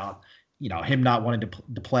nonsense about him not wanting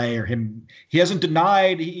to play or him. He hasn't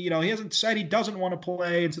denied. He hasn't said he doesn't want to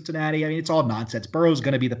play in Cincinnati. I mean, it's all nonsense. Burrow's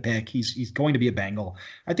going to be the pick. He's going to be a Bengal.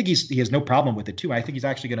 I think he has no problem with it too. I think he's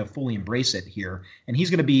actually going to fully embrace it here, and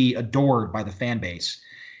he's going to be adored by the fan base.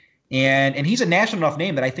 And he's a national enough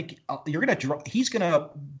name that I think he's going to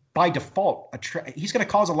by default he's going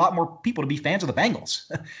to cause a lot more people to be fans of the Bengals,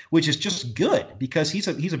 which is just good because he's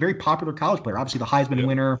a very popular college player. Obviously, the Heisman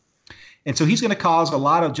winner. And so he's going to cause a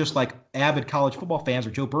lot of just like avid college football fans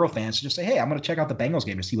or Joe Burrow fans to just say, hey, I'm going to check out the Bengals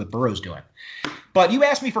game to see what Burrow's doing. But you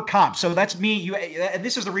asked me for comp. So that's me. And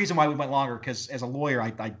this is the reason why we went longer, because as a lawyer,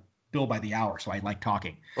 I bill by the hour. So I like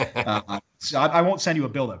talking. So I won't send you a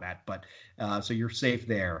bill of that, but so you're safe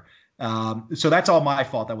there. So that's all my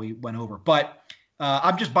fault that we went over. But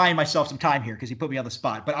I'm just buying myself some time here because he put me on the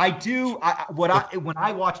spot. But when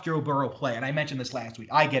I watch Joe Burrow play, and I mentioned this last week,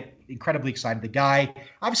 I get incredibly excited. The guy,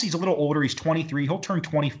 obviously, he's a little older. He's 23. He'll turn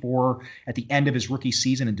 24 at the end of his rookie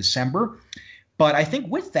season in December. But I think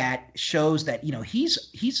with that shows that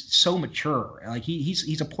he's so mature. Like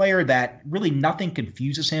he's a player that really nothing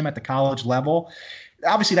confuses him at the college level.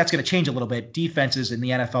 Obviously, that's going to change a little bit. Defenses in the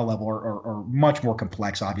NFL level are much more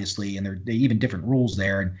complex, obviously, and they're even different rules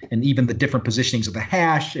there, and even the different positionings of the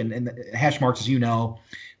hash and the hash marks, as you know,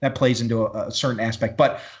 that plays into a certain aspect.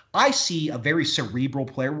 But I see a very cerebral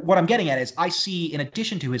player. What I'm getting at is I see, in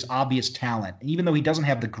addition to his obvious talent, even though he doesn't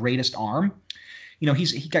have the greatest arm,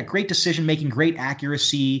 he got great decision making, great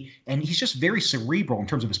accuracy, and he's just very cerebral in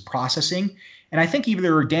terms of his processing. And I think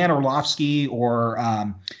either Dan Orlovsky or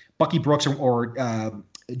Bucky Brooks or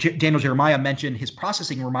Daniel Jeremiah mentioned his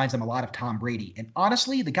processing reminds them a lot of Tom Brady. And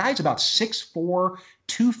honestly, the guy's about 6'4",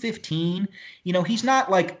 215. He's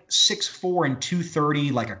not like 6'4" and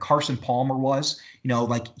 230 like a Carson Palmer was.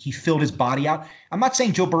 Like he filled his body out. I'm not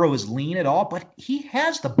saying Joe Burrow is lean at all, but he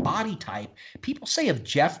has the body type. People say of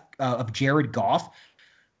Jared Goff,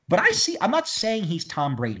 but I'm not saying he's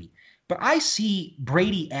Tom Brady. but I see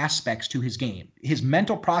Brady aspects to his game, his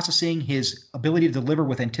mental processing, his ability to deliver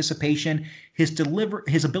with anticipation, his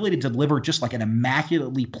ability to deliver just like an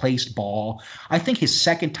immaculately placed ball. I think his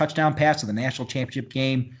second touchdown pass in the national championship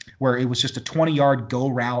game, where it was just a 20-yard go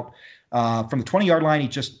route from the 20-yard line,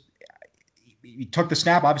 he took the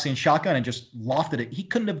snap, obviously in shotgun, and just lofted it. He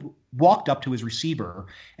couldn't have walked up to his receiver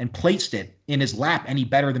and placed it in his lap any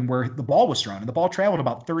better than where the ball was thrown. And the ball traveled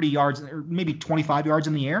about 30 yards or maybe 25 yards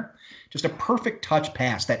in the air. Just a perfect touch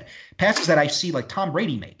pass. Passes that I see like Tom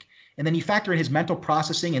Brady make. And then you factor in his mental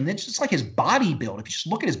processing, and then just like his body build. If you just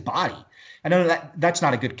look at his body, I know that's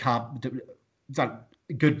not a good comp. It's not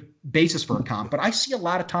a good basis for a comp, but I see a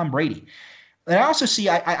lot of Tom Brady. And I also see,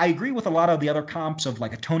 I agree with a lot of the other comps of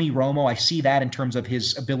like a Tony Romo. I see that in terms of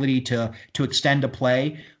his ability to extend a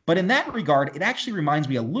play. But in that regard, it actually reminds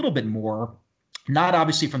me a little bit more, not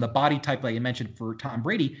obviously from the body type like you mentioned for Tom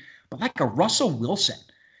Brady, but like a Russell Wilson,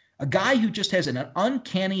 a guy who just has an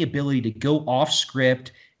uncanny ability to go off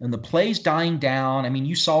script and the plays dying down. I mean,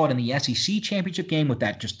 you saw it in the SEC championship game with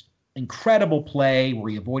that just incredible play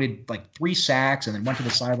where he avoided like 3 sacks and then went to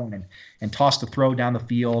the sideline and tossed the throw down the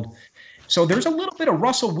field. So there's a little bit of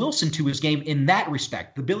Russell Wilson to his game in that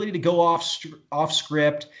respect, the ability to go off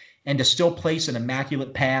script and to still place an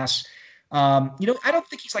immaculate pass. I don't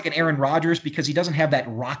think he's like an Aaron Rodgers because he doesn't have that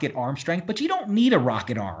rocket arm strength, but you don't need a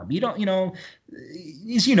rocket arm. You don't,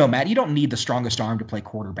 as you know, Matt, you don't need the strongest arm to play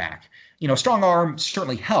quarterback. Strong arm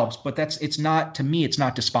certainly helps, but it's not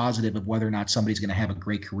dispositive of whether or not somebody's going to have a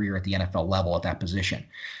great career at the NFL level at that position.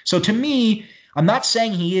 So to me, I'm not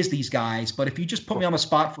saying he is these guys, but if you just put me on the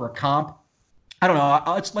spot for a comp, I don't know.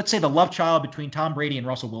 Let's say the love child between Tom Brady and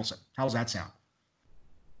Russell Wilson. How does that sound?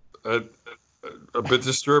 A bit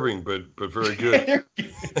disturbing, but very good.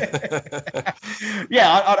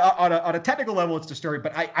 Yeah, on a technical level, it's disturbing.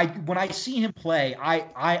 But I when I see him play,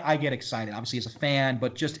 I get excited. Obviously, as a fan,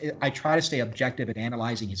 but just I try to stay objective at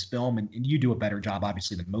analyzing his film, and you do a better job,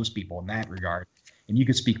 obviously, than most people in that regard. And you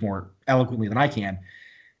can speak more eloquently than I can.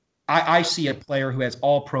 I see a player who has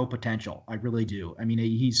all pro potential. I really do. I mean,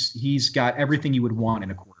 he's got everything you would want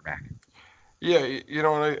in a quarterback. Yeah,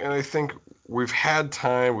 and I think we've had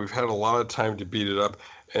a lot of time to beat it up,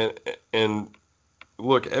 and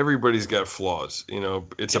look, everybody's got flaws.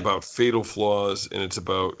 It's about fatal flaws, and it's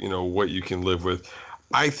about what you can live with.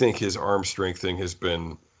 I think his arm strength thing has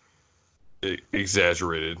been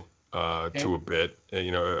exaggerated to a bit.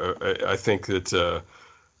 I think that.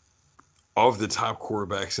 Of the top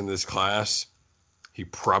quarterbacks in this class, he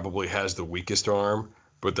probably has the weakest arm,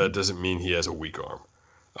 but that doesn't mean he has a weak arm.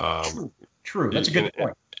 True. That's a good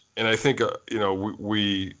point. And I think, the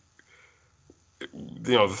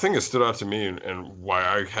thing that stood out to me and why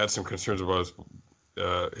I had some concerns about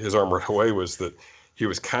his arm right away was that he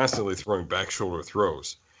was constantly throwing back shoulder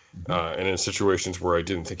throws, and in situations where I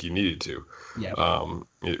didn't think he needed to. Yeah.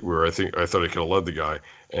 Where I thought he could have led the guy.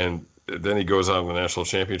 And then he goes out in the national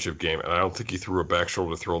championship game, and I don't think he threw a back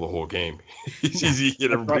shoulder throw the whole game. He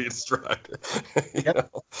hit everybody in stride.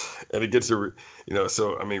 And it gets so,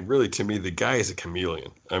 I mean, really, to me, the guy is a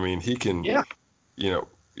chameleon. I mean, he can,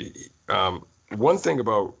 one thing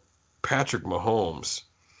about Patrick Mahomes,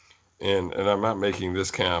 and I'm not making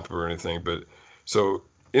this camp or anything, but so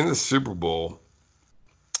in the Super Bowl,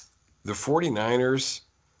 the 49ers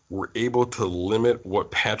were able to limit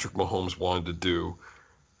what Patrick Mahomes wanted to do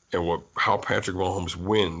and how Patrick Mahomes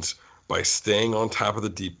wins by staying on top of the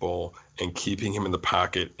deep ball and keeping him in the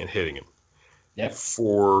pocket and hitting him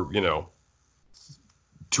for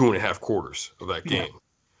 2.5 quarters of that game.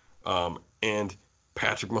 And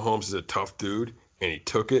Patrick Mahomes is a tough dude, and he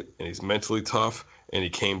took it, and he's mentally tough, and he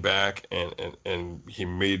came back and he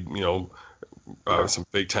made some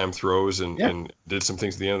big time throws and did some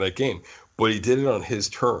things at the end of that game. But he did it on his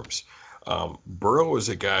terms. Burrow is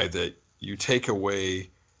a guy that you take away.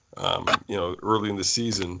 Early in the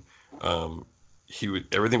season,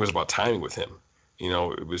 everything was about timing with him.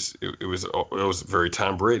 It was very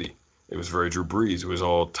Tom Brady. It was very Drew Brees. It was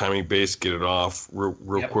all timing based, get it off,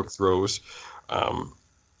 real quick throws, and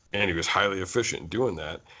he was highly efficient in doing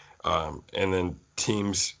that. And then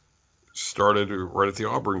teams started right at the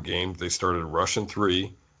Auburn game. They started rushing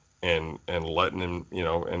 3 and letting him,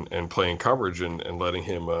 and playing coverage and letting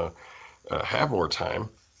him have more time.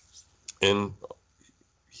 And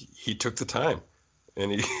he took the time,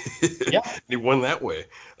 and he won that way.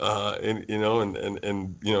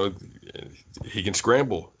 He can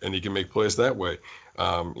scramble and he can make plays that way.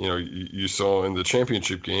 You saw in the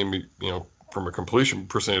championship game, from a completion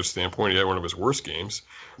percentage standpoint, he had one of his worst games.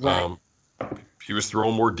 Right. He was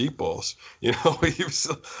throwing more deep balls. He was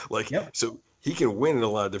so he can win in a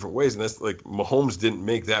lot of different ways. And that's like Mahomes didn't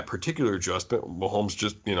make that particular adjustment. Mahomes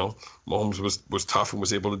just, Mahomes was tough and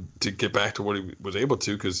was able to get back to what he was able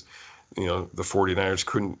to because, the 49ers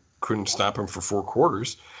couldn't stop him for 4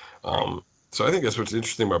 quarters. So I think that's what's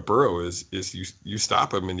interesting about Burrow is you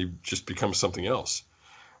stop him and he just becomes something else.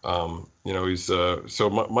 He's so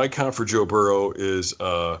my count for Joe Burrow is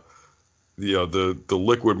the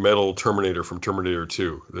liquid metal Terminator from Terminator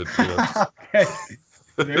 2. That okay.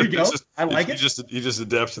 There you go. I like it. He just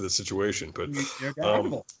adapts to the situation. But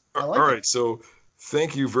all right. So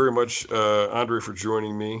thank you very much, Andre, for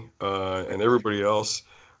joining me and everybody else.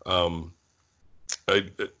 I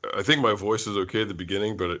think my voice was okay at the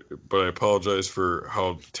beginning, but I apologize for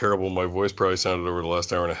how terrible my voice probably sounded over the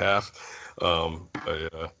last hour and a half. I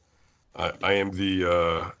am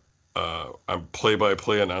I'm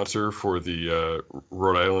play-by-play announcer for the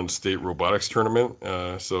Rhode Island State Robotics Tournament,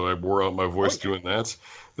 so I wore out my voice doing that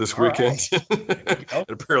this weekend. Right. And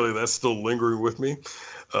apparently that's still lingering with me.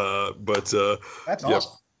 But that's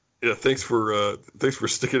awesome. Yeah, thanks for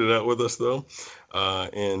sticking it out with us though,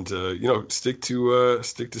 and stick to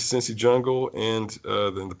Cincy Jungle and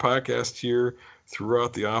then the podcast here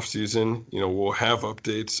throughout the off season. We'll have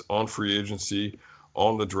updates on free agency,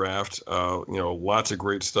 on the draft. Lots of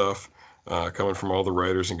great stuff coming from all the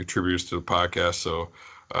writers and contributors to the podcast. So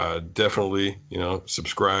definitely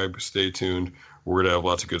subscribe, stay tuned. We're gonna have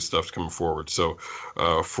lots of good stuff coming forward. So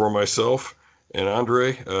for myself and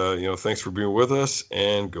Andre, thanks for being with us,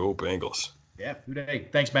 and go Bengals. Yeah, today.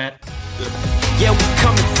 Thanks, Matt. Yeah, we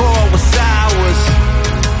coming for what's ours.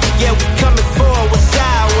 Yeah, we coming for what's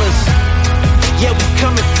ours. Yeah, we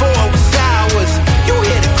coming for what's ours. You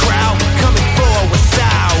hear the crowd, we coming for what's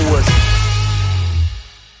ours.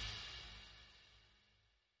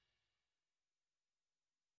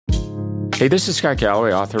 Hey, this is Scott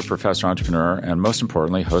Galloway, author, professor, entrepreneur, and most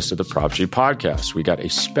importantly, host of the Prop G podcast. We got a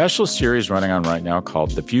special series running on right now called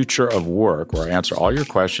The Future of Work, where I answer all your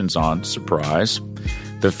questions on, surprise,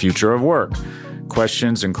 the future of work.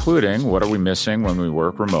 Questions including, what are we missing when we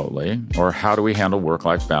work remotely? Or how do we handle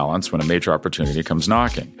work-life balance when a major opportunity comes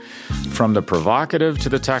knocking? From the provocative to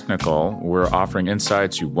the technical, we're offering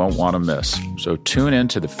insights you won't want to miss. So tune in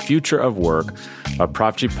to The Future of Work, a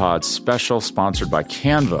Prop G Pod special sponsored by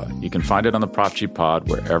Canva. You can find it on the Prop G Pod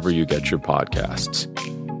wherever you get your podcasts.